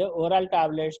the oral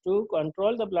tablets to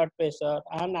control the blood pressure,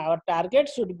 and our target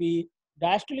should be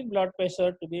diastolic blood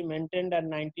pressure to be maintained at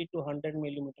 90 to 100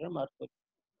 millimeter mercury.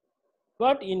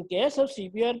 But in case of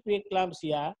severe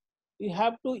preeclampsia, you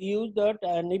have to use the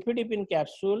nifedipine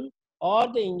capsule or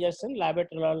the injection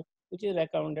labetalol, which is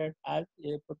recommended as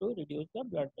to reduce the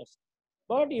blood pressure.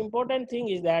 But important thing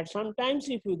is that sometimes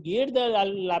if you give the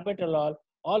labetalol,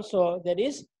 also there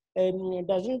is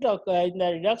doesn't occur,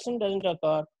 the reduction doesn't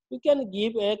occur. You can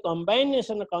give a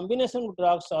combination of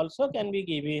drugs also can be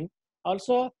given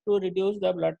also to reduce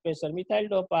the blood pressure. Methyl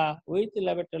dopa with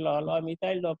labetalol or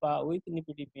methyl dopa with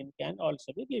nifedipine can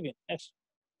also be given. Next.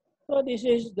 So this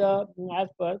is the as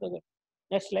per the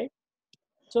next slide.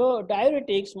 So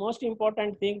diuretics, most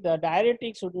important thing, the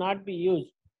diuretic should not be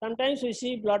used. Sometimes we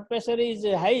see blood pressure is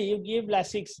high, you give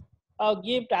Lasix or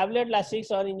give tablet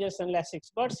Lasix or injection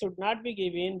Lasix, but should not be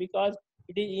given because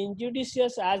it is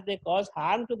injudicious as they cause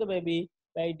harm to the baby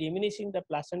by diminishing the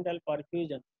placental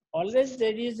perfusion. Always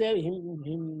there is a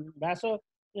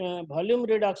volume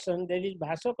reduction, there is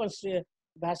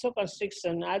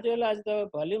vasoconstriction as well as the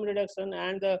volume reduction,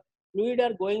 and the fluid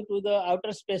are going to the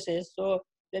outer spaces. So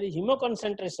there is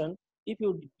hemoconcentration. If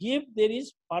you give, there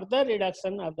is further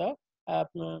reduction of the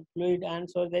fluid, and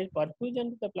so there is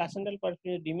perfusion, the placental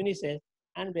perfusion diminishes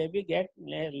and baby get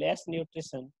less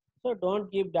nutrition. So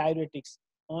don't give diuretics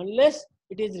unless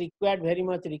it is required, very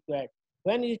much required.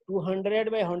 When it is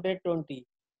 200 by 120,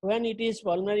 when it is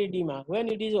pulmonary edema, when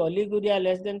it is oliguria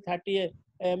less than 30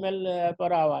 ml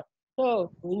per hour.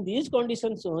 So in these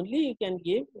conditions only you can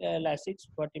give Lasix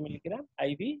 40 milligram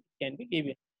IV can be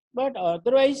given. But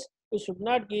otherwise, we should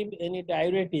not give any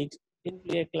diuretics in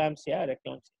preeclampsia or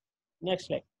eclampsia. Next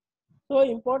slide. So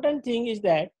important thing is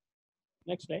that,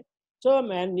 next slide. So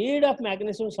need of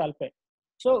magnesium sulfate.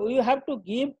 So you have to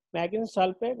give magnesium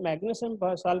sulfate. Magnesium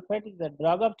sulfate is the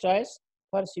drug of choice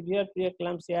for severe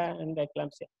preeclampsia and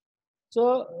eclampsia.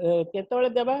 So केतोले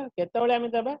देबा केतोले आमे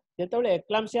देबा जेतोले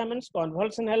eclampsia means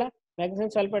convulsion हैला magnesium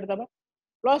sulfate देबा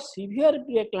plus severe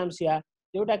preeclampsia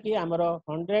जोटा कि हमरो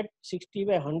 160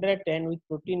 by 110 with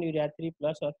protein urea 3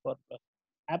 plus or 4 plus.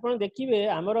 आपण देखिबे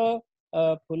हमरो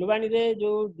फुलवाणी रे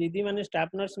जो दीदी माने स्टाफ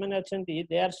नर्स माने अछंती,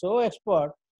 they are so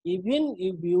expert. Even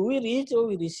if we reach or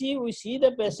we receive, we see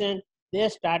the patient, they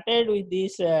started with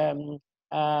this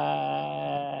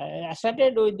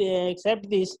accept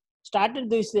this, started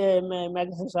this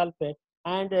magnesium sulfate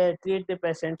and treat the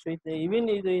patients with even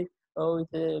with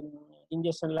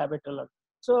injection labetalol.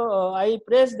 So I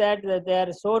praise that they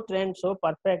are so trained, so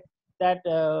perfect that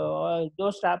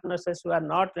those staff nurses who are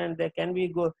not trained, they can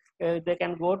go to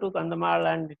Kandhamal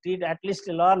and treat, at least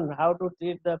learn how to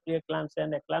treat the preeclampsia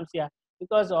and eclampsia,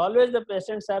 because always the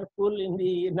patients are full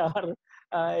in our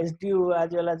SDU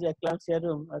as well as eclampsia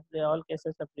room, all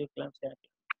cases of preeclampsia.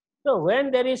 So when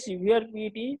there is severe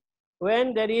PET,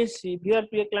 when there is severe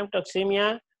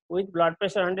preeclamptoxemia with blood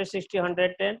pressure 160,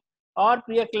 110, or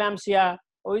preeclampsia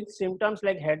with symptoms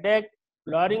like headache,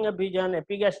 blurring of vision,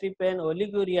 epigastric pain,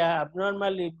 oliguria,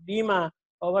 abnormal edema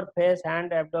over face,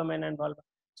 hand, abdomen, and vulva.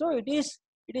 So it is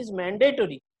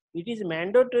mandatory. It is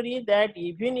mandatory that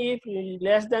even if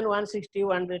less than 160,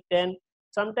 110,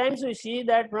 sometimes we see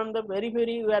that from the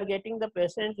periphery we are getting the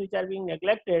patients which are being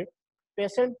neglected.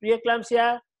 Patient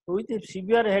preeclampsia with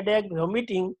severe headache,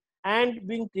 vomiting, and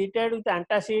being treated with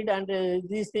antacid and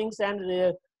these things, and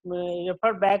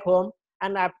referred back home.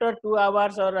 And after 2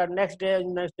 hours or next day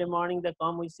morning, they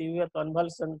come with severe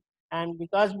convulsion. And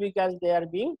because they are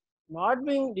not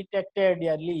being detected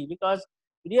early, because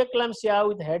preeclampsia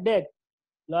with headache,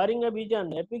 blurring of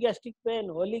vision, epigastric pain,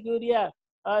 oliguria,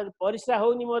 परिस्रा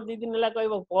होनी मोर 2 दिन हला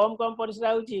कहबो कम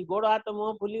परिस्रा होची, गोड़ हाथ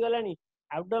मुंह fully गलानी,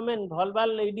 abdomen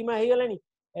भलभाल oedema हे गलानी,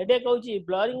 headache होची,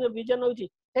 blurring of vision होची,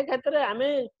 से क्षेत्र में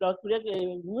हमें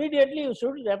immediately you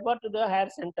should refer to the higher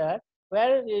center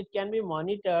where it can be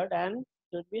monitored and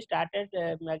should be started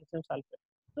magnesium sulfate.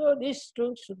 So this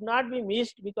should not be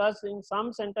missed, because in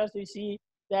some centers we see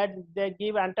that they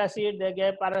give antacid, they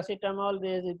give paracetamol,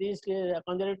 this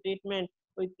conservative treatment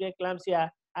with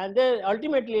preeclampsia, and they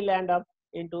ultimately land up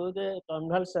into the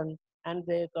convulsion and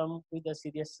they come with a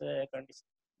serious condition.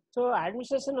 So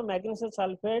administration of magnesium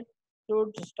sulfate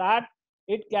should start.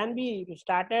 It can be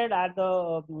started at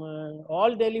the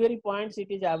all delivery points. It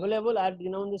is available, as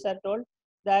Dinamundis are told.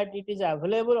 that it is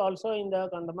available also in the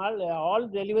Kandhamal, all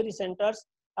delivery centers,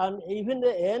 and even the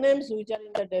ANMs which are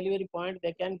in the delivery point,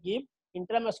 they can give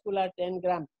intramuscular 10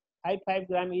 gram, 5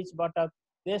 gram each bottle.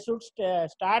 They should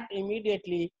start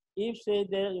immediately if say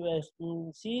they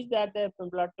see that the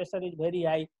blood pressure is very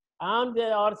high, and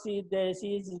they or see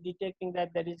she is detecting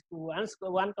that there is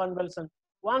one convulsion.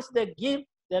 Once they give,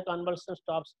 the convulsion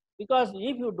stops. Because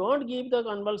if you don't give the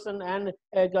convulsion and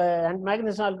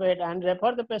magnesium sulfate and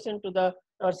refer the patient to the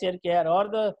tertiary care or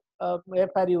the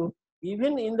FRU,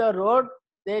 even in the road,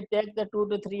 they take the 2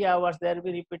 to 3 hours. There will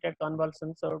be repeated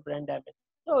convulsions or brain damage.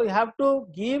 So you have to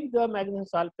give the magnesium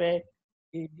sulfate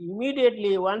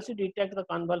immediately once you detect the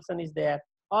convulsion is there,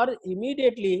 or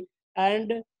immediately,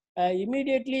 and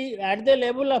immediately at the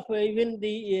level of even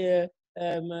the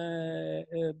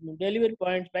delivery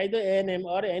points by the ANM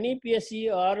or any PSC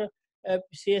or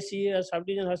CSC or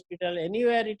subdivision hospital,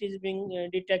 anywhere it is being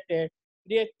detected,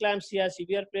 preeclampsia,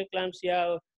 severe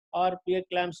preeclampsia or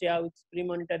preeclampsia with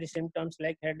premonitory symptoms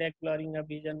like headache, blurring of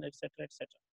vision, etc., etc.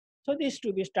 So this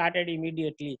to be started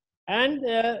immediately, and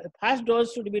first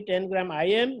dose should be 10 gram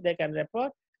IM. They can refer,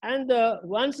 and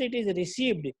once it is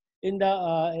received in the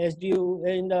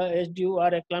SDU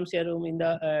or eclampsia room in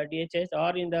the DHS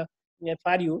or in the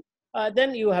FRU,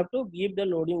 then you have to give the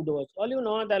loading dose. All you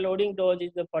know, the loading dose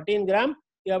is the 14 gram.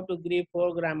 You have to give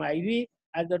 4 gram IV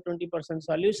as the 20%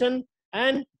 solution,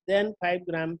 and then 5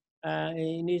 gram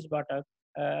in each bottle.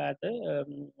 We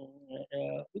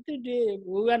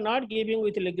are not giving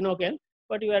with lignocaine,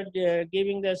 but you are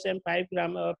giving the same 5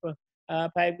 gram of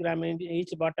 5 gram in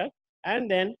each bottle,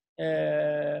 and then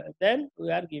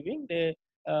we are giving the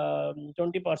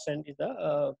 20% is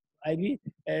the IV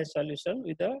solution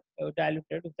with the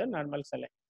diluted with the normal saline.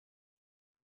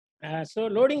 So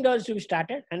loading dose to be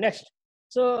started, and next.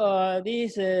 So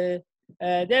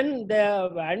then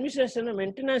the administration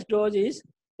maintenance dose is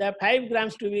the 5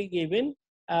 grams to be given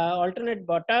alternate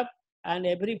bottle and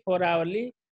every 4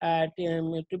 hourly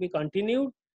to be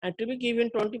continued, and to be given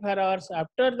 24 hours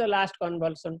after the last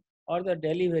convulsion or the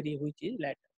delivery, which is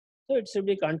later. So it should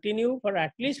be continued for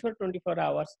at least for 24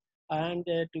 hours and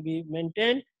to be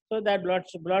maintained, so that blood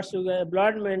sugar,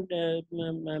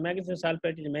 magnesium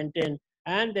sulfate is maintained,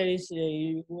 and there is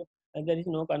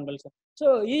no convulsion.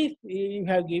 So if you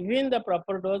have given the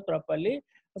proper dose properly,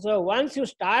 so once you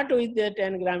start with the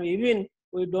 10 gram, even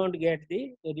we don't get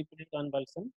the repeated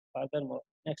convulsion furthermore.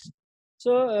 Next.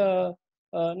 So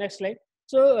next slide.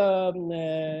 So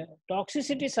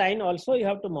toxicity sign also you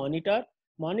have to monitor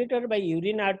by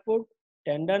urine output,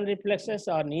 tendon reflexes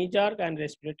or knee jerk, and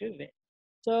respiratory rate.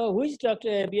 So which doctor,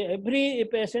 every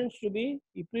patient should be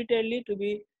repeatedly to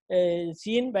be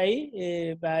seen by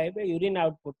urine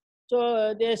output.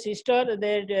 So their sister,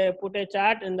 they put a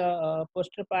chart in the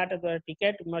poster part of the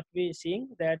ticket, must be seeing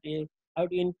that how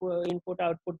to input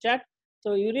output chart.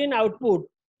 So urine output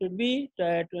should be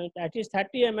at least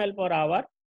 30 ml per hour.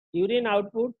 Urine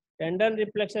output, tendon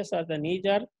reflexes or the knee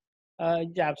jerk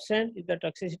is absent if the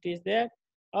toxicity is there,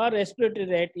 or respiratory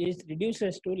rate is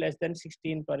reduces to less than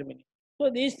 16 per minute. So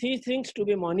these 3 things to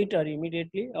be monitored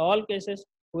immediately. All cases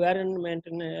we are in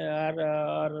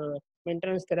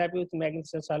maintenance therapy with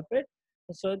magnesium sulfate.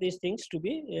 So these things to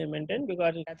be maintained,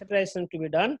 because catheterization to be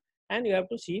done, and you have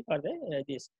to see for the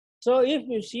this. So if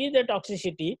you see the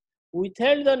toxicity,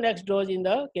 withhold the next dose in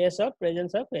the case of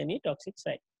presence of any toxic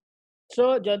sign.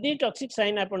 So जदि toxic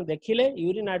sign आपण देखिले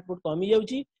urine output कमी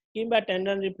जाउची किंबा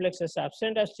tendon reflexes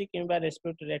absent आछि किंबा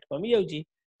respiratory rate कमी जाउची,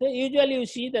 so usually you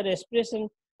see the respiration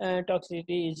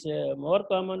toxicity is more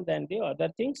common than the other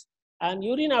things, and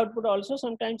urine output also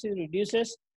sometimes it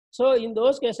reduces. So in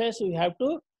those cases we have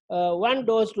to one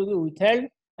dose to be withheld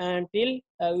until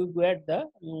you get the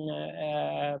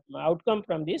outcome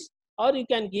from this, or you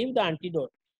can give the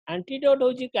antidote. Antidote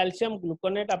होची calcium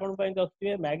gluconate आपण ପାଇଁ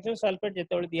रखिबे, magnesium sulfate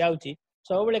जेतोळे दिया होची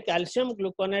सब बेले calcium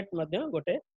gluconate मध्ये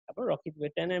गोटे आपण रखिबे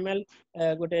 10 ml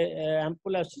गोटे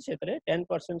ampoule आछि सेतरे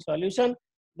 10% solution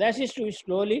that is to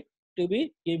slowly to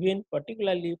be given,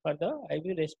 particularly for the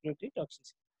IV respiratory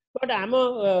toxicity. But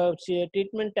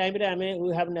treatment time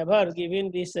we have never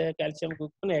given this calcium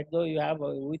gluconate, though you have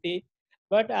with it.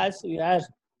 But as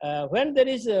when there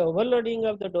is overloading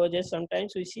of the doses,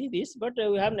 sometimes we see this, but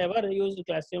we have never used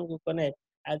calcium gluconate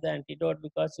as the antidote,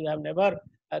 because we have never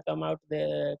come out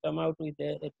with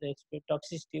the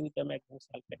toxicity with the magnesium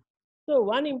sulfate. So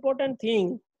one important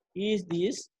thing is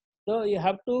this. So you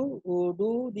have to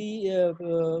do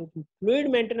the fluid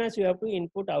maintenance. You have to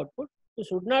input output. You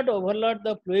should not overload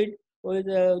the fluid with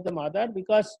the mother,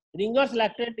 because Ringer's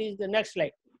lactate is the next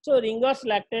slide. So Ringer's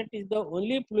lactate is the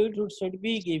only fluid which should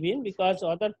be given, because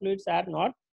other fluids are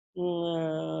not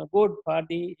good for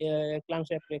the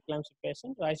eclampsia preeclampsia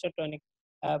patient. Isotonic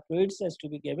fluids has to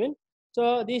be given.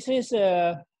 So this is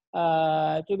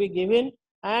to be given,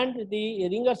 and the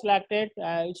Ringer's lactate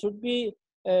it should be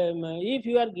if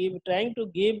you are trying to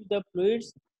give the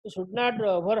fluids, you should not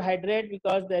overhydrate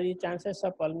because there is chances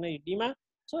of pulmonary edema.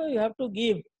 So you have to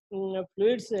give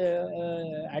fluids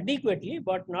adequately,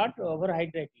 but not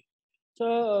overhydrating.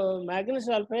 So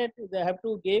magnesium sulfate they have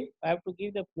to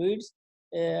give the fluids,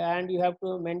 and you have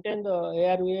to maintain the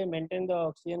airway, maintain the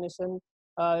oxygenation.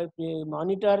 If you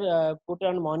monitor, put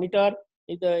on monitor.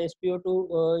 If the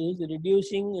SpO2 is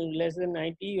reducing less than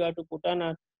 90, you have to put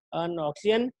on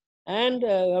oxygen, and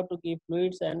you have to keep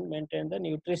fluids and maintain the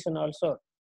nutrition also.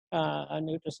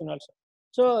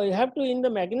 So you have to, in the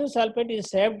magnesium sulfate is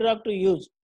safe drug to use.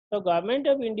 So Government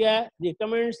of India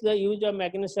recommends the use of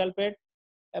magnesium sulfate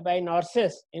by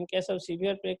nurses in case of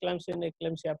severe preeclampsia and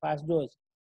eclampsia fast dose.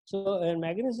 So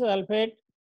magnesium sulfate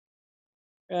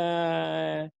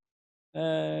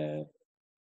the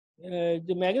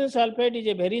magnesium sulfate is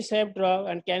a very safe drug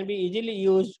and can be easily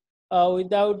used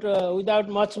without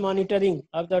much monitoring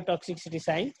of the toxicity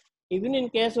sign. Even in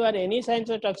case where any signs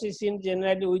of toxicity,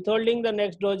 generally withholding the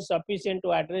next dose is sufficient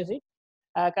to address it.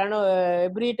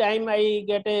 Every time I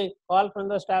get a call from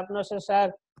the staff nurse,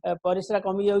 sir, parisra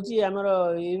kami jauchi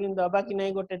amaro urine daba ki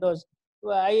nahi gote dose.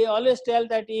 So I always tell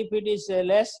that if it is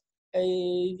less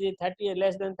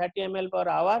than 30 ml per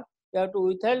hour, you have to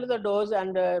withhold the dose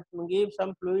and give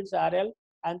some fluids RL,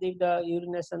 and if the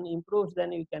urination improves,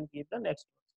 then you can give the next dose.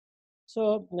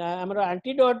 So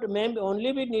antidote may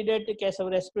only be needed in case of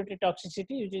respiratory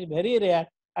toxicity, which is very rare.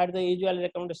 At the usual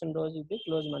recommendation dose with the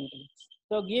close monitoring.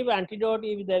 So give antidote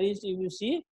if there is, if you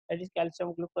see that is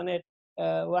calcium gluconate,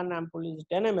 1 ampoule is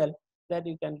 10 ml, that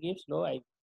you can give slow IV.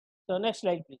 So next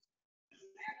slide please.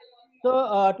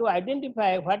 So to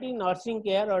identify what is nursing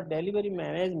care or delivery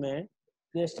management,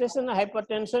 gestational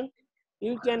hypertension,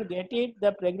 you can get it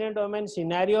the pregnant woman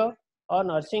scenario or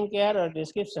nursing care or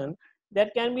description.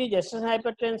 That can be gestational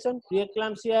hypertension,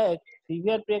 preeclampsia,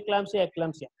 severe preeclampsia,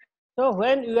 eclampsia. So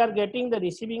when you are getting the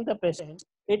receiving the patient,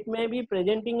 it may be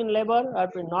presenting in labor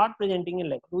or not presenting in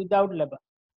labor, without labor.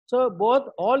 So both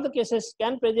all the cases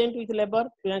can present with labor,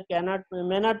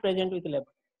 may not present with labor.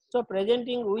 So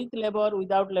presenting with labor,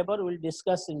 without labor, we'll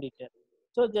discuss in detail.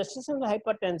 So gestational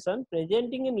hypertension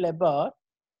presenting in labor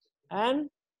and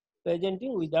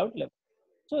presenting without labor.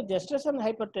 So gestational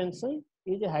hypertension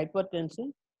is a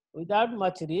hypertension without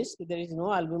much risk. There is no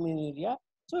albuminuria.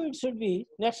 So it should be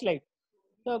next slide.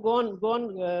 So go on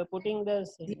putting the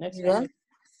next slide.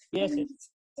 Yes, yes.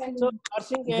 So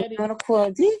nursing care is,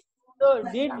 so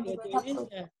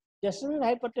gestational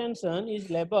hypertension is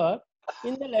labor.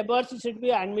 In the labor, she should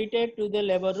be admitted to the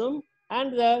labor room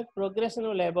and the progression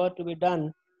of labor to be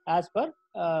done as per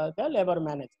the labor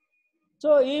manager.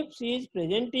 So if she is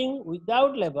presenting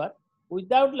without labor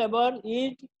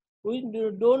we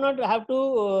do not have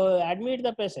to admit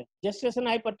the patient.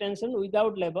 Gestational hypertension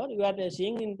without labor, you are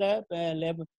seeing in the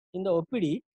lab, in the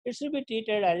OPD, it should be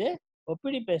treated as a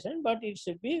OPD patient, but it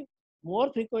should be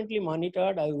more frequently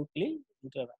monitored at weekly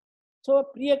interval. So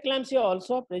preeclampsia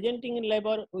also presenting in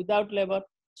labor, without labor.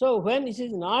 So when this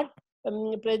is not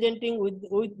presenting with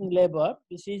labor,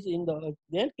 this is in the,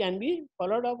 then can be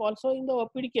followed up also in the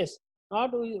OPD case,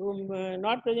 not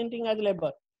presenting as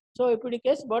labor. So OPD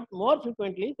case, but more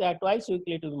frequently, they are twice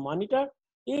weekly to be monitored.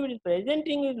 If it is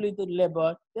presenting with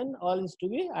labor, then all is to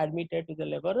be admitted to the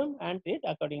labor room and treat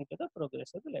according to the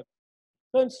progress of the labor.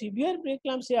 So in severe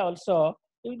preeclampsia also,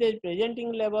 if they are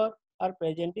presenting labor or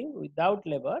presenting without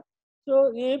labor,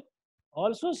 so if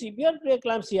also severe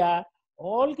preeclampsia,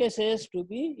 all cases to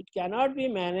be, it cannot be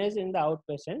managed in the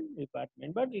outpatient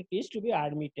department, but it is to be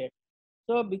admitted.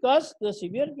 So because the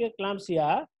severe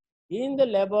preeclampsia in the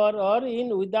labor or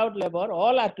in without labor,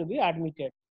 all are to be admitted,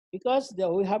 because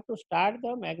we have to start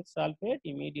the magnesium sulfate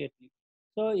immediately.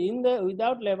 So in the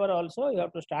without labor also, you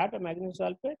have to start a magnesium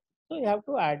sulfate, so you have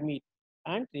to admit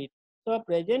and treat. So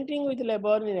presenting with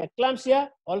labor in eclampsia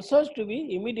also is to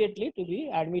be immediately to be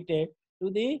admitted to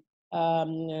the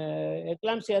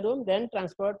eclampsia room, then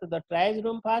transferred to the triage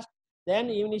room first, then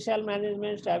initial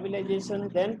management, stabilization,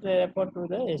 then refer to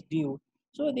the SDU.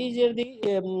 So these are the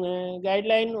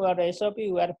guideline or SOP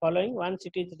we are following. Once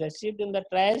it is received in the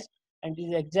triage and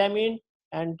is examined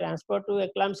and transferred to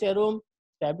eclampsia room,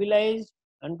 stabilized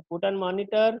and put on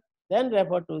monitor, then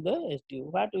refer to the SDU.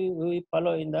 What we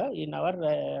follow in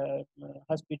our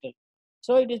hospital.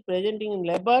 So it is presenting in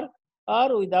labor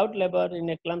or without labor in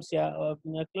eclampsia or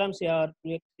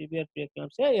severe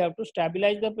preeclampsia. You have to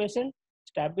stabilize the patient,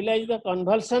 stabilize the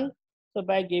convulsion. So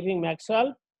by giving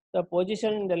Maxwell, the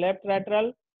position in the left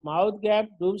lateral, mouth gap,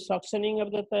 do suctioning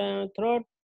of the throat,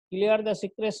 clear the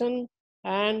secretion,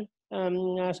 and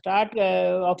start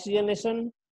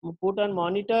oxygenation, put on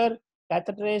monitor,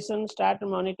 catheterization, start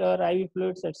monitor, IV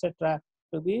fluids, etc.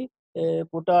 to be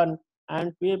put on,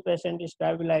 and patient is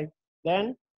stabilized.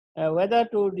 Then whether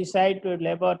to decide to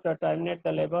labor, to terminate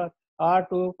the labor, or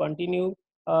to continue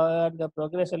the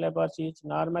progress of labor is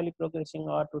normally progressing,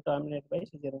 or to terminate by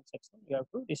cesarean section, you have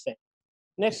to decide.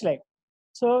 Next slide.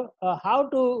 So how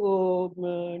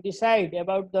to decide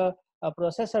about the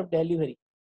process of delivery?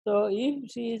 So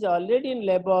if she is already in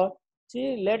labor,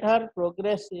 she let her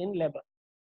progress in labor.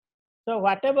 So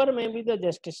whatever may be the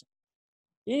gestation,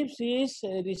 if she is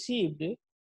received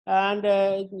and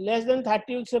less than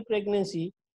 30 weeks of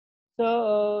pregnancy,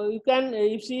 so you can,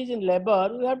 if she is in labor,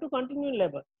 you have to continue in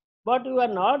labor. But you are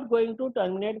not going to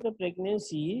terminate the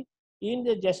pregnancy in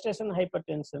the gestation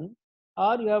hypertension,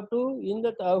 or you have to you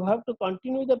have to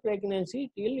continue the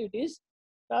pregnancy till it is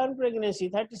term pregnancy,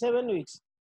 37 weeks.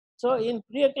 So in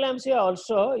preeclampsia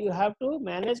also, you have to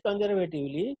manage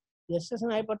conservatively gestation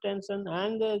hypertension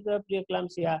and the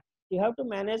preeclampsia. You have to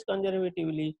manage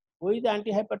conservatively with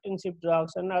antihypertensive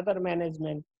drugs and other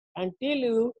management until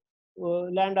you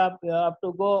land up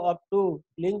to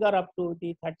linger up to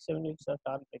the 37 weeks of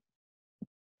term pregnancy.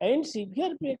 In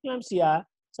severe preeclampsia,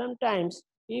 sometimes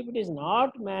if it is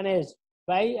not managed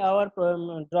by our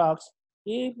drugs,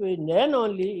 then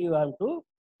only you have to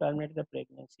terminate the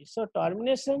pregnancy. So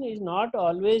termination is not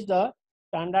always the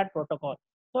standard protocol.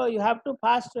 So you have to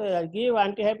first give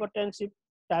antihypertensive,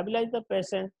 stabilize the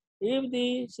patient. If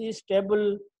she is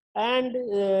stable and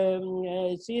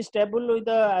she is stable with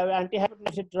the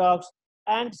antihypertensive drugs,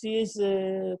 and she is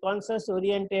conscious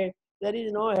oriented, there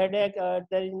is no headache,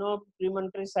 there is no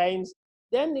premonitory signs,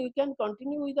 then you can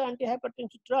continue with the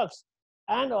antihypertensive drugs.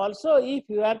 And also, if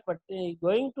you are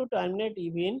going to terminate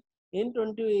even in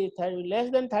less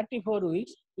than 34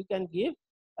 weeks, you can give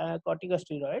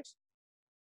corticosteroids,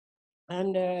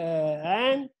 and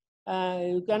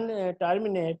you can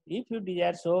terminate if you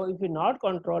desire. So, if you not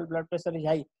control, blood pressure is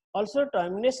high. Also,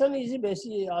 termination is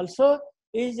basically also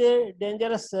is a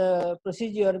dangerous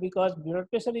procedure, because blood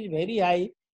pressure is very high.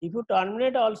 If you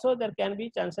terminate also, there can be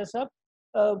chances of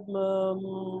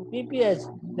PPH.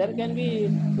 There can be,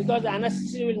 because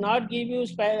anesthesia will not give you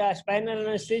spinal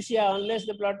anesthesia unless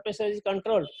the blood pressure is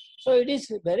controlled. So it is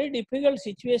very difficult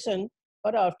situation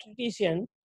for obstetrician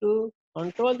to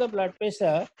control the blood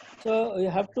pressure. So you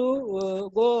have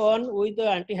to go on with the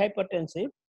antihypertensive.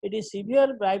 It is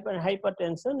severe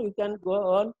hypertension, you can go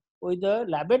on with the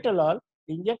labetalol,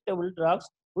 injectable drugs,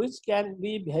 which can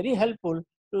be very helpful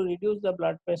to reduce the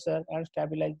blood pressure and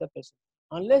stabilize the patient.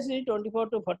 Unless it is 24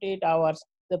 to 48 hours,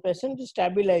 the patient is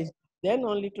stabilized, then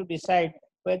only to decide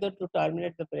whether to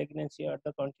terminate the pregnancy or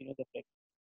to continue the pregnancy.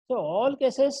 So all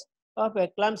cases of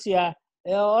eclampsia,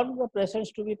 all the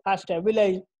patients to be first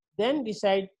stabilized, then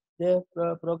decide the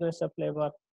progress of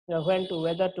labor,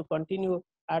 whether to continue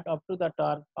up to the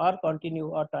term, or continue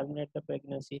or terminate the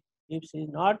pregnancy if she is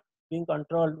not being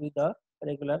controlled with the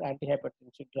regular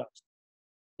antihypertensive drugs.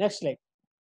 Next slide.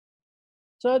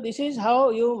 So this is how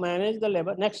you manage the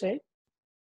labor. Next slide.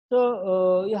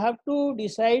 So you have to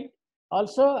decide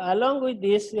also, along with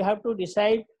this, you have to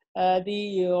decide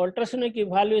the ultrasonic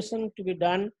evaluation to be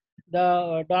done,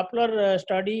 the Doppler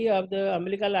study of the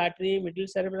umbilical artery, middle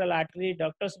cerebral artery,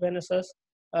 ductus venosus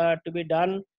to be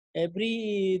done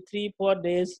every 3-4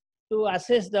 days to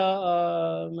assess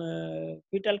the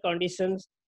fetal conditions.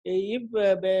 If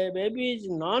baby is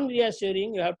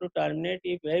non-reassuring, you have to terminate.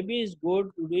 If baby is good,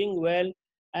 doing well,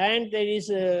 and there is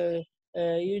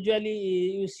usually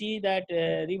you see that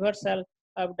reversal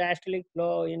of diastolic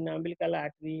flow in umbilical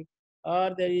artery,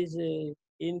 or there is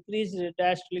increased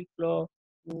diastolic flow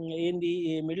in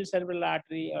the middle cerebral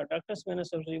artery or ductus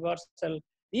venosus reversal.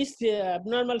 These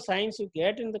abnormal signs you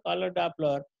get in the color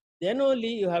Doppler, then only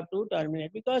you have to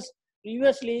terminate, because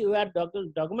previously you are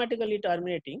dogmatically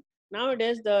terminating.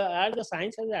 Nowadays, as the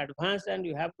science has advanced and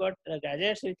you have got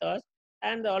gadgets with us,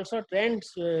 and also trained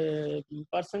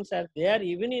persons are there,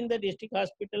 even in the district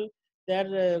hospital, there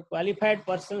are qualified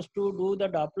persons to do the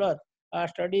Doppler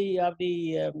study of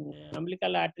the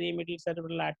umbilical artery, middle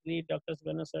cerebral artery, ductus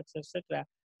venosus, etc.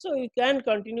 So you can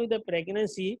continue the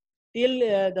pregnancy till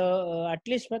at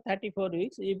least for 34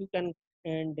 weeks. If you can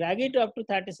drag it up to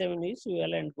 37 weeks,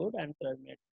 well and good, and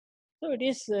terminate. So it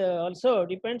is also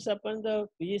depends upon the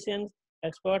physicians,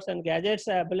 experts, and gadgets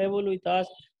available with us.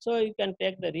 So you can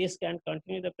take the risk and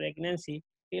continue the pregnancy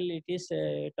till it is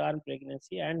term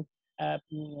pregnancy, and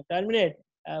terminate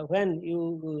when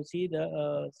you see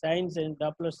the signs and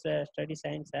Doppler study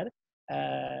signs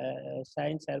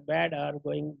are bad or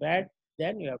going bad.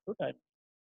 then you have to terminate.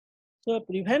 So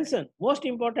prevention, most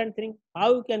important thing, how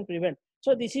you can prevent.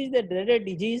 So this is the dreaded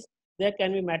disease. There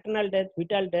can be maternal death,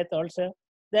 fetal death also.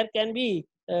 There can be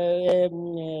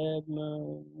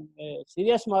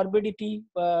serious morbidity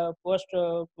post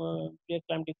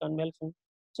preeclamptic convulsion.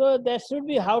 So there should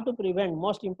be how to prevent,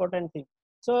 most important thing.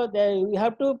 So we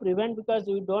have to prevent because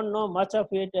we don't know much of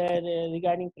it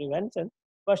regarding prevention.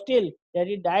 But still, there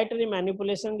is dietary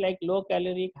manipulation like low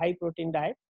caloric, high protein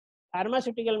diet.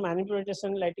 Pharmaceutical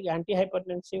manipulation like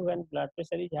antihypertensive when blood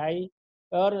pressure is high,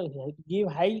 or give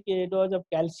high dose of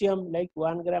calcium like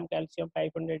 1 gram calcium,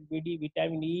 500 BD,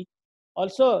 vitamin E.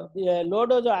 Also, the low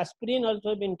dose of aspirin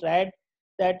also been tried.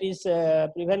 That is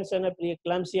prevention of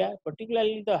preeclampsia.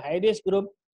 Particularly the high risk group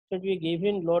should be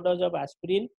given low dose of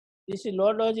aspirin. This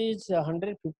low dose is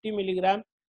 150 milligram,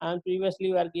 and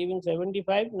previously we are giving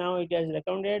 75. Now it is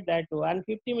recommended that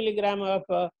 150 milligram of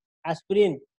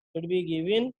aspirin should be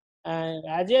given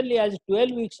as early as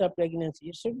 12 weeks of pregnancy.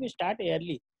 It should be start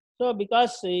early. So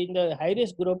because in the high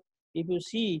risk group, if you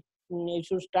see, it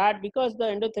should start because the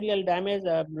endothelial damage,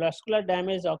 vascular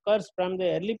damage occurs from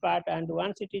the early part, and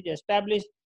once it is established,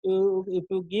 if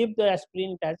you give the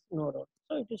aspirin, it has no role.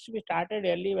 So it should be started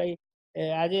early by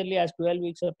as early as 12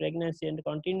 weeks of pregnancy and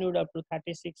continued up to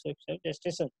 36 weeks of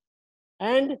gestation.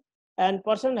 And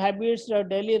person habits of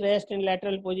daily rest in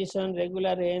lateral position,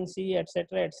 regular ANC,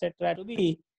 etc., to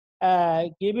be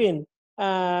given.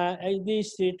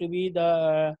 This to be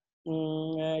the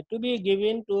to be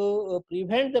given to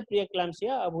prevent the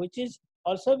preeclampsia, which is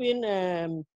also been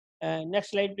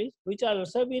next slide please, which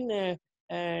also been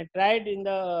tried in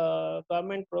the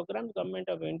government program. Government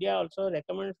of India also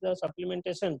recommends the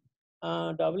supplementation.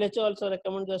 WHO also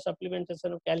recommends the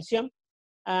supplementation of calcium.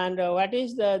 And what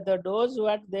is the dose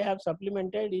what they have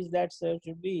supplemented is that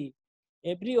should be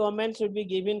every woman should be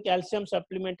given calcium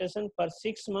supplementation for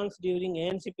 6 months during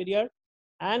ANC period,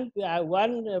 and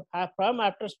one from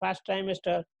after first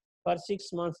trimester for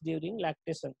 6 months during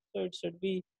lactation. So it should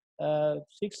be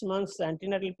 6 months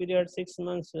antenatal period, 6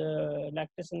 months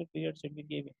lactation period should be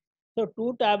given. So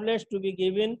 2 tablets to be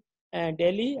given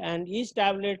daily, and each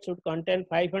tablet should contain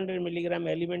 500 milligram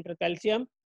elementary calcium,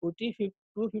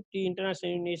 250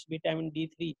 international units vitamin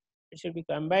D3. It should be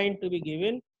combined to be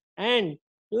given and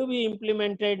to be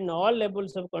implemented in all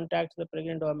levels of contact the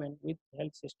pregnant woman with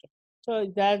health system. So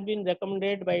it has been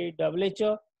recommended by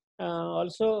WHO,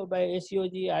 also by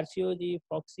ACOG, RCOG,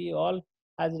 FOXY, all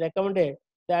has recommended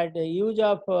that the use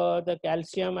of the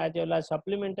calcium as well as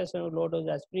supplementation of low dose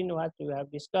aspirin, what we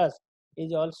have discussed,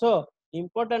 is also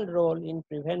important role in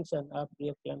prevention of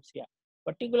preeclampsia.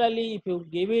 Particularly if you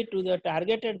give it to the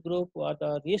targeted group or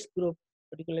the risk group,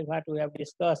 particularly what we have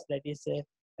discussed, that is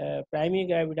primary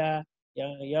gravida,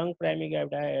 young primary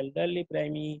gravida, elderly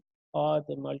primary, or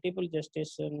the multiple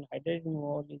gestation, hydrogen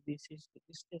mole, this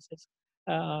cases,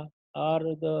 or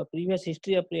the previous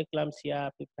history of preeclampsia,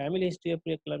 family history of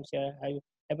preeclampsia.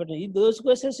 In those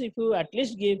cases, if you at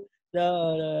least give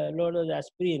the low dose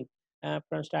aspirin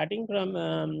from starting from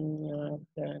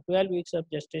 12 weeks of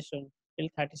gestation till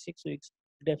 36 weeks,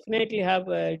 definitely have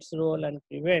its role and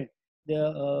prevent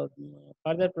the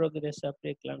further progress of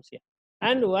preeclampsia.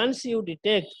 And once you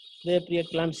detect the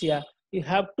preeclampsia, you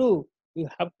have to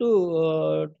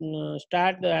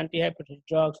start the antihypertensive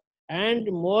drugs, and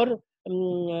more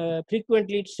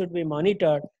frequently it should be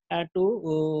monitored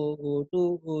to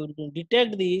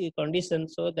detect the condition.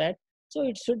 So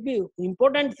it should be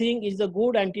important thing is the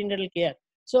good antenatal care.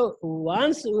 So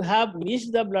once you have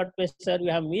missed the blood pressure, you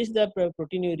have missed the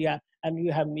proteinuria, and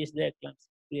you have missed the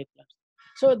preeclampsia.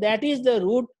 So that is the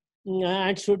route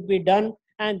and should be done,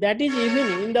 and that is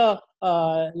even in the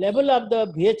level of the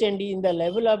VHND, in the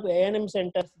level of ANM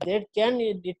centers, they can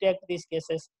detect these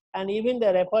cases, and even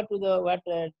they refer to the what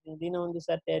Dinawandi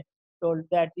sir told,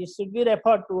 that it should be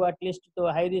referred to at least to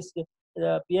a high risk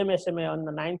PMSMA on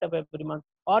the 9th of every month,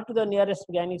 or to the nearest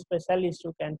gynae specialist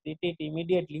who can treat it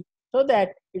immediately, so that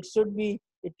it should be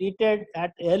treated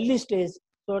at early stage,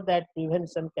 so that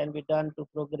prevention can be done to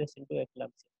progress into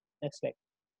eclampsia. Next slide.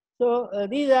 So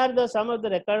these are the some of the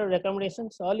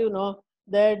recommendations. All you know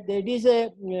that it is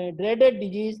a dreaded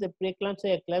disease, the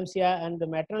preeclampsia, eclampsia, and the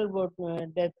maternal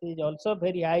death is also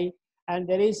very high, and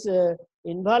there is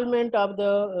involvement of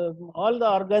the all the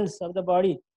organs of the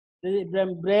body.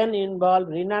 The brain involved,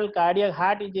 renal, cardiac,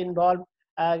 heart is involved,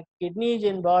 kidney is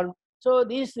involved. So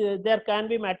these there can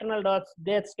be maternal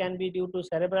deaths can be due to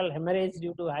cerebral hemorrhage,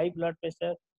 due to high blood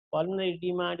pressure, pulmonary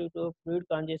edema due to fluid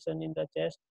congestion in the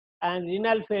chest, and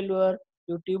renal failure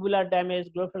due to tubular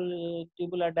damage, global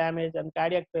tubular damage, and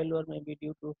cardiac failure may be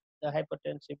due to the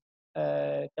hypertensive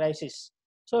crisis.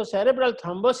 So cerebral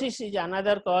thrombosis is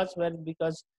another cause where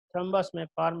because thrombus may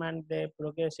form and they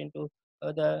progress into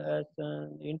the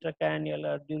intracranial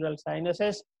or dural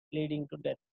sinuses leading to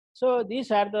death. So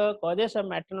these are the causes of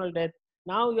maternal death.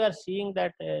 Now we are seeing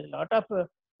that a lot of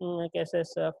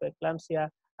cases of eclampsia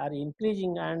are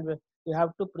increasing and you have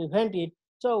to prevent it.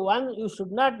 So one, you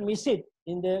should not miss it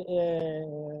in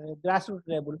the grassroots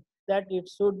level, that it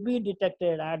should be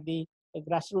detected at the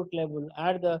grassroots level,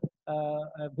 at the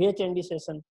VHND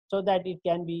session, so that it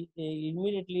can be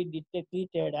immediately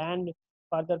detected and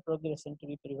further progression to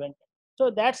be prevented.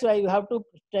 So that's why you have to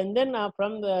strengthen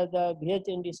from the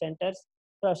VHND centers.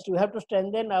 First, you have to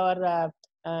strengthen our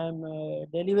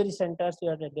delivery centers,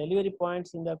 your delivery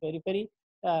points in the periphery.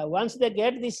 Once they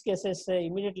get these cases,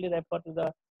 immediately refer to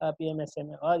the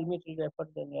PMSM or immediately refer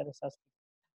to the nearest hospital.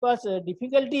 Because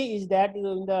difficulty is that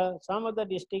in the some of the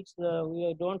districts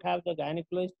we don't have the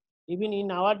gynecologist. Even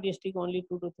in our district, only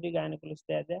 2 to 3 gynecologists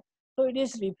are there. So it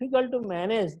is difficult to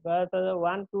manage, but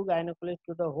 1 2 gynecologists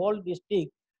to the whole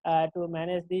district to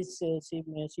manage this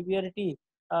severity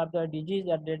of the disease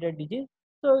or dreaded disease.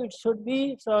 So it should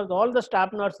be, so all the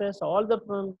staff nurses, all the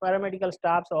paramedical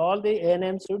staffs, all the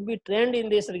ANMs should be trained in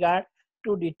this regard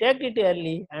to detect it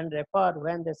early and refer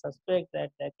when they suspect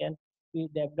that there can be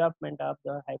development of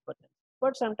the hypertension.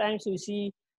 But sometimes we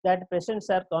see that patients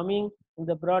are coming in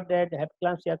the broad dead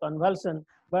eclampsia convulsion,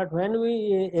 but when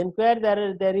we inquire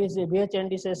there is a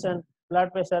VHND session,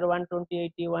 blood pressure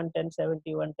 120/80,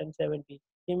 110/70, 110/70,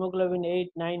 hemoglobin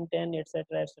 8, 9, 10,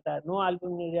 etc., etc. No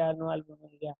albuminuria, no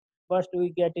albuminuria. First we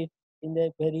get it in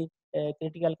the very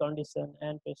critical condition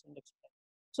and patient expect.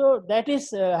 So that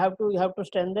is you have to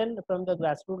strengthen from the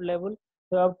grassroots level.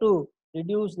 You have to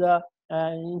reduce the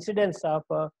incidence of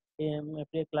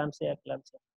preeclampsia,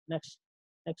 eclampsia. Next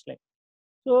slide.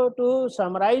 So to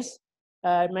summarize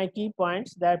my key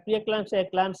points, that preeclampsia,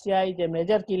 eclampsia is a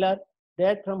major killer,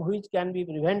 death from which can be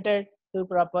prevented through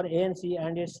proper ANC,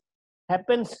 and it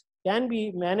happens can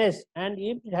be managed, and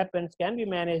if it happens can be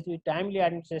managed with timely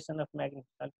administration of magnesium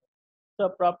sulfate. So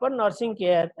proper nursing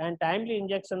care and timely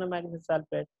injection of magnesium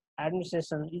sulfate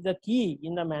administration is the key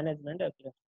in the management of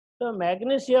eclampsia. So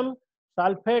magnesium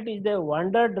sulfate is the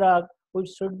wonder drug which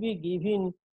should be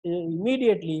given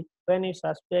immediately when you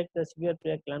suspect the severe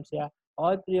preeclampsia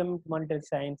or premonitory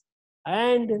signs,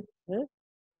 and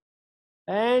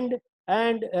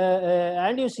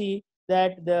you see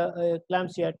that the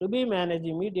eclampsia to be managed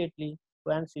immediately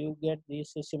once you get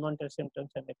these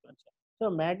symptoms and eclampsia. So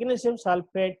magnesium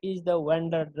sulfate is the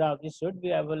wonder drug. It should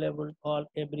be available all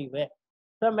everywhere.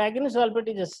 So magnesium sulfate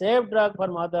is a safe drug for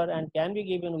mother and can be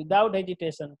given without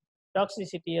hesitation.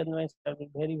 Toxicity is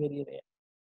very, very rare.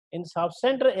 In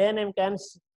subcenter, ANM can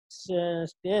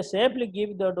safely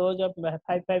give the dose of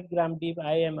 5 gram deep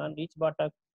IM on each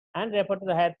buttock and refer to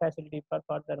the higher facility for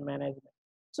further management.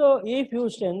 So if you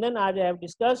strengthen, as I have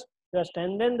discussed, you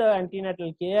strengthen the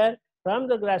antenatal care from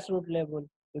the grassroots level,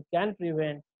 you can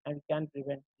prevent this and you can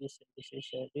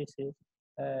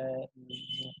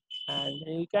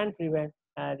prevent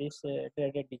this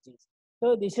dreaded disease.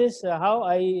 So this is how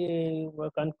I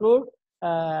conclude.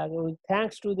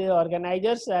 Thanks to the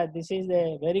organizers, this is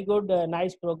a very good,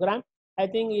 nice program. I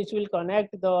think it will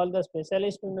connect all the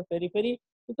specialists in the periphery,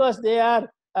 because they are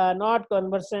not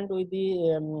conversant with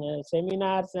the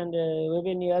seminars and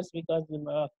webinars, because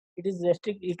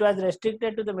it was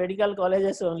restricted to the medical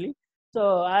colleges only.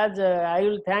 So as I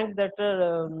will thank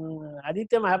Dr.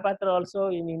 Aditya Mahapatra also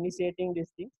in initiating this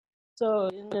thing. So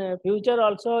in future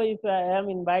also, if I am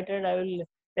invited, I will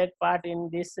take part in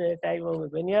this type of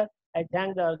webinar. I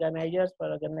thank the organizers for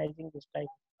organizing this type.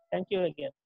 Thank you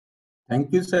again.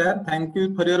 Thank you, sir. Thank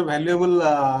you for your valuable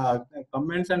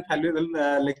comments and valuable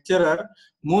lecturer.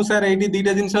 Mu sir eighty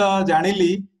दीटा genus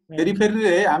जानिली periphery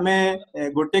रे आमे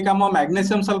गोटे काम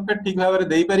magnesium sulphate ठीक भाबरे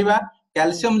देई परिबा,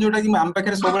 calcium जोटा कि आम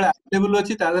पाखरे सबले अवेलेबल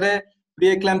अछि तादरे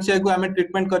प्रीएक्लाम्सिया को आमे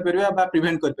ट्रीटमेंट कर परिबा बा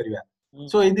प्रिवेंट कर परिबा.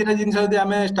 सो ए दीटा जिनस जदि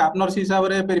आमे स्टाफ नर्स हिसाब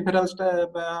रे पेरिफेरल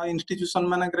इंस्टीट्यूशन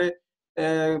मानकरे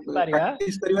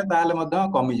प्रैक्टिस करिबा ताले मध्य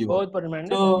कमी जिवो.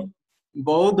 सो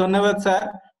बहुत धन्यवाद सर.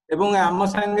 एवं आम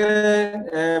संगे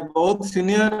बहुत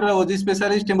सीनियर ओजी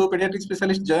स्पेशलिस्ट एवं पेडियाट्रिक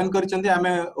स्पेशलिस्ट जॉइन करछन्ती.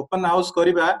 आमे ओपन हाउस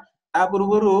करिबा ता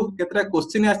पूर्वरु केतरा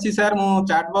क्वेश्चन आछि सर, मु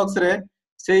चैट बॉक्स रे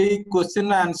सेही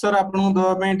क्वेश्चन आंसर आपन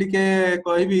दो में टिके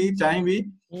कहबी चाहिबी,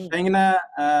 काहेकिना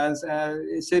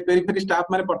से पेरिफेरी स्टाफ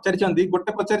माने पचारिछन्ती.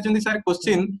 गोटे पचारिछन्ती सर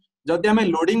क्वेश्चन, जदि आमे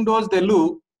लोडिंग डोज देलु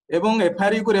एवं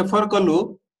एफआरयू को रेफर कलु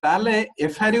ताले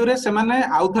एफआरयू रे से माने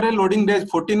आउथरे लोडिंग डोज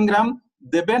 14 ग्राम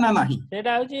देबे ना नाही.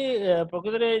 सेटा होची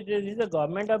प्रकृत रे जे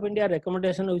गवर्नमेंट ऑफ इंडिया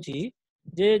रिकमेंडेशन होची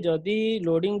जे जदि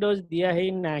लोडिंग डोज दिया हे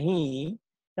नाही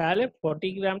ताले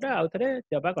 40 ग्राम टा आउथरे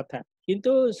देबा कथा.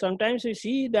 किंतु sometimes we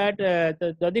see that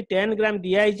जदि 10 ग्राम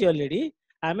दिया है ऑलरेडी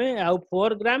आमे आउ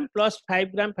 4 ग्राम प्लस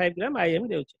 5 ग्राम आईएम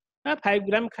देउछ 5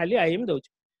 ग्राम खाली आईएम देउछ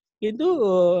किंतु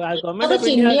government of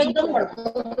India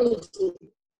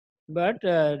but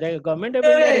government of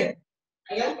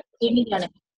India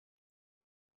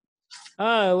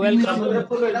हाँ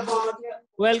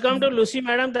welcome to Lucy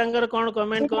madam तंगर cone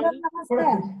comment कोन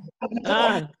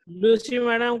हाँ लुसी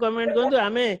मैडम कमेंट कोन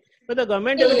आमे तो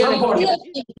government of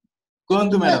India cone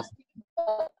madam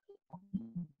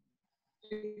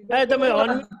ए तमे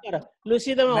अनम्यूट कर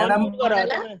लुसी तमे अनम्यूट कर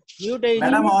म्यूट है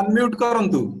मैडम अनम्यूट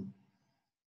करंतु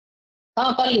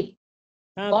हां कली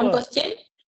कौन क्वेश्चन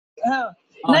हां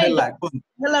नहीं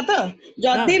हला तो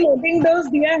जदी लोडिंग डोज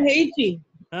दिया हेची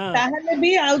ताहले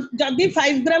भी जदी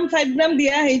 5 ग्राम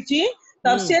दिया हेची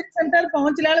टर्शियरी सेंटर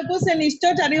पहुंचला को से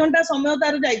निश्चय 4 घंटा समय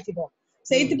तार जाइथिबो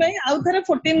सेति पई आउ थरे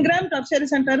 14 ग्राम टर्शियरी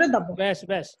सेंटर रे दबो बस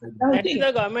that is the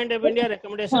government of India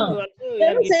recommendation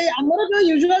से हमरो जो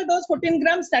यूजुअल डोज 14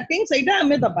 ग्राम स्टार्टिंग सेटा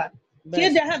हमें दबा से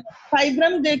जहां 5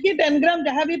 ग्राम देकी 10 ग्राम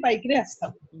जहां भी पाइक रे आस्ता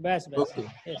बस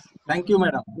thank you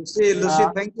madam Lucy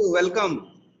thank you welcome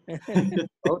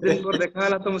बहुत दिन पर देखा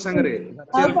हला तुम संग रे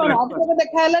हां कोन आपको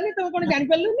देखा हला नहीं तुम कोन जान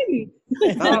परलनी की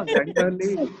हां जान परली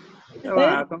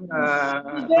तुम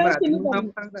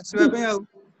आसीबा पे आउ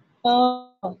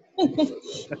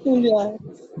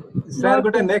सर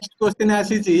गोटे नेक्स्ट क्वेश्चन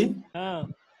आसी छी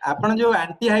आपण जो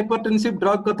एंटी हाइपरटेंसिव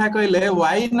ड्रग कथा कहले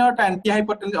why not anti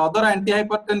hypertensive other anti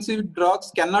hypertensive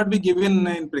drugs can not be given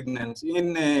in pregnancy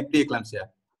इन प्रीएक्लाम्सिया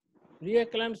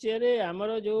प्रीएक्लाम्सिया रे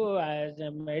हमरो जो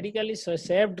मेडिकली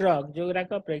सेफ ड्रग जो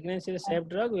राका pregnancy safe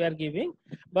drug we are giving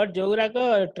but जो राका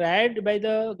tried by the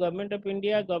government of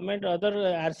India government other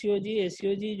RCOG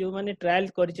एससीओजी जो माने trial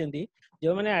करचंदी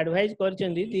जो माने advice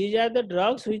करचंदी these are the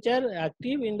drugs which are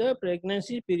active in the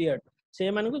pregnancy period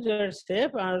से मानको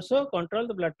safe also control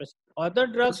the blood pressure other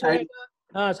drugs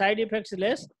side effects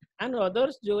less and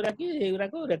others जो राकी एगुरा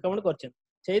को recommend करचन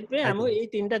सेत पे हम ए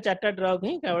तीनटा चारटा ड्रग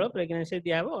ही केवल प्रेगनेंसी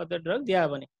दिया हो अदर ड्रग दिया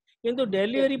होबनी किंतु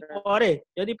डिलीवरी परे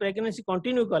यदि प्रेगनेंसी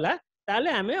कंटिन्यू कला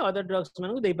ताले हमें अदर ड्रग्स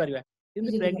मानको देई परिबा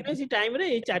किंतु प्रेगनेंसी टाइम रे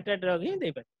ए चारटा ड्रग ही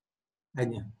देई परिबा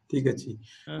आज्ञा ठीक अछि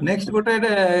नेक्स्ट गोटे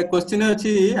क्वेश्चन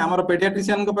अछि हमर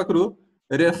पेडियाट्रिशियन को पकरू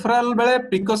रेफरल बेले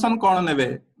प्रिकॉशन कोन नेबे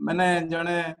माने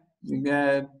जने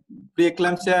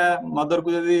प्रीएक्लाम्सिया मदर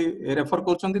को यदि रेफर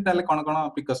करछंती ताले कोन कोन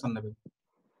प्रिकॉशन नेबे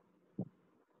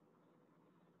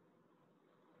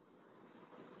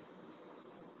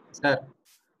सर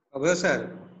अबे सर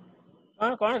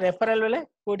हां कोन रेफरल बेले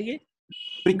कोठी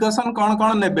प्रिकॉशन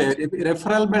कोन नेबे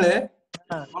रेफरल बेले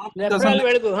रेफरल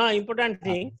बेले को हां important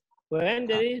thing when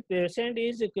there is patient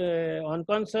is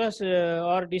unconscious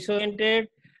or disoriented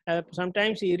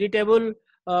sometimes irritable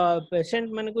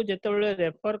patient man को जेतेबेले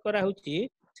रेफर करा होची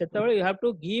सेतेबेले you have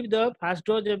to give the first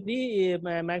dose of the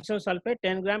maximum sulfate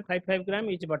 10 gram 5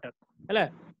 gram each bottle हला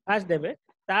fast देबे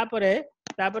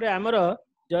तापरे हमरो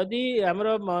जदी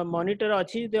हमरो monitor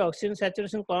अछि जे ऑक्सीजन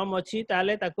सैचुरेशन कम अछि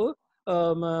ताले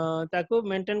ताको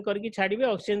मेंटेन करके छाडीबे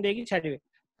ऑक्सीजन देकी छाडीबे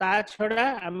ता छडा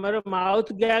हमर माउथ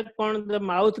गैग कोन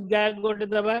माउथ गैग गोटे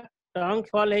दबा टंग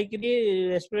फॉल हे कि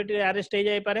रेस्पिरेटरी अरेस्ट हे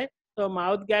जाय पारे तो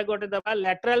माउथ गैग गोटे दबा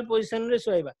लैटरल पोजीशन रे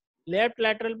सोइबा लेफ्ट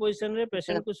लैटरल पोजीशन रे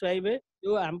पेशेंट को सोइबे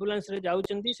जो एम्बुलेंस रे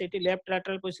जाउचंती सेठी लेफ्ट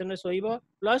लैटरल पोजीशन रे सोइबो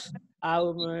प्लस आ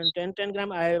 10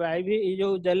 ग्राम आईवी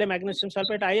जो देले magnesium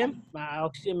sulphate IM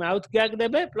oxygen mouth gag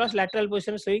देबे प्लस लैटरल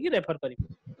पोजीशन सोई की refer करिबे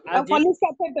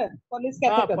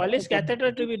polish catheter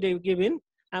to be given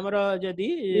हमरो जदी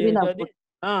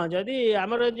हाँ जदि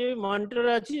आमर जो मॉनिटर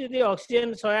अच्छी यदि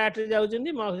ऑक्सीजन 108 रे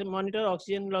जाउचंदी मॉनिटर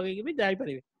ऑक्सीजन लगे की भी जाई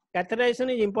परिबे कैथेटराइजेशन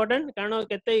इज इंपोर्टेंट कारण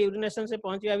केते यूरिनेशन से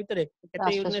पहुंचवा भीतर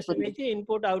केते यूरिनेशन है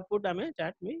इनपुट आउटपुट हमें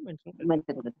चार्ट में मेंशन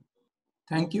कर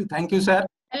thank you sir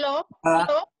hello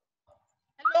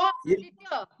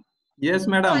Aditya yes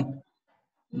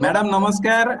madam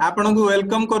नमस्कार आपन को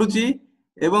वेलकम करूची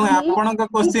एवं आपन को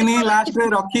क्वेश्चन ही लास्ट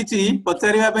रे रखी छी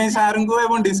पचारिबा पई सर को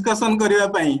एवं डिस्कशन करिबा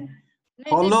पई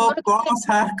फॉलो कौन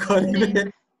सर करिवे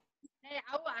नहीं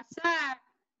आउ आशा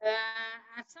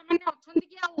माने अछंती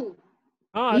कि आउ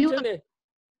हां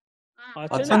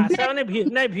अछंती आशा माने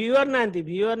नहीं व्यूअर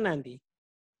नांती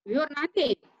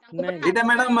एटा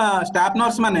मैडम स्टाफ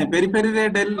नर्स माने पेरिफेरी रे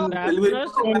डिलीवरी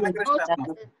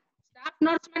स्टाफ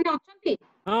नर्स माने अछंती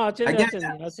हां अछंती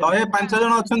 105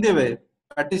 जन अछंती बे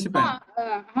पार्टिसिपेंट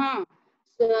हां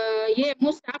ये मो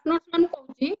स्टाफ नर्स माने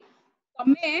कहूची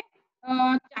तमे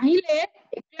चाहिए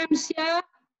एक्लैम्सिया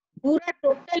पूरा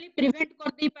टोटली प्रिवेंट कर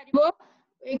दे पारिबो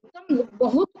एकदम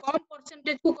बहुत कम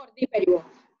परसेंटेज को कर दे पारिबो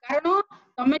कारण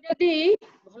तमे जदी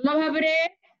भलो भाबरे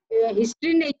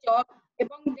हिस्ट्री नैचो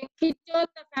एवं देखिचो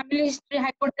त फैमिली हिस्ट्री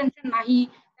हाइपरटेंशन नाही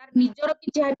तार निजरो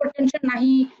किछि हाइपरटेंशन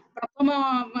नाही प्रथम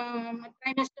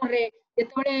ट्राइमेस्टर रे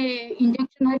जेतबे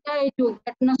इंजेक्शन होता ए जो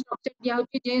टेटनस स्ट्रक्चर दिया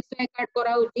होची जे से कार्ड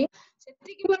करा होची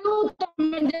सेति कि बलो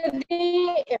तमे जदी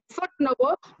एफर्ट नबो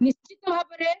निश्चित भाव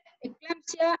रे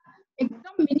एक्लैम्पसिया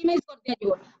एकदम मिनिमाइज कर दिया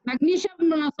जिवो मैग्नीशियम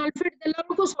सल्फेट देला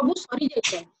को सब सरी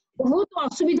जाय बहुत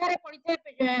असुविधा रे पड़िथे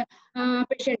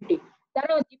पेशेंट टी तार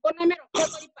जीवन में रक्षा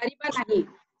करि परिबा नाही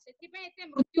सेति पे एते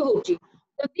मृत्यु होची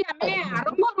जदि हमें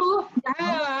आरंभ रु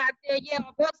जहाँ ये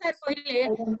अभ्यास कहले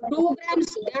 2 ग्राम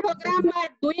 1.5 ग्राम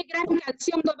 2 ग्राम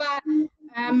कैल्शियम दबा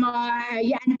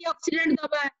एंटीऑक्सीडेंट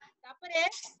दबा तापरे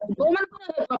जो मन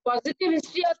पॉजिटिव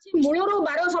हिस्ट्री अछि मूलरो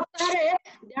 12 सप्ताह रे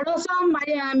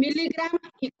 150 मिलीग्राम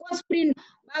इक्वास्प्रिन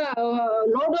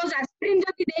लो डोज एस्प्रिन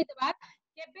जति दे दबा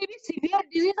केबे भी सीवियर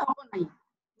डिजीज हो नाही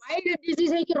माइल्ड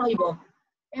डिजीज है कि रहइबो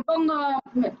एवं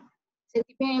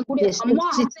सेति पे गुडे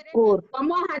तम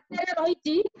हाथ रे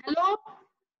रहिची हेलो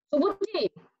सुबुची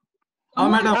हां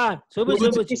मैडम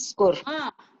सुबुची स्कोर हां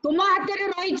तुम हाथ रे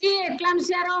रहिची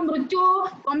एक्लाम्सिया रो मृत्यु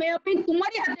कमे पे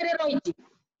तुम्हारी हाथ रे रहिची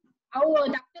आउ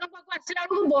डॉक्टर को आसला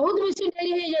को बहुत बेसी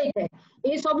देरी हो जाय थे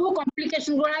ए सब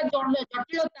कॉम्प्लिकेशन गुडा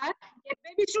जटिलता केबे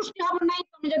भी सृष्टि हो नाही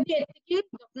तुम जदी एतिकी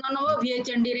जत्न नव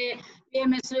VHND रे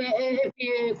PMS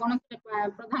कोन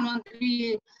प्रधानमंत्री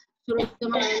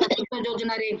सुरक्षा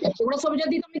योजना रे एगुडा सब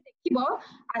जदी तुम देखिबो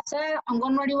आशा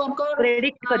अंगनवाड़ी वर्कर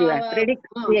प्रेडिक्ट करिवा प्रेडिक्ट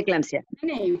प्रीएक्लाम्सिया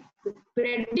नहीं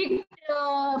प्रेडिक्ट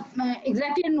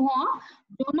एग्जैक्टली नो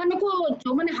जो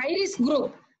माने हाई रिस्क ग्रुप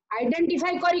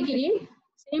आइडेंटिफाई करिकरी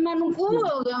से मानु को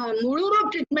मूलरो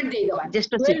ट्रीटमेंट दे दवा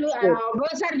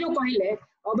अभय सर जो कहले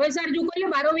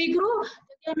 12 वीक रो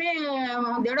जदी हमें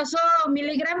 150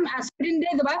 मिलीग्राम एस्पिरिन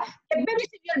दे दवा केबे भी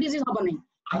सीवियर डिजीज हो नहीं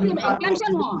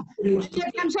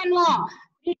एक्लैम्पसिया no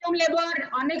preterm labour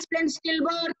unexplained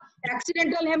stillbirth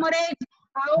accidental haemorrhage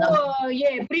आउ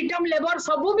ये प्रीटर्म लेबर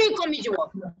सब भी कमी जबो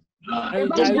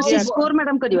gestosis score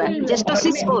madam करिवा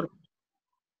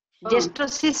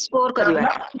gestosis score करिवा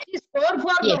score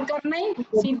for doctor नहीं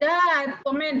सीधा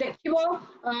तमे देखिबो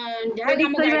जहा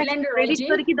हम गाइडलाइन प्रेडिक्ट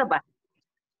करके दबा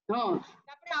हां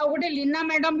तापर आ गोटे लीना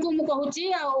मैडम को मु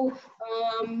कहूची आ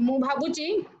मु भाबुची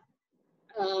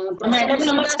मैडम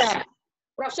नमस्कार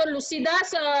प्रोफेसर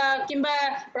लुसीदास किंबा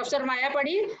प्रोफेसर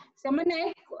मायापाड़ी से माने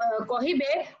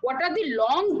कहिबे what are the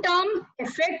long term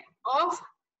effect of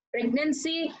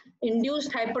pregnancy induced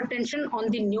hypertension on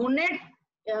the neonate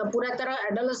पूरा तरह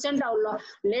एडोलेसेंट और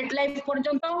लेट लाइफ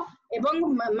पर्यंत एवं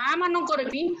मां मानकर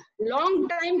भी लॉन्ग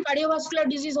टाइम कार्डियोवास्कुलर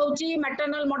डिजीज होची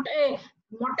मैटरनल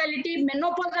मोर्टालिटी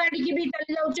मेनोपॉज आडी की भी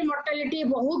चली जाउची मोर्टालिटी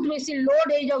बहुत बेसी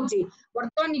लोड हे जाउची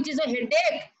वर्तमान it is a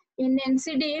headache in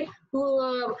NCD to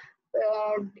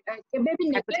केबे भी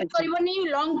neglect करबनी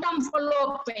long term follow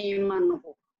up पे मानको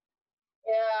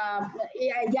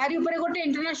यारी ऊपर गोटे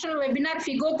इंटरनेशनल वेबिनार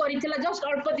फिगो करितला जस्ट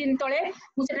अल्प दिन तळे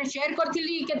मु सेटा शेयर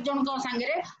करथिली के जन को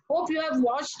संगे hope you have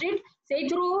watched it सेई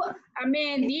थ्रू हमें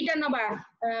दीटा नबा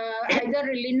either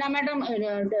Leena madam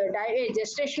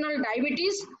gestational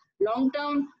diabetes long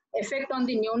term effect on the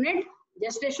neonate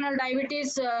gestational diabetes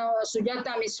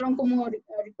Sujata मिश्र को मु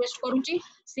रिक्वेस्ट करूची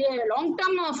से लॉन्ग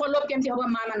टर्म फॉलो अप केमति होबा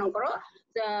मां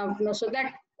मानकर so that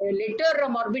letter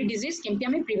morbid disease केमति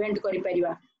हमें प्रिवेंट करि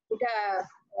परिबा इटा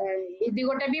यदि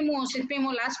गोटे भी मु सिर्फ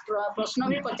मो लास्ट प्रश्न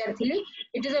भी पचार थिली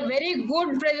it is a very good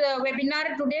webinar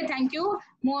today thank you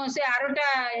मु से आरोटा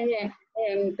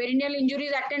पेरिनियल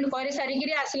इंजुरीज अटेंड करे सारी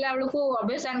गिरी आसला बेल को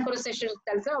अभयसान कर सेशन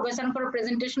चलता अभयसान कर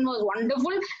presentation was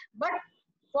wonderful but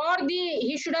for the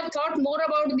he should have thought more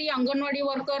about the anganwadi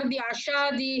worker the asha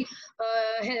the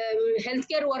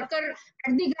healthcare worker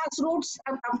at the grassroots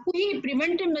हमको ही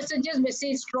preventive messages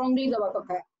बेसी strongly दवा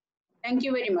कथा है thank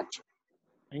you very much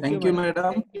thank you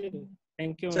madam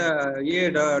thank you अच्छा ये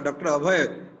doctor अभय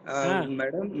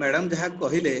madam जहाँ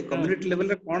कहले community level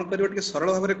रे कोन करबो के सरल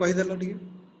भाबरे कहि देलो ठीक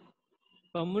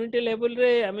कम्युनिटी लेवल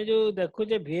रे हमें जो देखु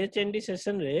जे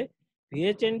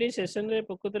VHND सेशन रे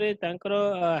प्रकृत रे तांकर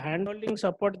हैंड होल्डिंग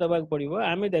सपोर्ट दबाक पड़िबो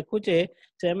आमे देखुचे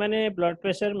से माने ब्लड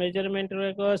प्रेशर मेजरमेंट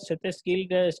रे को सेते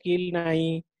स्किल नाही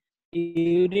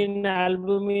यूरिन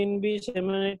एल्बुमिन भी से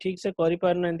माने ठीक से करि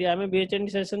पार नंदी आमे VHND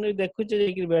सेशन रे देखुचे जे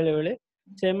कि बेले बेले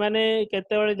से माने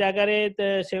केते बेले जागा रे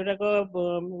सेटा को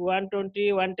 120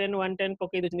 110 110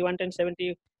 पके दउछनी 110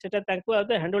 70 सेटा तांको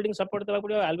हैंड होल्डिंग सपोर्ट दबाक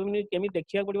पड़िबो एल्बुमिन केमि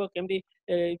देखिया पड़िबो केमि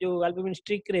जो एल्बुमिन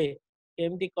स्टिक रे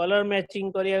केमती कलर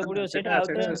मैचिंग करिया पड़ियो सेटा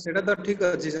तो ठीक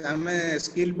अछि हमें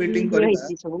स्किल बिल्डिंग करबा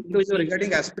तो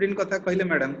रिगार्डिंग एस्पिरिन कथा कहले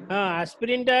मैडम हां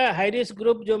एस्पिरिन ता हाई रिस्क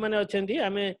ग्रुप जो माने अछंती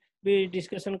हमें भी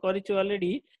discussion करिछु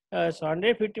already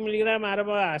 150 milligram are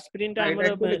aspirin ता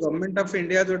हमर गवर्नमेंट ऑफ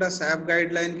इंडिया जोटा सैप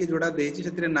गाइडलाइन की जोटा देछि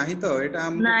सेतरे नाही तो एटा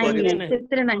हम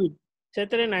सेतरे नाही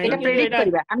एटा प्रेडिक्ट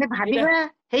करबा हमें भाबिबा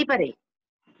हेई पारे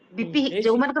बीपी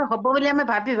जो मानकर हबो बोली हमें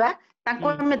भाबिबा ताको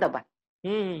हमें दबा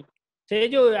से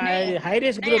जो हाई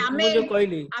रिस्क ग्रुप मु जो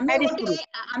कहली हमें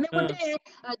गोटे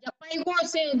जपाई को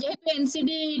से जेहेतु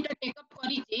एनसीडी टा टेकअप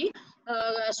करिछि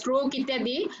स्ट्रोक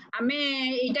इत्यादि हमें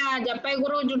एटा जपाई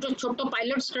गुरो जो छोटो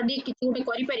पायलट स्टडी किछि गोटे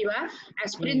करि परिबा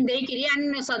एस्पिरिन देई करी and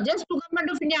suggest to government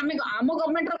of India हमें आम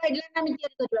गवर्नमेंट रो गाइडलाइन हमें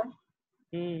तैयारी करबा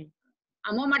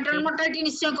आम मैटरनल मोर्टालिटी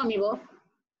निश्चय कमिबो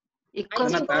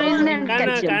कारण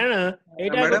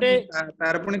एटा गोटे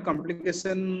तार पुनी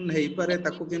कॉम्प्लिकेशन हेई पारे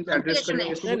ताको केमते एड्रेस करे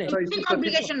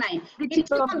कॉम्प्लिकेशन नाही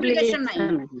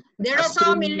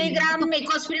 150 मिलीग्राम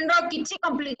एकोस्पिरिन रो किछि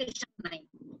कॉम्प्लिकेशन नाही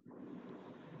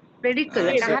प्रेडिक्ट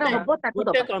करे कहार हबो ताको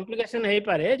दबा कॉम्प्लिकेशन हेई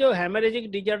पारे जो हेमरेजिक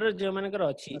डिसऑर्डर जो मानकर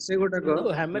अछि से गोटा को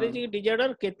हेमरेजिक डिसऑर्डर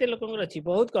केते लोकंकर अछि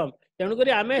बहुत कम तेनु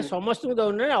करी हमें समस्त को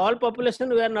दउन all population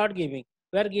we are not giving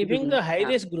we are giving the high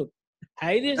risk group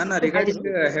high risk regarding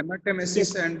hematemesis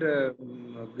and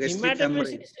gastric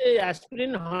hemorrhage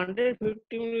aspirin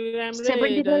 150 milligram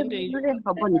 75 रे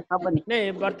हबनी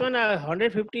नहीं वर्तमान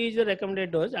 150 is the recommended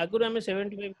dose आगुर हमें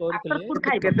 75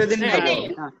 करथिले केते दिन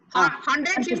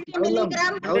 150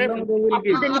 milligram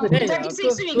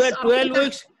 12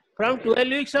 weeks from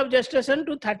 12 weeks of gestation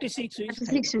to 36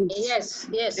 weeks yes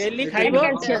daily खाइबो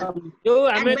जो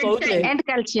हमें कहउले and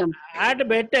calcium at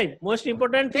bed time most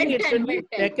important thing it should be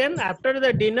taken after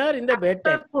the dinner in the bed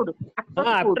time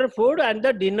after food and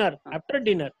the dinner after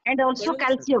dinner and also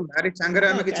calcium तारी संगरे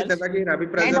हमें किछि देबा कि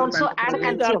राबिप्राजल and also add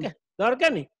calcium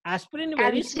दरकार नहीं aspirin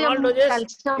very small doses it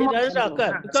doesn't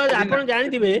occur because आपण जानि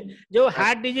दिबे जो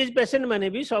हार्ट डिजीज पेशेंट माने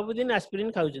भी सब दिन एस्पिरिन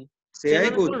खाउछन से आई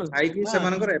को खाई कि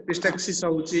सेमानकर एपिस्टैक्सिस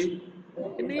होउची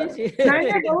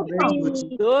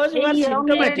दोज वर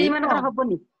सिम्पटोमेटिक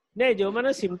नहीं जो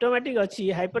माने सिम्पटोमेटिक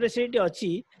अछि हाइपरएसिडिटी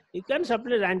अछि यू कैन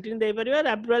सप्लीमेंट एंटीन दे परिबा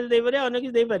रैप्रोल दे परिबा अनेक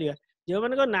दे परिबा जो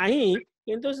माने को नाही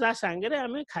किंतु सा संगे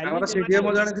हमें खाली हमर सीडीएम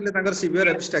जाने थिले तांकर सीवियर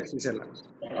एपिस्टैक्सिस हला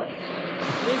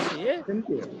ए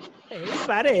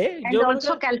पारे जो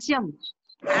also calcium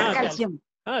calcium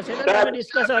हां सेटा हम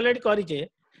डिस्कस ऑलरेडी करी छे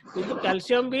किंतु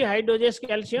कैल्शियम भी high doses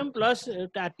calcium plus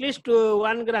at least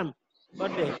 1 ग्राम पर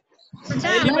डे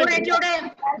मोरे जोडे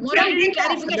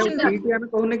क्लैरिफिकेशन पीटी हम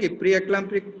कहने कि प्री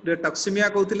एक्लैम्पिक टॉक्सिमिया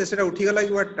कहथिले सेटा उठी गला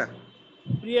कि वाटटा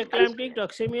pre एक्लैम्पिक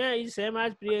टॉक्सिमिया is same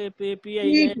as pi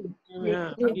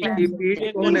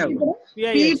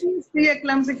pre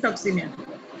एक्लैम्पिक टॉक्सिमिया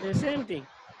same thing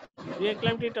pre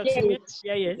एक्लैम्पिक टॉक्सिमिया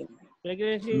pi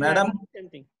pregnancy madam same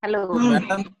thing hello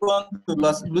madam cone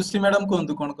Lucy madam कोन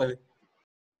कोन कहबे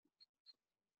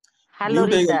हेलो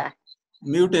रीता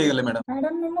म्यूट हे गेले मैडम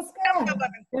नमस्कार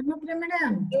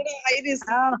मैडम हाई रिस्क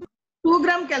 2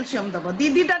 ग्राम कैल्शियम दबो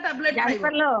दीदीटा टैबलेट जान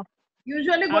परलो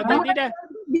यूजुअली गोटे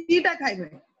दीदीटा खाइबे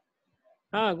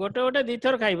हां गोटे दी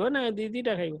थर खाइबो ना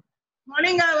दीदीटा खाइबो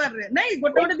मॉर्निंग आवर रे नहीं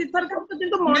गोटे दी थर खाइबो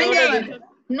किंतु morning our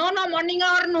no morning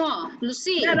our no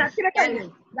Lucy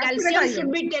calcium should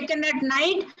be taken at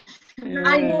night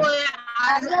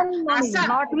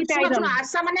not with iron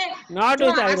आशा माने not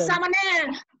with iron आशा माने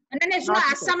नहीं सुनो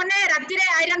आशा माने राति रे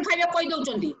आयरन खाइबे कहि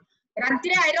दउचंदी राति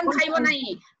रे आयरन खाइबो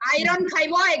नहीं आयरन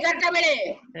खाइबो 11टा बेले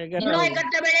दिनो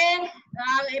 11टा बेले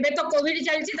एबे तो कोविड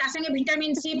चलछि ता संगे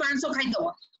विटामिन सी 500 खाइ दबो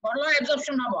भलो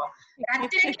एब्जॉर्प्शन हबो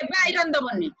राति रे केबे आयरन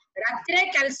दबोनी राति रे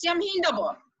कैल्शियम ही दबो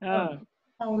हां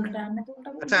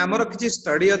अच्छा हमरो किछि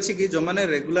स्टडी अछि कि जो माने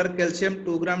रेगुलर कैल्शियम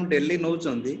 2 ग्राम डेली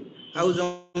नउचंदी आउ जो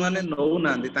माने नउ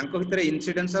नांदी तांको भितरे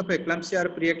इंसिडेंस ऑफ एक्लैम्सिया और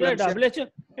प्री एक्लैम्सिया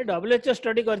डब्ल्यूएचओ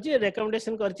स्टडी करछि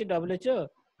रिकमेंडेशन करछि WHO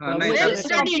well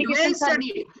studied it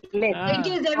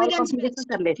is evidence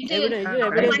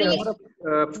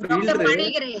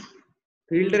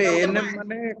field रे एएनएम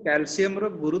माने कैल्शियम रो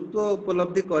गुरुत्व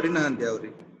उपलब्धि करि नांदी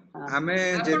आउरी हमें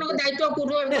जे आपण दायित्व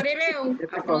करेबे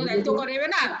आपण दायित्व करेबे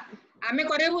ना हमें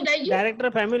करेबु जाई डायरेक्टर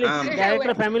फैमिली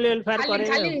वेलफेयर करे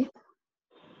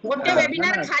गोटे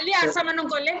वेबिनार खाली आशा मानन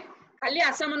कोले खाली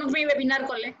आशा मानन पे वेबिनार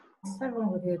कोले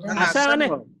आशा मन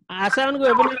को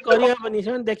वेबिनार करी हबनी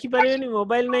से देखि परिबेनी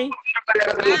मोबाइल नहीं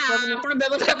आपण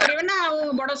व्यवस्था करिवे ना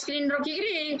बड़ स्क्रीन रखी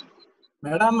करी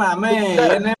मैडम हमें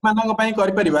एएनएम मानन पई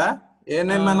करि परिबा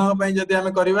एएनएम मानन पई जदी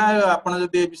हमें करबा आपण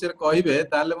जदी ए विषय कहिबे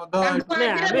ताले मधो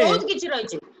बहुत किछि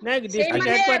रहिछि नहीं डिस्ट्रिक्ट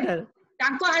हेडक्वार्टर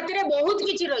तांको हाथ रे बहुत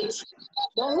किछि रहिछि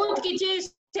बहुत किछि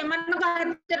सेमान का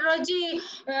हाथ रहिछि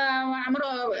हमरो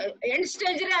एंड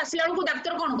स्टेज रे आसला को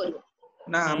डॉक्टर कोन करबो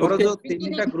ना हमरो जो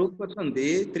तीनटा ग्रुप अछंती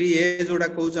 3A जोडा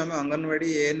कहू हम anganwadi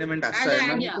ANM and Asha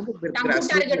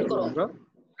target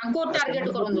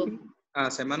करो हां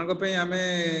सेमान को पे हमें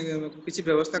किछि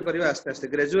व्यवस्था करबा आस्ते आस्ते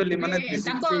ग्रेजुअली माने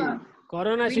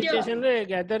कोरोना सिचुएशन रे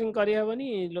गैदरिंग करी हबनी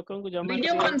लोकन को जमा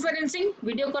वीडियो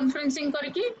कॉन्फ्रेंसिंग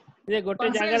करके जे गोटे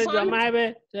जगह रे जमा हेबे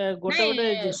गोटे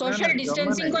गोटे सोशल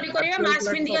डिस्टेंसिंग करी करिया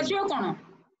मास्क पिंदी आछियो कोन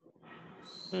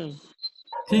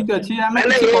ठीक अछि आमे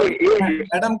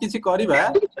मैडम किछि करिबा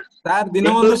सर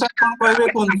दिनबंधु सर कोन कहबे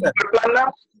कोन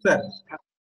सर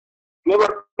मैं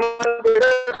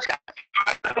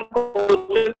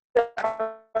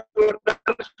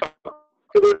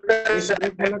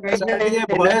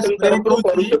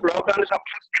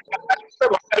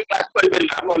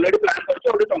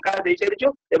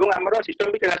सिस्टम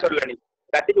भी किना सरलानी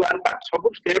दैट इज वन पार्ट सब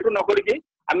स्टेट न करके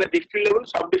हमें डिस्ट्रिक्ट लेवल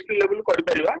सब डिस्ट्रिक्ट लेवल कर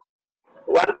परिबा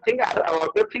one thing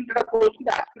other thing that was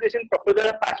the aspiration proposal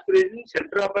of aspiration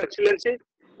center of excellence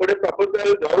ଗୋଟେ proposal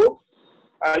ଦଉ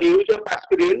use of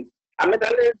aspirin ଆମେ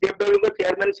ତାହେଲେ DFW ଙ୍କ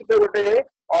chairmanship ଗୋଟେ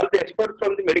all the experts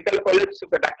from the medical college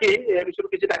ଡାକି ଏ ବିଷୟରେ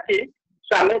କିଛି ଡାକି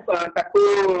so ଆମେ ତାକୁ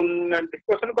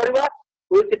discussion କରିବା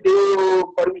with due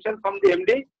permission from the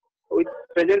MD with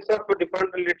presence of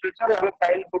different literature ଆମେ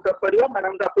file put up କରିବା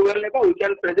madam the approval ନେବା we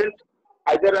can present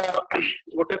either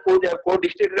ଗୋଟେ କୋ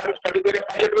district ରେ study କରିବା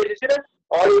pilot basis ରେ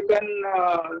or you can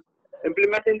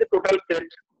implement in the total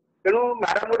state ତେଣୁ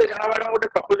madam ଗୋଟେ ଜଣା madam ଗୋଟେ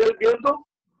proposal ଦିଅନ୍ତୁ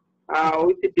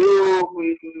with due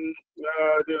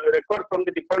record from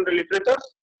the different literatures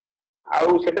ଆଉ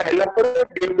ସେଟା ହେଲା ପରେ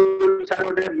ସାର୍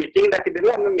ଗୋଟେ ମିଟିଂ ଡାକି ଦେବେ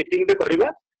ଆମେ ମିଟିଂ ରେ କରିବା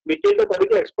ମିଟିଂ ରେ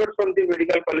କରିକି expert from the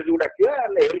medical college କୁ ଡାକିବା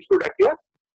and aims କୁ ଡାକିବା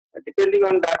depending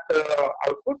on that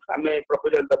output hame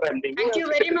proposal daba MD thank you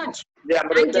very much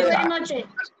thank you very much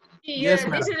yes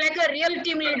this is like a real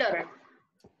team leader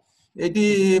eighty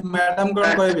madam कोन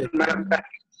कहबे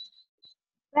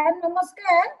sir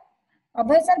नमस्कार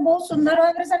अभय sir बहुत सुंदर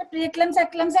भाबरे sir प्रीएक्लेम्सिया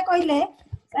कहले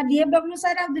sir डीएफडब्ल्यू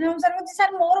sir दिनम sir को sir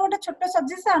मोर गोटे छोट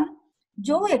suggestion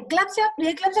जो एक्लाम्सिया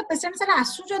प्रीएक्लेम्सिया patient sir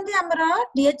आसुचंती हमरा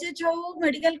डीएचएच हो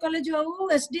मेडिकल कॉलेज हो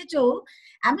एसडीएच हो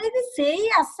आमे यदि सेही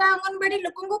आशा अंगनबाड़ी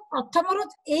लोकन को प्रथम रो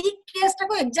एई केस टा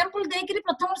को एग्जांपल देकरी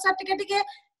प्रथम सर टिके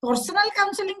पर्सनल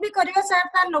काउंसलिंग भी करबा सर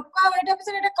ता लोक आ एटा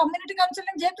सर एटा कम्युनिटी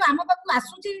काउंसलिंग जेतु हम पाक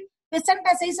आसुची पेशेंट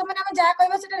सेही समय हम जा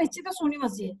कहबा सेटा निश्चित सुनिबो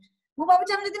से मु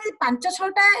भाबुची हम जदि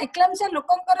 5-6टा एक्लाम्सिया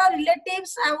लोकनकर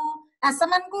रिलेटिव्स आ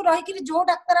आसामान को रही कि जो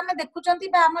डाक्टर हमें देखुचंती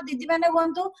बा हम दीदी माने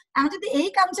हुंतु हम जदि एही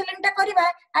काउंसलिंग टा करबा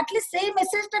एटलीस्ट सेही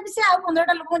मेसेज टा भी से आ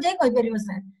 15टा लोक जाई कहि परिबो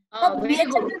सर तो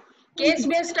case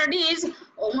based study is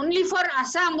only for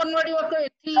Asha anganwadi worker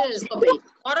एथी कबे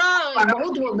और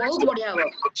बहुत बढ़िया हो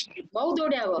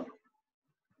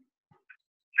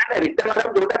ना रीता मैडम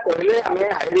जोटा कहले हमें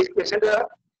high risk patient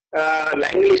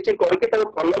line listing करके ताको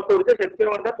फॉलो करते सेते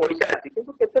मतलब पैसा आछि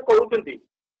किंतु केते करूचंती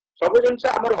सब जिंस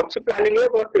हमर अच्छी प्लानिंग है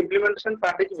but implementation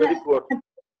part is very poor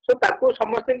so ताको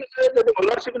समस्त के जदि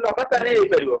ओनरशिप नबा ताले हे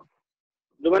परिबो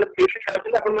जो माने फील्ड छाड़ते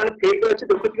अपन माने फील्ड अछि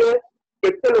देखुथिबे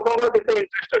केते लोकन केते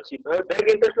इंटरेस्ट अछि बैक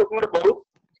इंटरेस्ट लोकन बहुत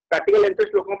प्रैक्टिकल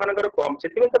इंटरेस्ट लोकन मानकर कम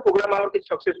सेति तो प्रोग्राम हमर कि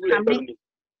सक्सेसफुल हे करनी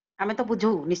हमें तो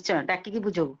बुझो निश्चय डाकी की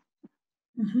बुझो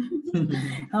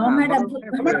हां मैडम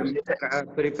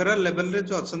पेरिफेरल लेवल रे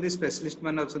जो अछंती स्पेशलिस्ट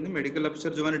माने अछंती मेडिकल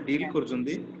ऑफिसर जो माने डील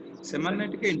करछंती से माने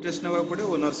टिके इंटरेस्ट नेबा पड़े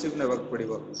ओनरशिप नेबा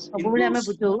पड़िबो सबले हमें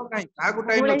बुझो का को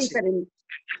टाइम अछि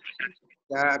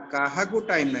काहा को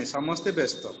टाइम नै समस्त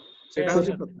व्यस्त सेटा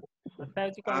होछि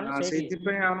कथा सेति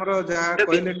पे हमरो जा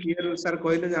कहले क्लियर सर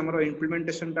कहले जे हमरो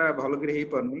इंप्लीमेंटेशन टा भलो करे हे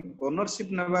परनी ओनरशिप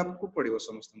नेबा को पड़िबो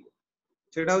समस्त को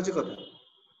सेटा होछि कथा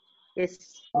yes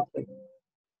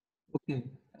okay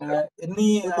any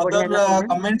other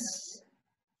comments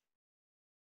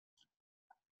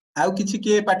आउ किछि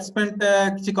के पार्टिसिपेंट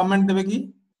किछि कमेंट देबे की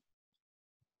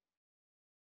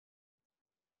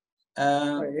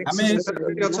हमें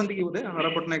अछंती की बोले हरा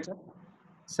पटनायक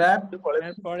सर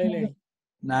पळेले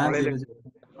ना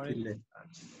पळेले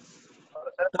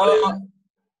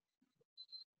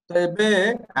तो एबे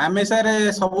हमें सर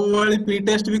सब वाली प्री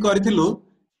टेस्ट भी करथिलु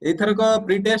एथर को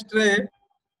प्री टेस्ट रे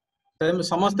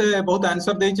समस्त बहुत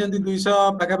आंसर देइचंती 200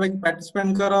 पाखा पाखी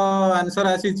पार्टिसिपेंट कर आंसर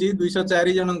आसी ची 204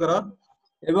 जनकर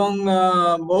एवं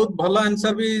बहुत भलो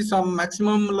आंसर भी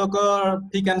मैक्सिमम लोक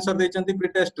ठीक आंसर देइचंती प्री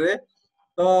टेस्ट रे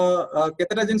तो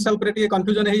केतरा जिंस ऊपर टी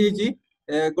कंफ्यूजन हे जी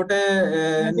गोटे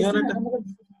नियोनेट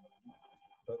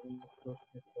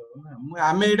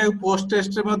हमें एटा पोस्ट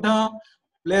टेस्ट रे मध्य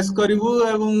प्लेस करिवु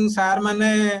एवं सर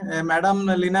माने मैडम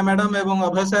लीना मैडम एवं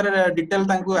अभय सर डिटेल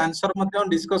तांको आंसर मध्य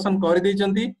डिस्कशन कर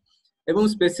दैचंती एवं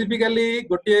स्पेसिफिकली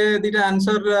गोटे दिटा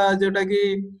आंसर जोटा कि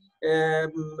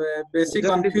बेसिक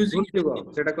कंफ्यूजिंग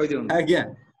सेटा कहि दियौ आज्ञा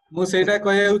मु सेटा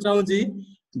कहयौ चाहू जी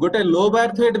गोटे लो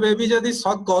बर्थ वेट बेबी जदी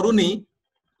शक करूनी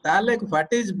ताले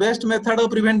what is best method of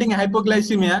preventing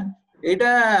hypoglycaemia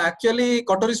Etah actually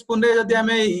कटोरी स्पून रे जदी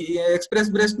हमें एक्सप्रेस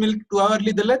ब्रेस्ट मिल्क 2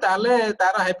 आवरली देले ताले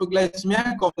तार हाइपोग्लाइसीमिया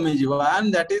कमी जिवो and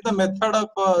that is the method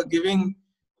of giving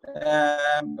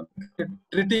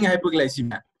treating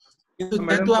hypoglycaemia किंतु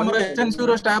जेतु हमर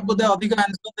एसएनसी रो स्टाफ बोधे अधिक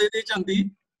आंसर दे दैछंती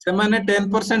से माने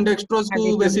 10% डेक्सट्रोज को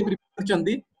बेसी prefer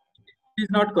करचंती is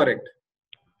not correct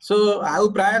so आउ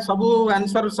प्राय सब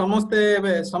आंसर समस्त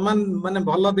समान माने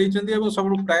भलो दैछंती एवं सब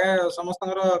प्राय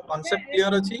समस्तकर कांसेप्ट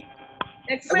क्लियर अछि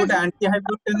गोटे एंटी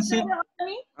हाइपरटेंसिव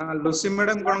हां लुसी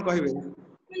मैडम कोन कहिबे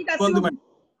कोन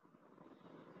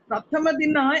प्रथम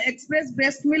दिन एक्सप्रेस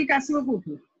ब्रेस्ट मिल्क आसीबो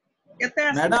कोठी केते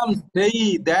आसी मैडम सेही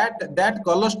that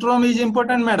cholesterol is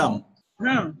important madam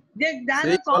हां जे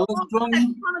से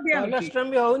कोलेस्ट्रॉल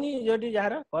भी होनी जोटी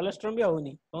जार कोलेस्ट्रॉल भी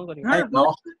होनी कोन करी हां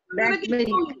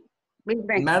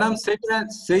मैडम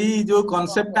सेही जो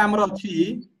कांसेप्ट हमर अछि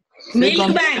मिल्क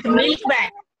बैंक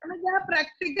हम जहा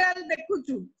प्रैक्टिकल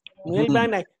देखुछु मिल्क बैंक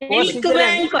नहीं मिल्क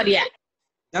बैंक करिया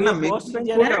ना मिल्क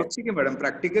बैंक अछि कि मैडम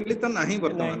प्रैक्टिकली तो नहीं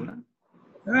वर्तमान ना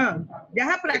हां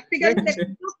जहा प्रैक्टिकल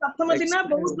देखु प्रथम दिन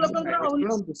बहुत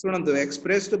लोकन सुनंतु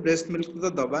एक्सप्रेस टू ब्रेस्ट मिल्क तो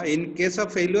दबा in case of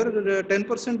failure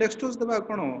 10% dextrose दबा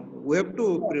कोन we have to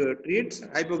treat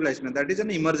hypoglycaemia that is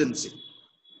an emergency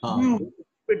हां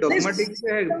dogmatic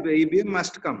EBM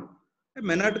must come it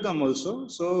may not come also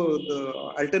so the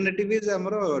alternative is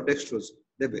amaro dextrose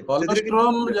debe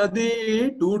cholesterol यदि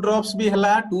 2 drops भी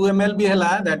हला 2 ml भी हला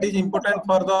that is important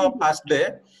for the first day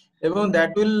एवं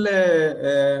that will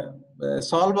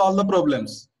solve all the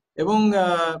problems एवं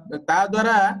ता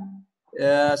द्वारा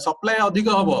supply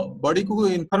अधिक हबो बॉडी को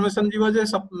इन्फॉर्मेशन जीवो जे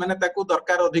माने ताकू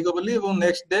दरकार अधिक बोली एवं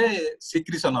नेक्स्ट डे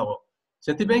सिक्रीशन हबो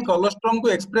सेति पे कोलेस्ट्रॉल को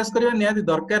एक्सप्रेस करिया नियादी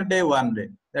दरकार डे 1 रे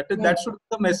that should be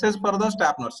the message for the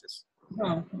staff nurses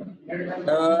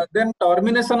then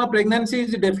termination of pregnancy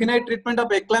is definite treatment of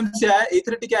eclampsia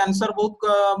एथरे टिके आंसर बहुत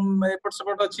एपट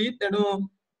सपट अछि तेनु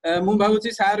मु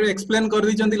भाबुची सार एक्सप्लेन कर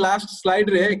दी जंती लास्ट स्लाइड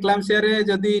रे eclampsia रे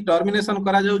जदी टर्मिनेशन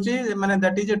करा जाउची माने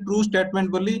that is a true statement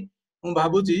बोली मु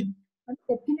भाबुची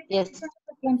यस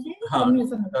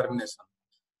टर्मिनेशन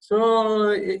सो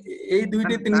ए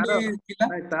दुईटी तीनटी किला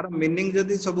तार मीनिंग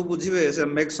जदी सब बुझिबे से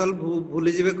मैक्सल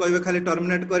भूली जिवे कहबे खाली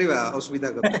टर्मिनेट करबा असुविधा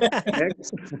कर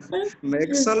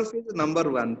Maxwell is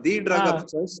number 1 the drug of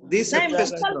choice the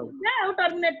safest drug ना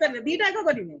टर्मिनेट करबे दीटा को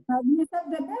करिने टर्मिनेशन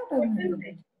देबे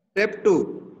terminate step 2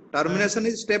 termination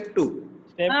is step 2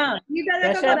 हां दीटा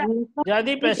को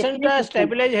जदी पेशेंट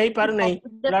स्टेबलाइज हेई पार नहीं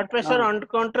blood pressure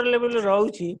uncontrollable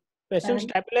रहउची patient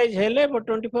stabilise हेले फॉर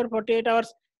 24 48 आवर्स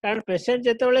कारण पेशेंट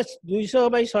जेतेबेले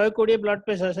 200/120 ब्लड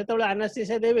प्रेशर सेतेबेले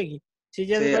एनास्थेसिया देबे की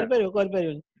सीजर कर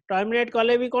परियो टर्मिनेट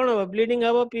कले भी कोन हो ब्लीडिंग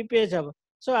हबो पीपीएच हबो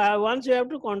सो once you have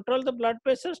to control the blood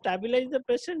pressure stabilize the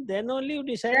patient then only you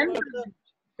decide about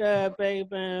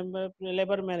the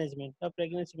labor management or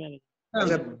pregnancy management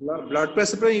blood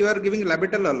pressure you are giving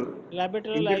labetalol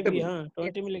IV हां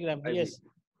 20 mg yes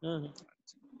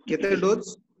केते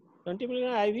dose 20 mg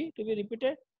IV to be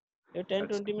repeated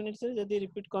 10-20 minutes जदी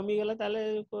repeat कमी गला ताले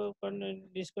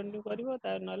discontinue करबो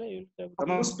ता नाले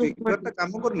हम स्पीकर त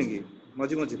काम करनी की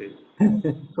मजी मजी रे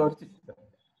करछि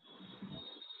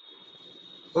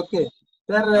okay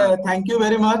sir thank you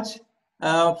very much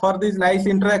for this nice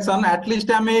interaction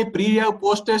at least हमें प्री और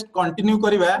पोस्ट टेस्ट कंटिन्यू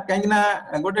करबा काहे ना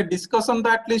गोटे डिस्कशन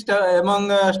त at least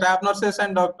among staff nurses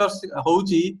and doctors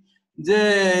होउची जे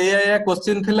या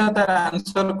क्वेश्चन थिला तार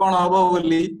आंसर कोन हबो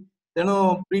बोली तेनु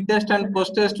pre test and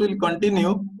post test will continue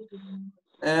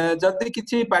जदी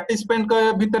किछि पार्टिसिपेंट को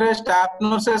भितरे स्टाफ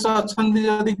नर्सेस अछंदी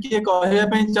जदी के कहया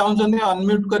पई चाहउछंदी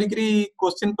अनम्यूट करी करी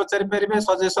क्वेश्चन पचारि परिबे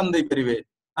सजेशन दे परिबे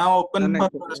आ ओपन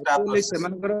फॉर स्टाफ नर्सेस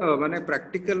सेमानकर माने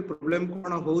प्रैक्टिकल प्रॉब्लम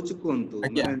कोन होउछ कोंतु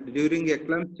माने ड्यूरिंग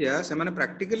एक्लाम्सिया सेमाने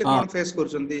प्रैक्टिकली कोन फेस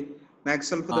करछंदी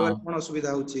मैक्सल को देवार कोन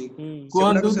असुविधा होउची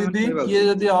कोंतु दीदी ये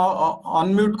जदी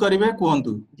अनम्यूट करिवे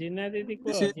कोंतु जिना दीदी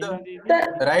को जिना दीदी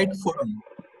राइट फोरम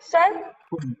सर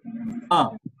हां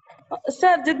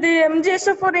सर जदी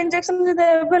एमजीएसएफ इंजेक्शन जदी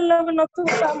अवेलेबल नथु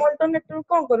हम अल्टरनेटिव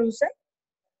कोन करू सर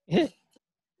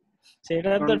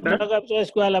सेटा तो ड्रग ऑफ चॉइस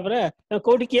को आला परे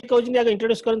कोडी के कहउछनी आगे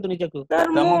इंट्रोड्यूस करन तुनी चकू सर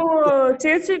मो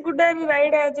सीएचसी गुडा भी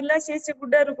राइडा जिल्ला सीएचसी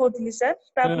गुडा रो कहउतली सर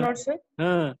स्टाफ नर्स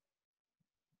हां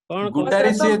कोन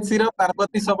गुडारी सीएचसी रो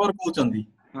पार्वती सबर कहउचंदी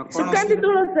सुकांती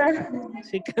तुलो सर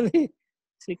सिकंदी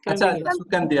अच्छा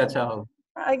सुकांती अच्छा हो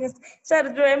आगे सर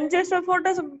जो एमजीएसएफ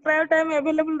फोटा प्राय टाइम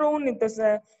अवेलेबल रहउनी तो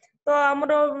सर तो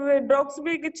हमरो ड्रग्स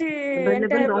भी किछि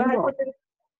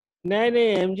नहीं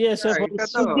एमजीएसएफ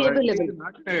should be available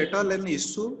not at all an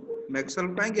issue Maxwell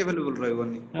time available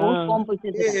रहबनी बहुत कम पैसा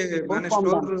ये माने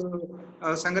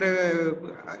स्टोर संगरे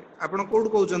आपण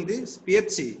कोड कहउचंदी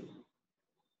पीएचसी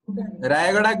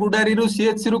रायगड़ा गुडारी रु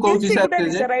सीएचसी रु कहउची सर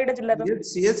रायगड़ा जिल्ला रो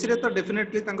सीएचसी रे तो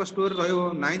डेफिनेटली तांको स्टोर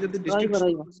रहबो नाही जदी डिस्ट्रिक्ट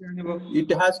से आनिबो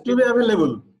it has to be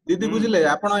available दीदी बुझिले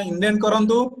आपण इंडियन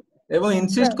करंतु एवं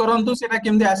इंसिस्ट करंतु सेटा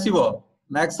केमदी आसीबो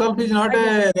Maxwell is not a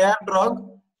rare drug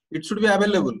it should be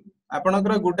available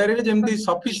ଆପଣଙ୍କର ଗୁଡାରେ ଯେମିତି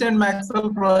ସଫିସିଏଣ୍ଟ ମ୍ୟାକ୍ସଲ୍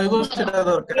ରହିବ ସେଟା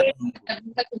ଦରକାର।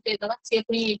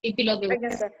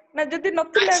 ଆଜ୍ଞା ସାର୍ ନା ଯଦି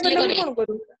ନଥିଲେ available କଣ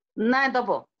କରୁ ନାଇଁ ଦବ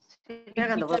ଠିକ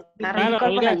ଦବ ତାର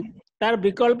ବିକଳ୍ପ ନାହିଁ तार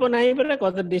विकल्प नहीं बोले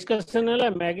डिस्कशन है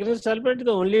magnesium sulphate the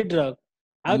only drug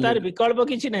आउ तार विकल्प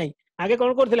किछि नहीं आगे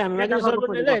कोन करथिला मैग्नीशियम सल्फेट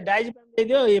ले डाइजिपाम दे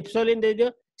दियो एप्सोलिन दे दियो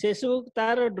से सब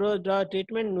तार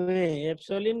ट्रीटमेंट नुहे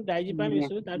एप्सोलिन डाइजिपाम इस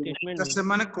तार ट्रीटमेंट त से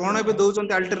माने कोन एबे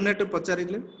दोउचंती अल्टरनेटिव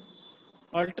पचारिले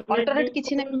अल्टरनेटिव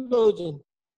किछि नहीं दोउचन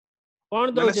कोन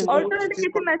दोउचन अल्टरनेटिव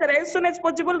किछि नहीं sir as soon as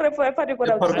possible refer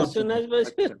कराउ एज सून एज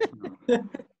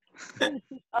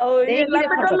और ये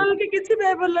लापेटोलल के किछि भी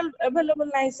अवेलेबल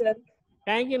नहीं सर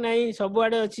काहे कि नहीं सब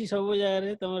आडे अछि सब जगह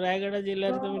रे तुम रायगढ़ जिल्ला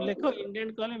रे तुम लेखो इंडियन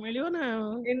कॉले मिलियो ना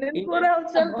इंडियन कोरा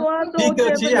सर तो ठीक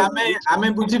अछि आमे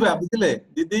बुझिबा बुझले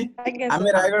दीदी आमे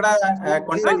रायगढ़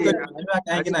कांटेक्ट करबा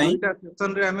काहे कि नहीं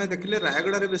सेक्शन रे आमे देखले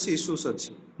रायगढ़ रे बेसी इश्यूज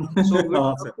अछि सो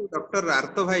डॉक्टर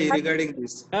आर्तो भाई रिगार्डिंग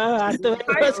दिस आर्तो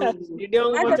भाई सर वीडियो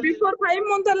बिफोर 5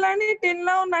 मंथ लानी टिल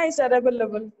नाउ नहीं सर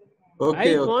अवेलेबल ओके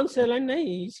कौन से लाइन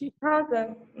नहीं हां सर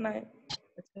नहीं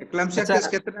एक्लाम्सिया केस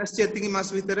केतना आछि एतिकी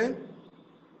मास भितरे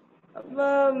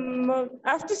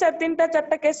आस्ति सर 3टा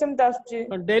 4टा केस एमता आछि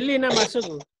डेली ना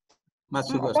मासको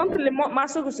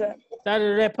मासको सर तार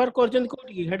रेफर करजन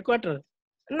कोठी हेडक्वार्टर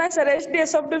ना sir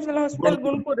SDS sub divisional hospital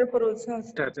Gunpur refer होछ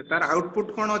अच्छा तार आउटपुट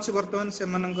कोन अछि वर्तमान से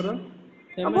मानकर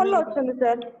भलो अछन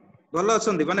सर भलो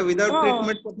अछन माने विदाउट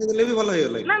ट्रीटमेंट पठे देले भी भलो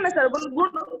हेलै ना ना सर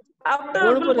आफ्टर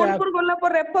गुणपुर गला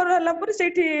पर रेफर हला पर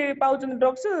सेठी पाउछन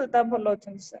ड्रग्स ता भलो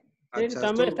अछन सर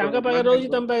तमे तांका पाके रोजी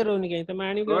तम पाके रोनी के तमे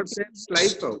आनी गॉड सेव्स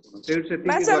लाइफ पाउ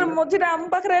ना सर मोजिरा हम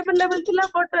पाखरे अवेलेबल थिला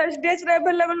बट एसडीएच रे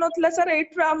अवेलेबल नथिला सर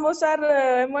एठरा हम सर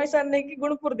एमआई सर नै कि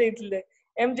गुणपुर देथिले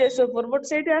एमजेएस पर बट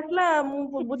सेठी आसला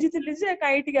मु बुझिथिली जे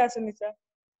काई टिके आसनी सर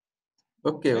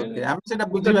ओके ओके हम सेटा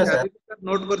बुझिबा sir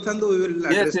note करथांदो we will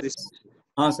address this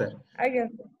हां सर आज्ञा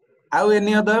आउ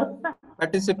एनी अदर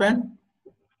पार्टिसिपेंट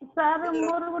सर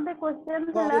मोर गोटे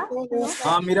क्वेश्चन थिला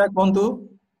हां मीरा कोंतु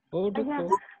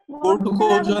कोठु को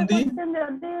जंदी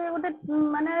जदी गोटे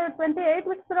माने 28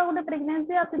 वीक्स रो गोटे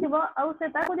प्रेगनेंसी आसीथिबो आ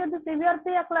सेटा को जदी सीवियर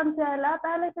प्रीएक्लाम्सिया हला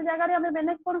ताले से जगह रे हम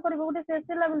मैनेज कोन करबो गोटे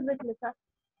सेसी लेवल देखले sir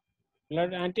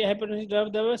blood anti hypertensive drug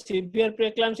देबो सीवियर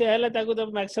प्रीएक्लाम्सिया हला ताको तो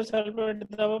मैक्सल सल्फेट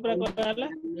देबो प्रा कहला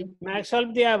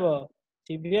मैक्सल दियाबो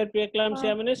सीवियर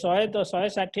प्रीएक्लाम्सिया माने 100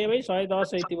 160 बाई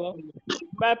 110 होइतिबो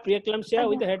बा प्रीएक्लाम्सिया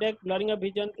with headache blurring of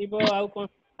vision थिबो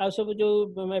आ सब जो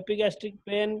एपिगैस्ट्रिक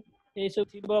पेन ए सब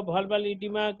थिबो भलबल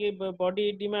इडिमा के बॉडी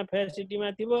इडिमा फेस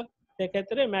इडिमा थिबो से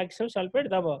क्षेत्र में मैक्सल सल्फेट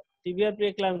दबो सीवियर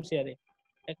प्रीएक्लाम्सिया रे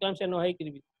एक्लाम्सिया न होई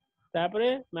करबी तापरे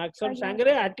मैक्सल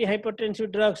संगरे एंटी हाइपरटेंसिव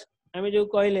ड्रग्स हमें जो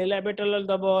कहले लाबेटोलल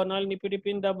दबो नल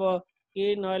निपिडिपिन दबो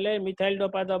कि नले मिथाइल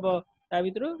डोपा दबो ता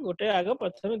भितरु गोटे आगो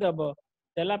प्रथम दबो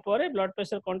देला परे ब्लड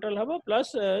प्रेशर कंट्रोल हबो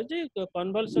प्लस जे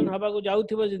कन्वल्सन हबा को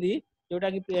जाउथिबो जदी जोटा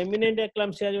कि एमिनेंट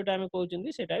एक्लाम्सिया जोटा हमें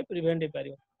कहउचंदी सेटा भी प्रिवेंट हे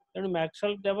पारियो तेणु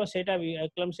मैक्सल दबो सेटा भी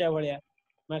एक्लाम्सिया भलिया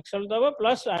मैक्सल दबो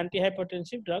प्लस एंटी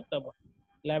हाइपरटेंसिव ड्रग दबो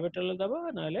लाबेटोलल दबो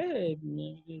नले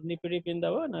निपिडिपिन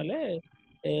दबो नले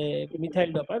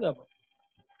मिथाइल डोपा दबो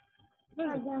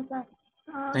आज्ञा सर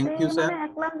थैंक यू सर माने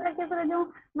एक्लाम्सिया केस रे जो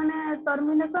माने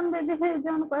टर्मिनेशन बेबी है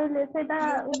जोन कहले सेटा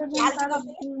गोटे तार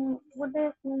गोटे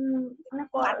माने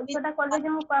सेटा कॉलेज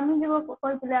जो कमी जीव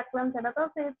कहतिले एक्लाम्सिया तो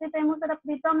से टाइम सेटा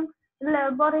प्रीटर्म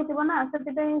लेबर हेतिबो ना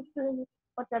सेति पे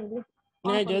पचारली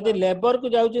नहीं जदी लेबर को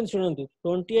जाउछन सुनंतु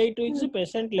 28 वीक्स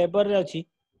पेशेंट लेबर रे अछि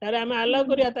तारे हम अलाउ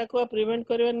करिया ताको प्रिवेंट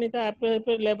करबे नहीं ता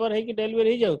आपे लेबर है कि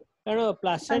डिलीवरी हो जाउ कारण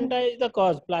placenta is the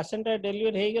cause placenta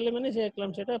delivery हो गेले माने से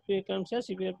एक्लाम्सिया प्रीएक्लाम्सिया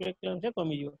सीवियर प्रीएक्लाम्सिया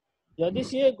कमी जिवो जदी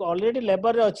सी ऑलरेडी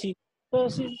लेबर रे अछि तो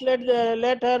सी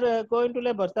let her go into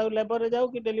labour ता लेबर रे जाउ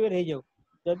कि डिलीवरी हो जाउ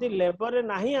जदी लेबर रे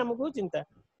नाही हमकु चिंता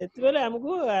सेति बेले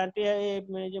हमकु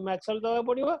एंटी जो मैक्सल दवा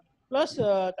पड़िबो प्लस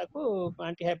ताको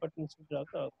एंटी हाइपरटेंसिव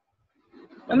ड्रग दवा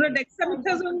हमरा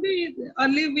डेक्सामेथासोन भी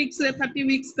अर्ली वीक्स रे 30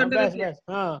 वीक्स कटरे बस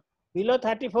हां बिलो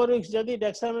 34 वीक्स जदी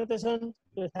डेक्सामेथासोन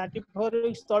 34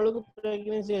 वीक्स तळु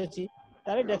प्रेगनेंसी अछि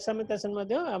तारे डेक्सामेथासोन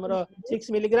मध्ये हमरो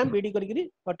 6 मिलीग्राम बीडी करिकरी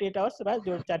 48 आवर्स बाद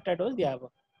जो 4टा डोज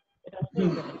दियाबो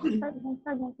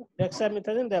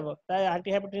डेक्सामेथासोन देबो ता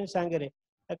एंटी हाइपरटेंसिव संगे रे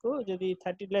ताको जदी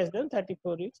 30 लेस देन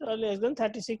 34 वीक्स और लेस देन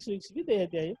 36 वीक्स भी दे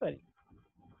दिया पारी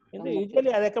किंतु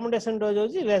usually recommendation dose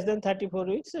होजी less than 34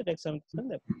 weeks dexamethasone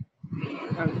देबो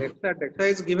Dexa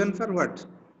is given for what?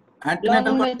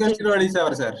 Antenatal corticosteroid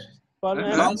hisabar sir.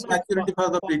 Long maturity for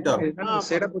the preterm.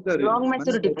 सेटा पुछारी. Long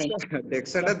maturity पे.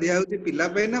 Dexa टा दिया होती पिला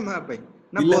पे ना मां पे?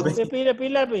 ना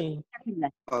पिला पे.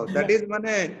 Oh, that is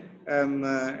माने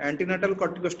antenatal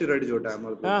corticosteroid जोटा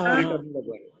हमर preterm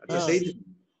लगा. अच्छा सही.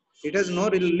 It has no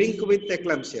link with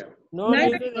eclampsia. No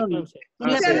link with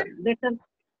eclampsia.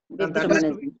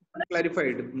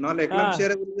 Clarified नले एक्लाम्सिया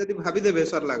रे जदी भाबी देबे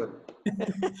सरला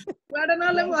कुआडे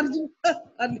नले मरजि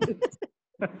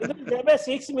देबे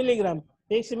 6 मिलीग्राम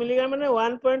माने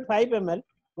 1.5 ml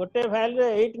गोटे फाइल रे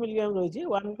 8 मिलीग्राम रही छी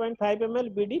 1.5 ml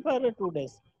BD for 2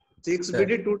 days 6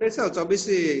 BD 2 days और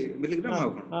 24 मिलीग्राम हां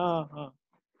हां हां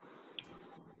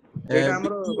एटा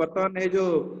हमरो वर्तमान ए जो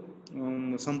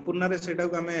संपूर्ण रे सेटा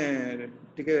को हमें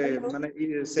टिके माने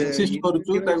से इंसिस्ट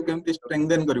करूछु ताको केमति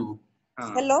स्ट्रेंथन करिवु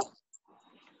हेलो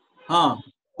हां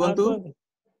कोंतु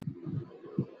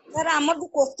सर हमर जो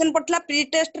क्वेश्चन पटला प्री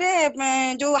टेस्ट रे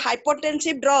जो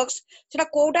हाइपरटेंसिव ड्रग्स सेटा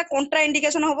कोटा कंट्रा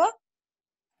इंडिकेशन होबो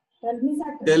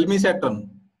टेलमिसेटन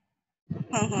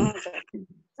हां हां sir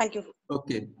thank you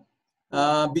okay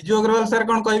Biju Agarwal sir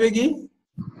कोन कहबे की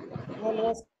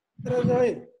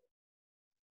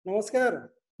नमस्कार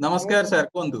नमस्कार सर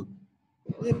कोंतु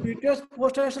ये पीटीएस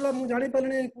पोस्ट आसला मु जानि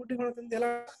पालनी कोठी कोन देला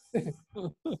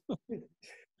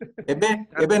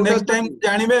एबे next time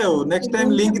जानिबे next time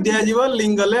link दिया जीवो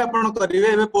लिंक गले आपण करिवे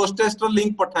एबे पोस्ट टेस्ट रो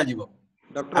लिंक पठा जीवो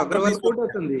डॉक्टर अग्रवाल कोड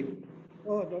अछंदी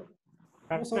ओ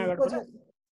डॉक्टर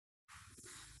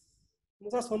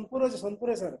मुसा सोनपुर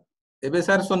सर एबे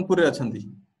सर सोनपुर रे अछंदी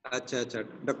अच्छा अच्छा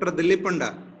डॉक्टर दिलीप पंडा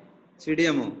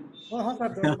सीडीएमओ हां सर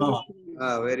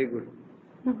हां very good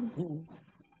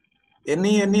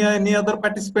any other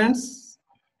participants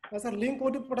sir link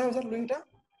कोठी पठाओ सर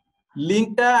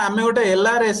लिंक टा आमे गोटे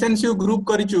एलआर एसएनसीयू ग्रुप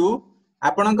करिचु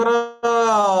आपनकर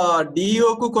डीओ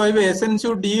को कहबे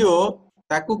एसएनसीयू डीओ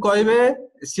ताकू कहबे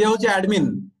सी होची एडमिन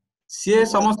सी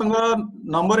समस्त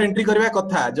नंबर एंट्री करबा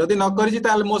कथा जदी न करिछि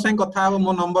ताल मो संग कथा हो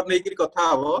मो नंबर नै कि कथा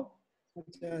हो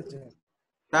अच्छा अच्छा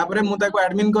तापरे मु ताको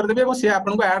एडमिन कर देबे सी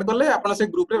आपन को ऐड करले आपन से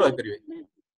ग्रुप रे रहि परिबे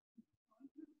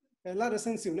एलआर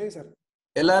एसएनसीयू नै सर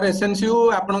एलआर एसएनसीयू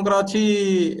आपनकर अछि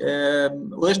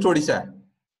वेस्ट ओडिसा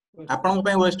आपन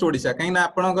पे वेस्ट ओडिसा कहीं ना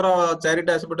आपनकर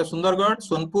चारिटा सेपटे सुंदरगढ़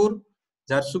सोनपुर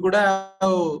झारसुगुड़ा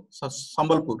और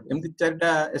संबलपुर एमति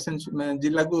चारिटा एसएनसीयू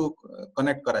जिला को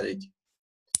कनेक्ट करा जाई छी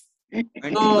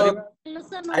तो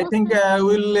I think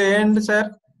will and sir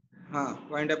हां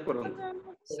वाइंड अप करो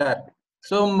सर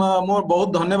सो मोर बहुत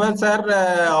धन्यवाद सर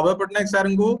अभय पटनायक सर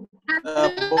को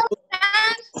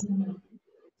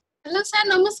हेलो सर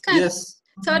नमस्कार यस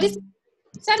सॉरी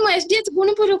सर मैं एसडीएच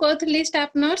गुणपुर कहथली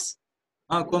स्टाफ नर्स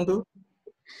हां कोंतु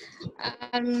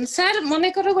सर मने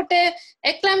करो गोटे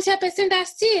एक्लाम्सिया पेशेंट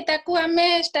आछि ताकू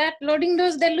हमें स्टार्ट लोडिंग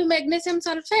डोज देलु मैग्नीशियम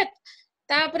सल्फेट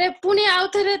तापरे पुनी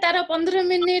आउथरे तार 15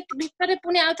 मिनिट भीतर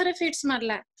पुनी आउथरे फिट्स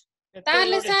मारला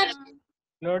ताले सर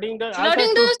लोडिंग डोज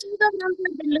 14 ग्राम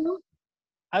देलु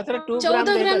आउथरे 2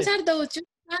 14 ग्राम सर दउछु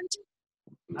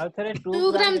आउथरे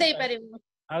 2 ग्राम दे परिबो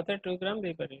आउथरे 2 ग्राम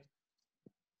दे परिबो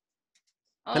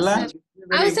हला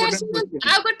आ सर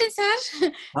आ गोटे सर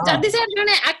जदी सर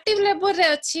जने एक्टिव लेवल रे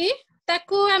अछि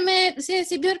ताकू हमें से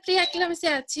सिवियर प्री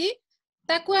एक्लाम्सिया अछि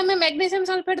ताकू हमें मैग्नीशियम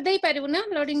सल्फेट देई परिबो ना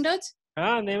लोडिंग डोज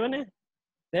हां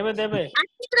देबे देबे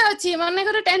एक्टिव रे अछि माने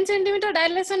करो 10 सेंटीमीटर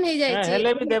डायलेशन हे जाय छी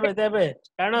हेले भी देबे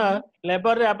कारण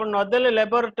लेबर रे अपन न देले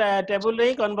लेबर टेबल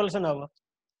रे कन्वल्शन हो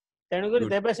तेनु करी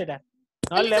देबे सेटा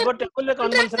न लेबर टेबल रे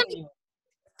कन्वल्शन हो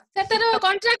सेटर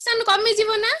कॉन्ट्रैक्शन कमी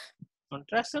जीवो ना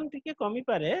कॉन्ट्रैक्शन टिके कमी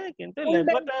पारे किंतु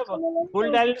लेबर टा फुल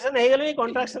डायलेशन हे गेले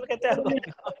कॉन्ट्रैक्शन केते आ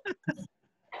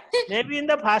maybe in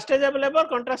the first stage of labor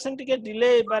contraction टिके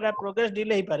डिले पारा प्रोग्रेस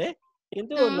डिले हे पारे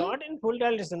किंतु नॉट इन फुल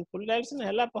डायलेशन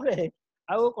हला परे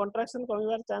आउ कॉन्ट्रैक्शन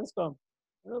कमीबार चांस कम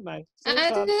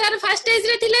यार फर्स्ट स्टेज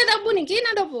रे थिले दबुनी की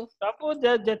ना दबु दबु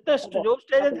जते जो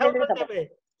स्टेज रे थाउ देबे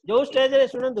जो स्टेज रे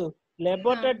सुनंदु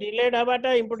लेबर टा डिलेड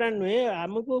हबाटा इंपोर्टेंट नुए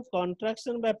हमकु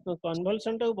कॉन्ट्रैक्शन बा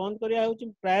कन्वल्शन टा बंद करिया होची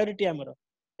प्रायोरिटी हमरो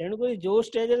तेनु कोई जो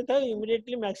स्टेज रे थाउ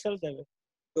इमीडिएटली मैक्सल देबे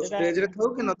तो स्टेज रे थाउ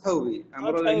कि न थाउ भी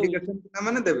हमरो इंडिकेशन ना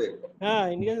माने देबे हां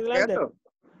indication La they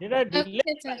Zeta delay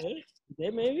they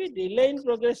may be delay in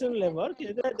progression labor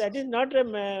that is not a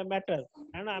matter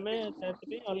and हमें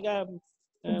तभी अलगा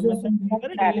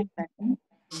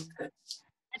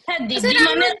अच्छा दीदी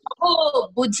माने सब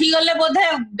बुझी गले बोधे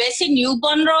बेसी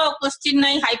न्यूबॉर्न रो क्वेश्चन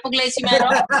नहीं हाइपोग्लाइसीमिया रो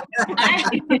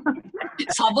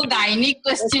सब गायनिक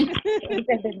क्वेश्चन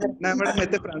ना मैडम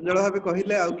एते प्रांजल भाबे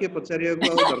कहिले आउ के पचारिया को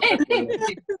आउ दरकार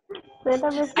सेटा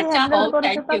बेसी हैंडल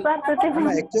करते तो पार्ट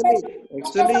एक्चुअली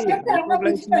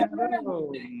हाइपोग्लाइसीमिया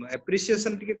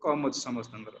एप्रिसिएशन टिके कम अछि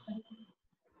समस्तंगर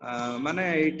माने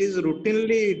इट इज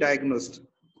रूटीनली डायग्नोस्ड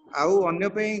आउ अन्य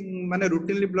पे माने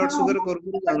रूटीनली ब्लड शुगर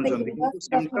करगुरु जानु जंदी किंतु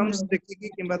सिम्पटम्स देखि कि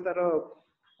किबा तार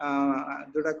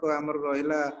जोडा को हमर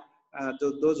रहला जो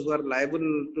those who are liable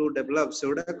to develop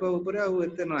सेउडा को ऊपर आउ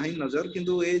एते नाही नजर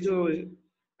किंतु ए जो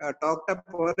टॉक टा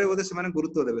परे बोले से माने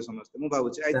गुरुत्व देबे समस्त मु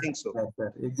भाबुची I think so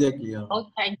exactly O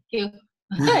thank you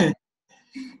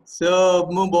so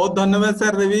मु बहुत धन्यवाद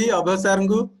सर देवी अभय सर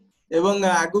को एवं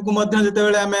आगु को मध्य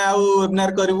जेतेबेले आमे आउ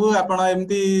वेबिनार करिवु आपण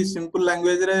एम्ति सिंपल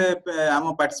लैंग्वेज रे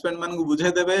आम पार्टिसिपेंट मान को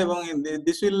बुझाई देबे एवं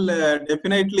this will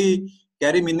definitely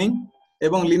carry meaning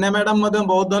एवं लीना मैडम मध्य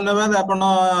बहुत धन्यवाद आपण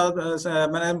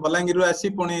माने बलांगीर रु आसी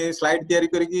पुनी स्लाइड तयारी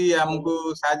करके हमको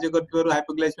सहाय्य करथिबारु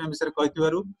हाइपोग्लाइसेमिया विषय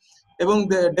कहिथिबारु एवं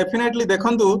डेफिनेटली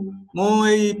देखंतु मु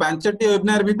एई 5टी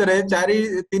वेबिनार भितरे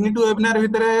 3टी वेबिनार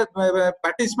भितरे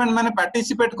पार्टिसिपेंट माने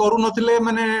पार्टिसिपेट करू नथिले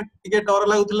माने टिके डर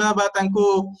लागुतला बा तांको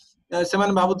से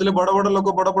माने भाबुतले बड़ बड़ लोक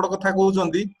बड़ बड़ कथा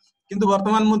कहउचंदी किंतु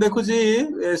वर्तमान मु देखुची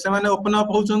से माने ओपन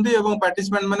अप होउचंदी एवं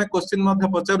पार्टिसिपेंट माने क्वेश्चन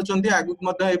मध्ये पचारुचंदी आगु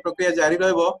मध्ये ए प्रक्रिया जारी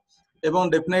रहबो एवं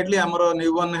डेफिनेटली हमर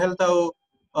न्यूबॉर्न हेल्थ आ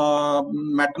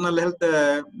मैटरनल हेल्थ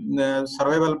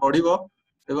सर्वाइवल बढ़िबो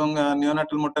एवं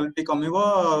नियोनाटल मोर्टालिटी कमिबो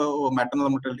मैटरनल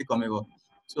मोर्टालिटी कमिबो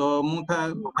सो मु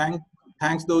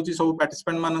थैंक्स दोची सब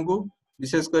पार्टिसिपेंट मानकू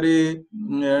विशेष करी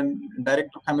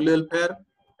डायरेक्टर फैमिली वेलफेयर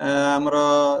हमर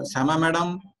Shyama madam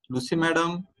Lucy madam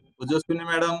Ojaswini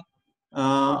madam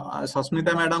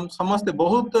Sasmita madam समस्त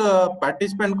बहुत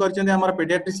पार्टिसिपेंट करछन हमर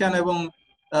पीडियाट्रिशियन एवं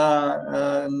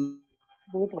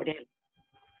बहुत बढ़िया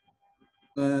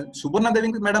सुवर्णा देवी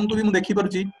मैडम को भी मु देखि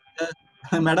परची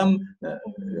मैडम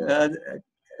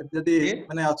जदि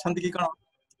माने अछंती कि कोन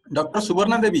डॉक्टर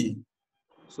सुवर्णा देवी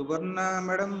सुवर्णा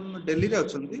मैडम दिल्ली रे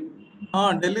अछंती हां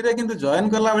दिल्ली रे किंतु जॉइन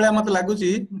करला बेला मते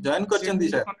लागुची जॉइन करचंती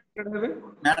सर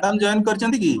मैडम जॉइन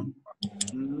करचंती की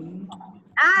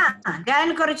हां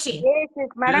जॉइन करछि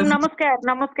मैडम नमस्कार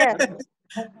नमस्कार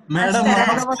मैडम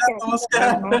नमस्कार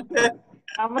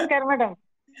नमस्कार मैडम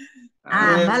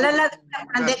हां भलो लग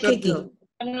देखि की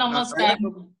नमस्कार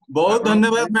बहुत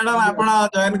धन्यवाद मैडम आपण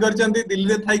जॉइन करचंती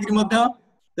दिल्ली रे थाई कि मध्य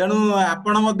तेणु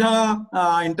आपण मध्य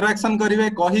इंटरेक्शन करिवे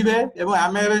कहिवे एवं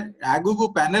आमे आगु को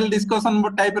पैनल डिस्कशन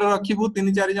टाइप रो रखिबु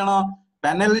 3-4 जण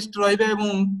पैनलिस्ट रहिबे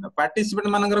एवं पार्टिसिपेंट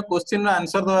मानकर क्वेश्चन रो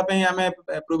आंसर दवा पई आमे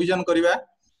provision करिवा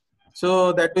so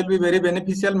that will be very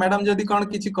beneficial madam जदि कोन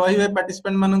किछि कहिवे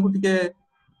पार्टिसिपेंट मानन को टिके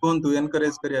कोंतु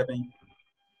एनकरेज करिया पई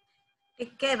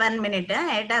टिके 1 मिनिट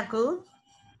एटा को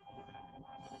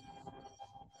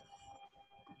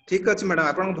ठीक अछि मैडम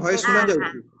आपन वॉइस सुना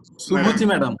जाउछि सुबुची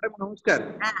मैडम नमस्कार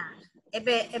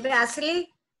एबे एबे आसली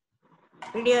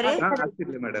वीडियो रे हां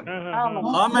आसली मैडम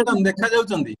हां मैडम देखा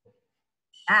जाउचंदी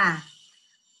हां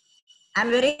आई एम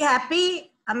वेरी हैप्पी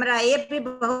हमरा आईएफपी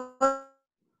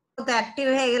बहुत एक्टिव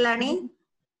है गेलानी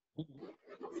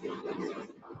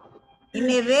इन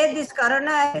ए way this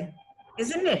corona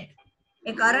isn't it A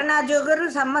corona जोगरु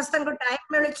समस्त को टाइम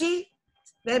मिलुची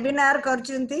वेबिनार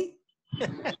करचंती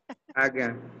आज्ञा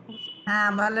हां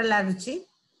भलो लागुची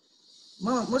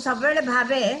मु सब बेले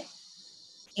भाबे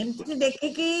एमती देखि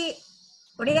कि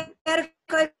ओडिया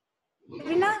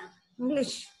कहबी ना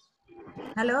इंग्लिश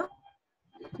हेलो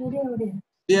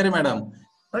ओडिया रे मैडम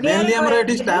मेनली हमर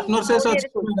एटी स्टाफ नर्सेस अछि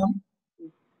madam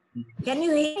can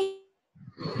you here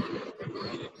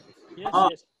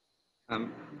yes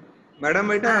madam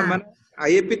एटा माने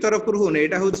आईएपी तरफ रु होने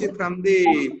एटा होची from the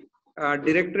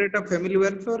directorate of family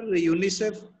welfare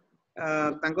UNICEF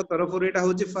तांको तरफ रे एटा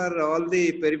होची for all the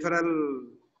peripheral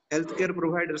health care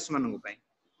providers मानन पई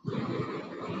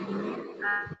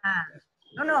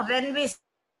no when we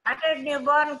started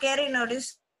newborn care in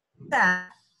Odisha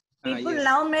people yes.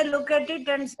 now may look at it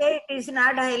and say it is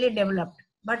not highly developed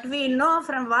but we know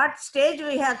from what stage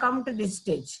we have come to this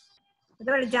stage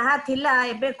तो जहा थिला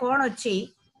एबे कोन अछि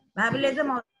भाबिले तो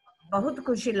बहुत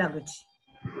खुशी लागुछि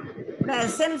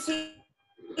SMC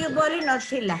बोली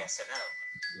नथिला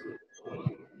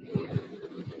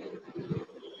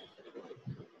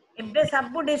एबे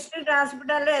सब डिस्ट्रिक्ट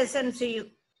हॉस्पिटल एसएमसीयू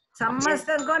समस्त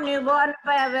को न्यूबॉर्न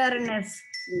पे awareness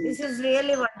this is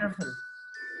really wonderful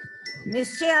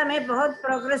निश्चय हमें बहुत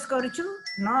progress करछु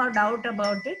no doubt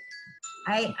about it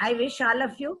I wish all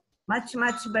of you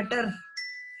much better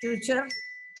future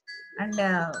and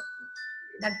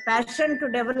that passion to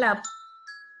develop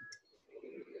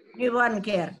newborn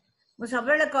care mu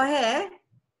sabele kahe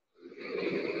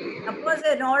suppose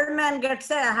an old man gets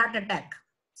a heart attack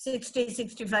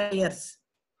 60-65 years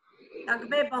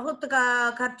तकबे बहुत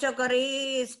खर्च करी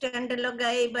stent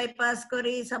लगाई bypass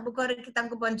करी सब करी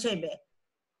तांको बंचेबे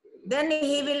then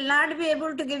he will not be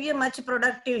able to give you much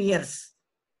productive years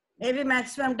maybe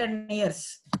maximum 10 years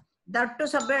that to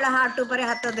sabela heart upare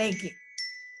hath deiki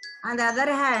on the other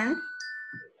hand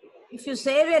if you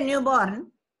save a newborn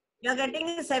you are getting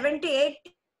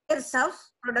 78 years of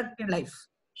productive life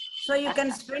so you can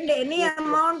spend any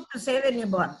amount to save a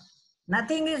newborn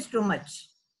nothing is too much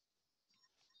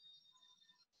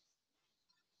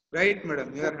right madam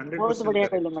you are 100% बहुत बढ़िया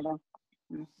कहले madam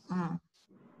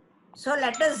so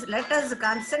let us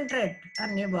concentrate on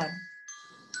newborn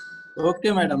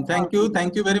okay madam thank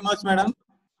you very much madam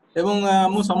एवं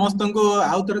मु समस्त को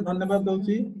आउ थरे धन्यवाद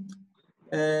दउची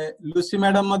लुसी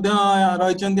मैडम मध्य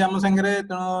रहिचंदी हम संगे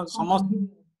तेणु समस्त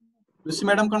लुसी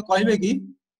मैडम कोन कहबे की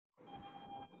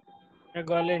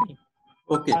गलेनी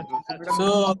okay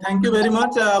so thank you very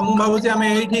much मु भाबुची हम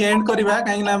एठी एंड करबा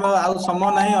काहे ना आउ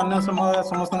समय नाही अन्य समय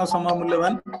समस्त समय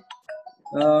मूल्यवान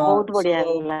बहुत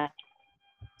बढ़िया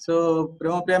सो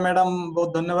प्रेम प्रिया मैडम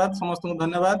बहुत धन्यवाद समस्त को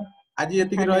धन्यवाद आज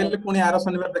एतिक रहले पुनी आरो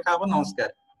शनिवार देखा हो नमस्कार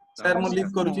सर मु लीव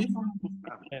करूची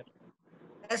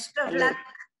best of luck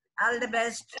all the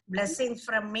best blessings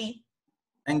from me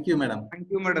thank you madam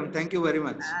thank you very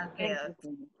much okay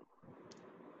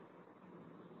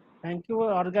thank you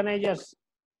organisers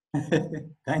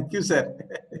thank you sir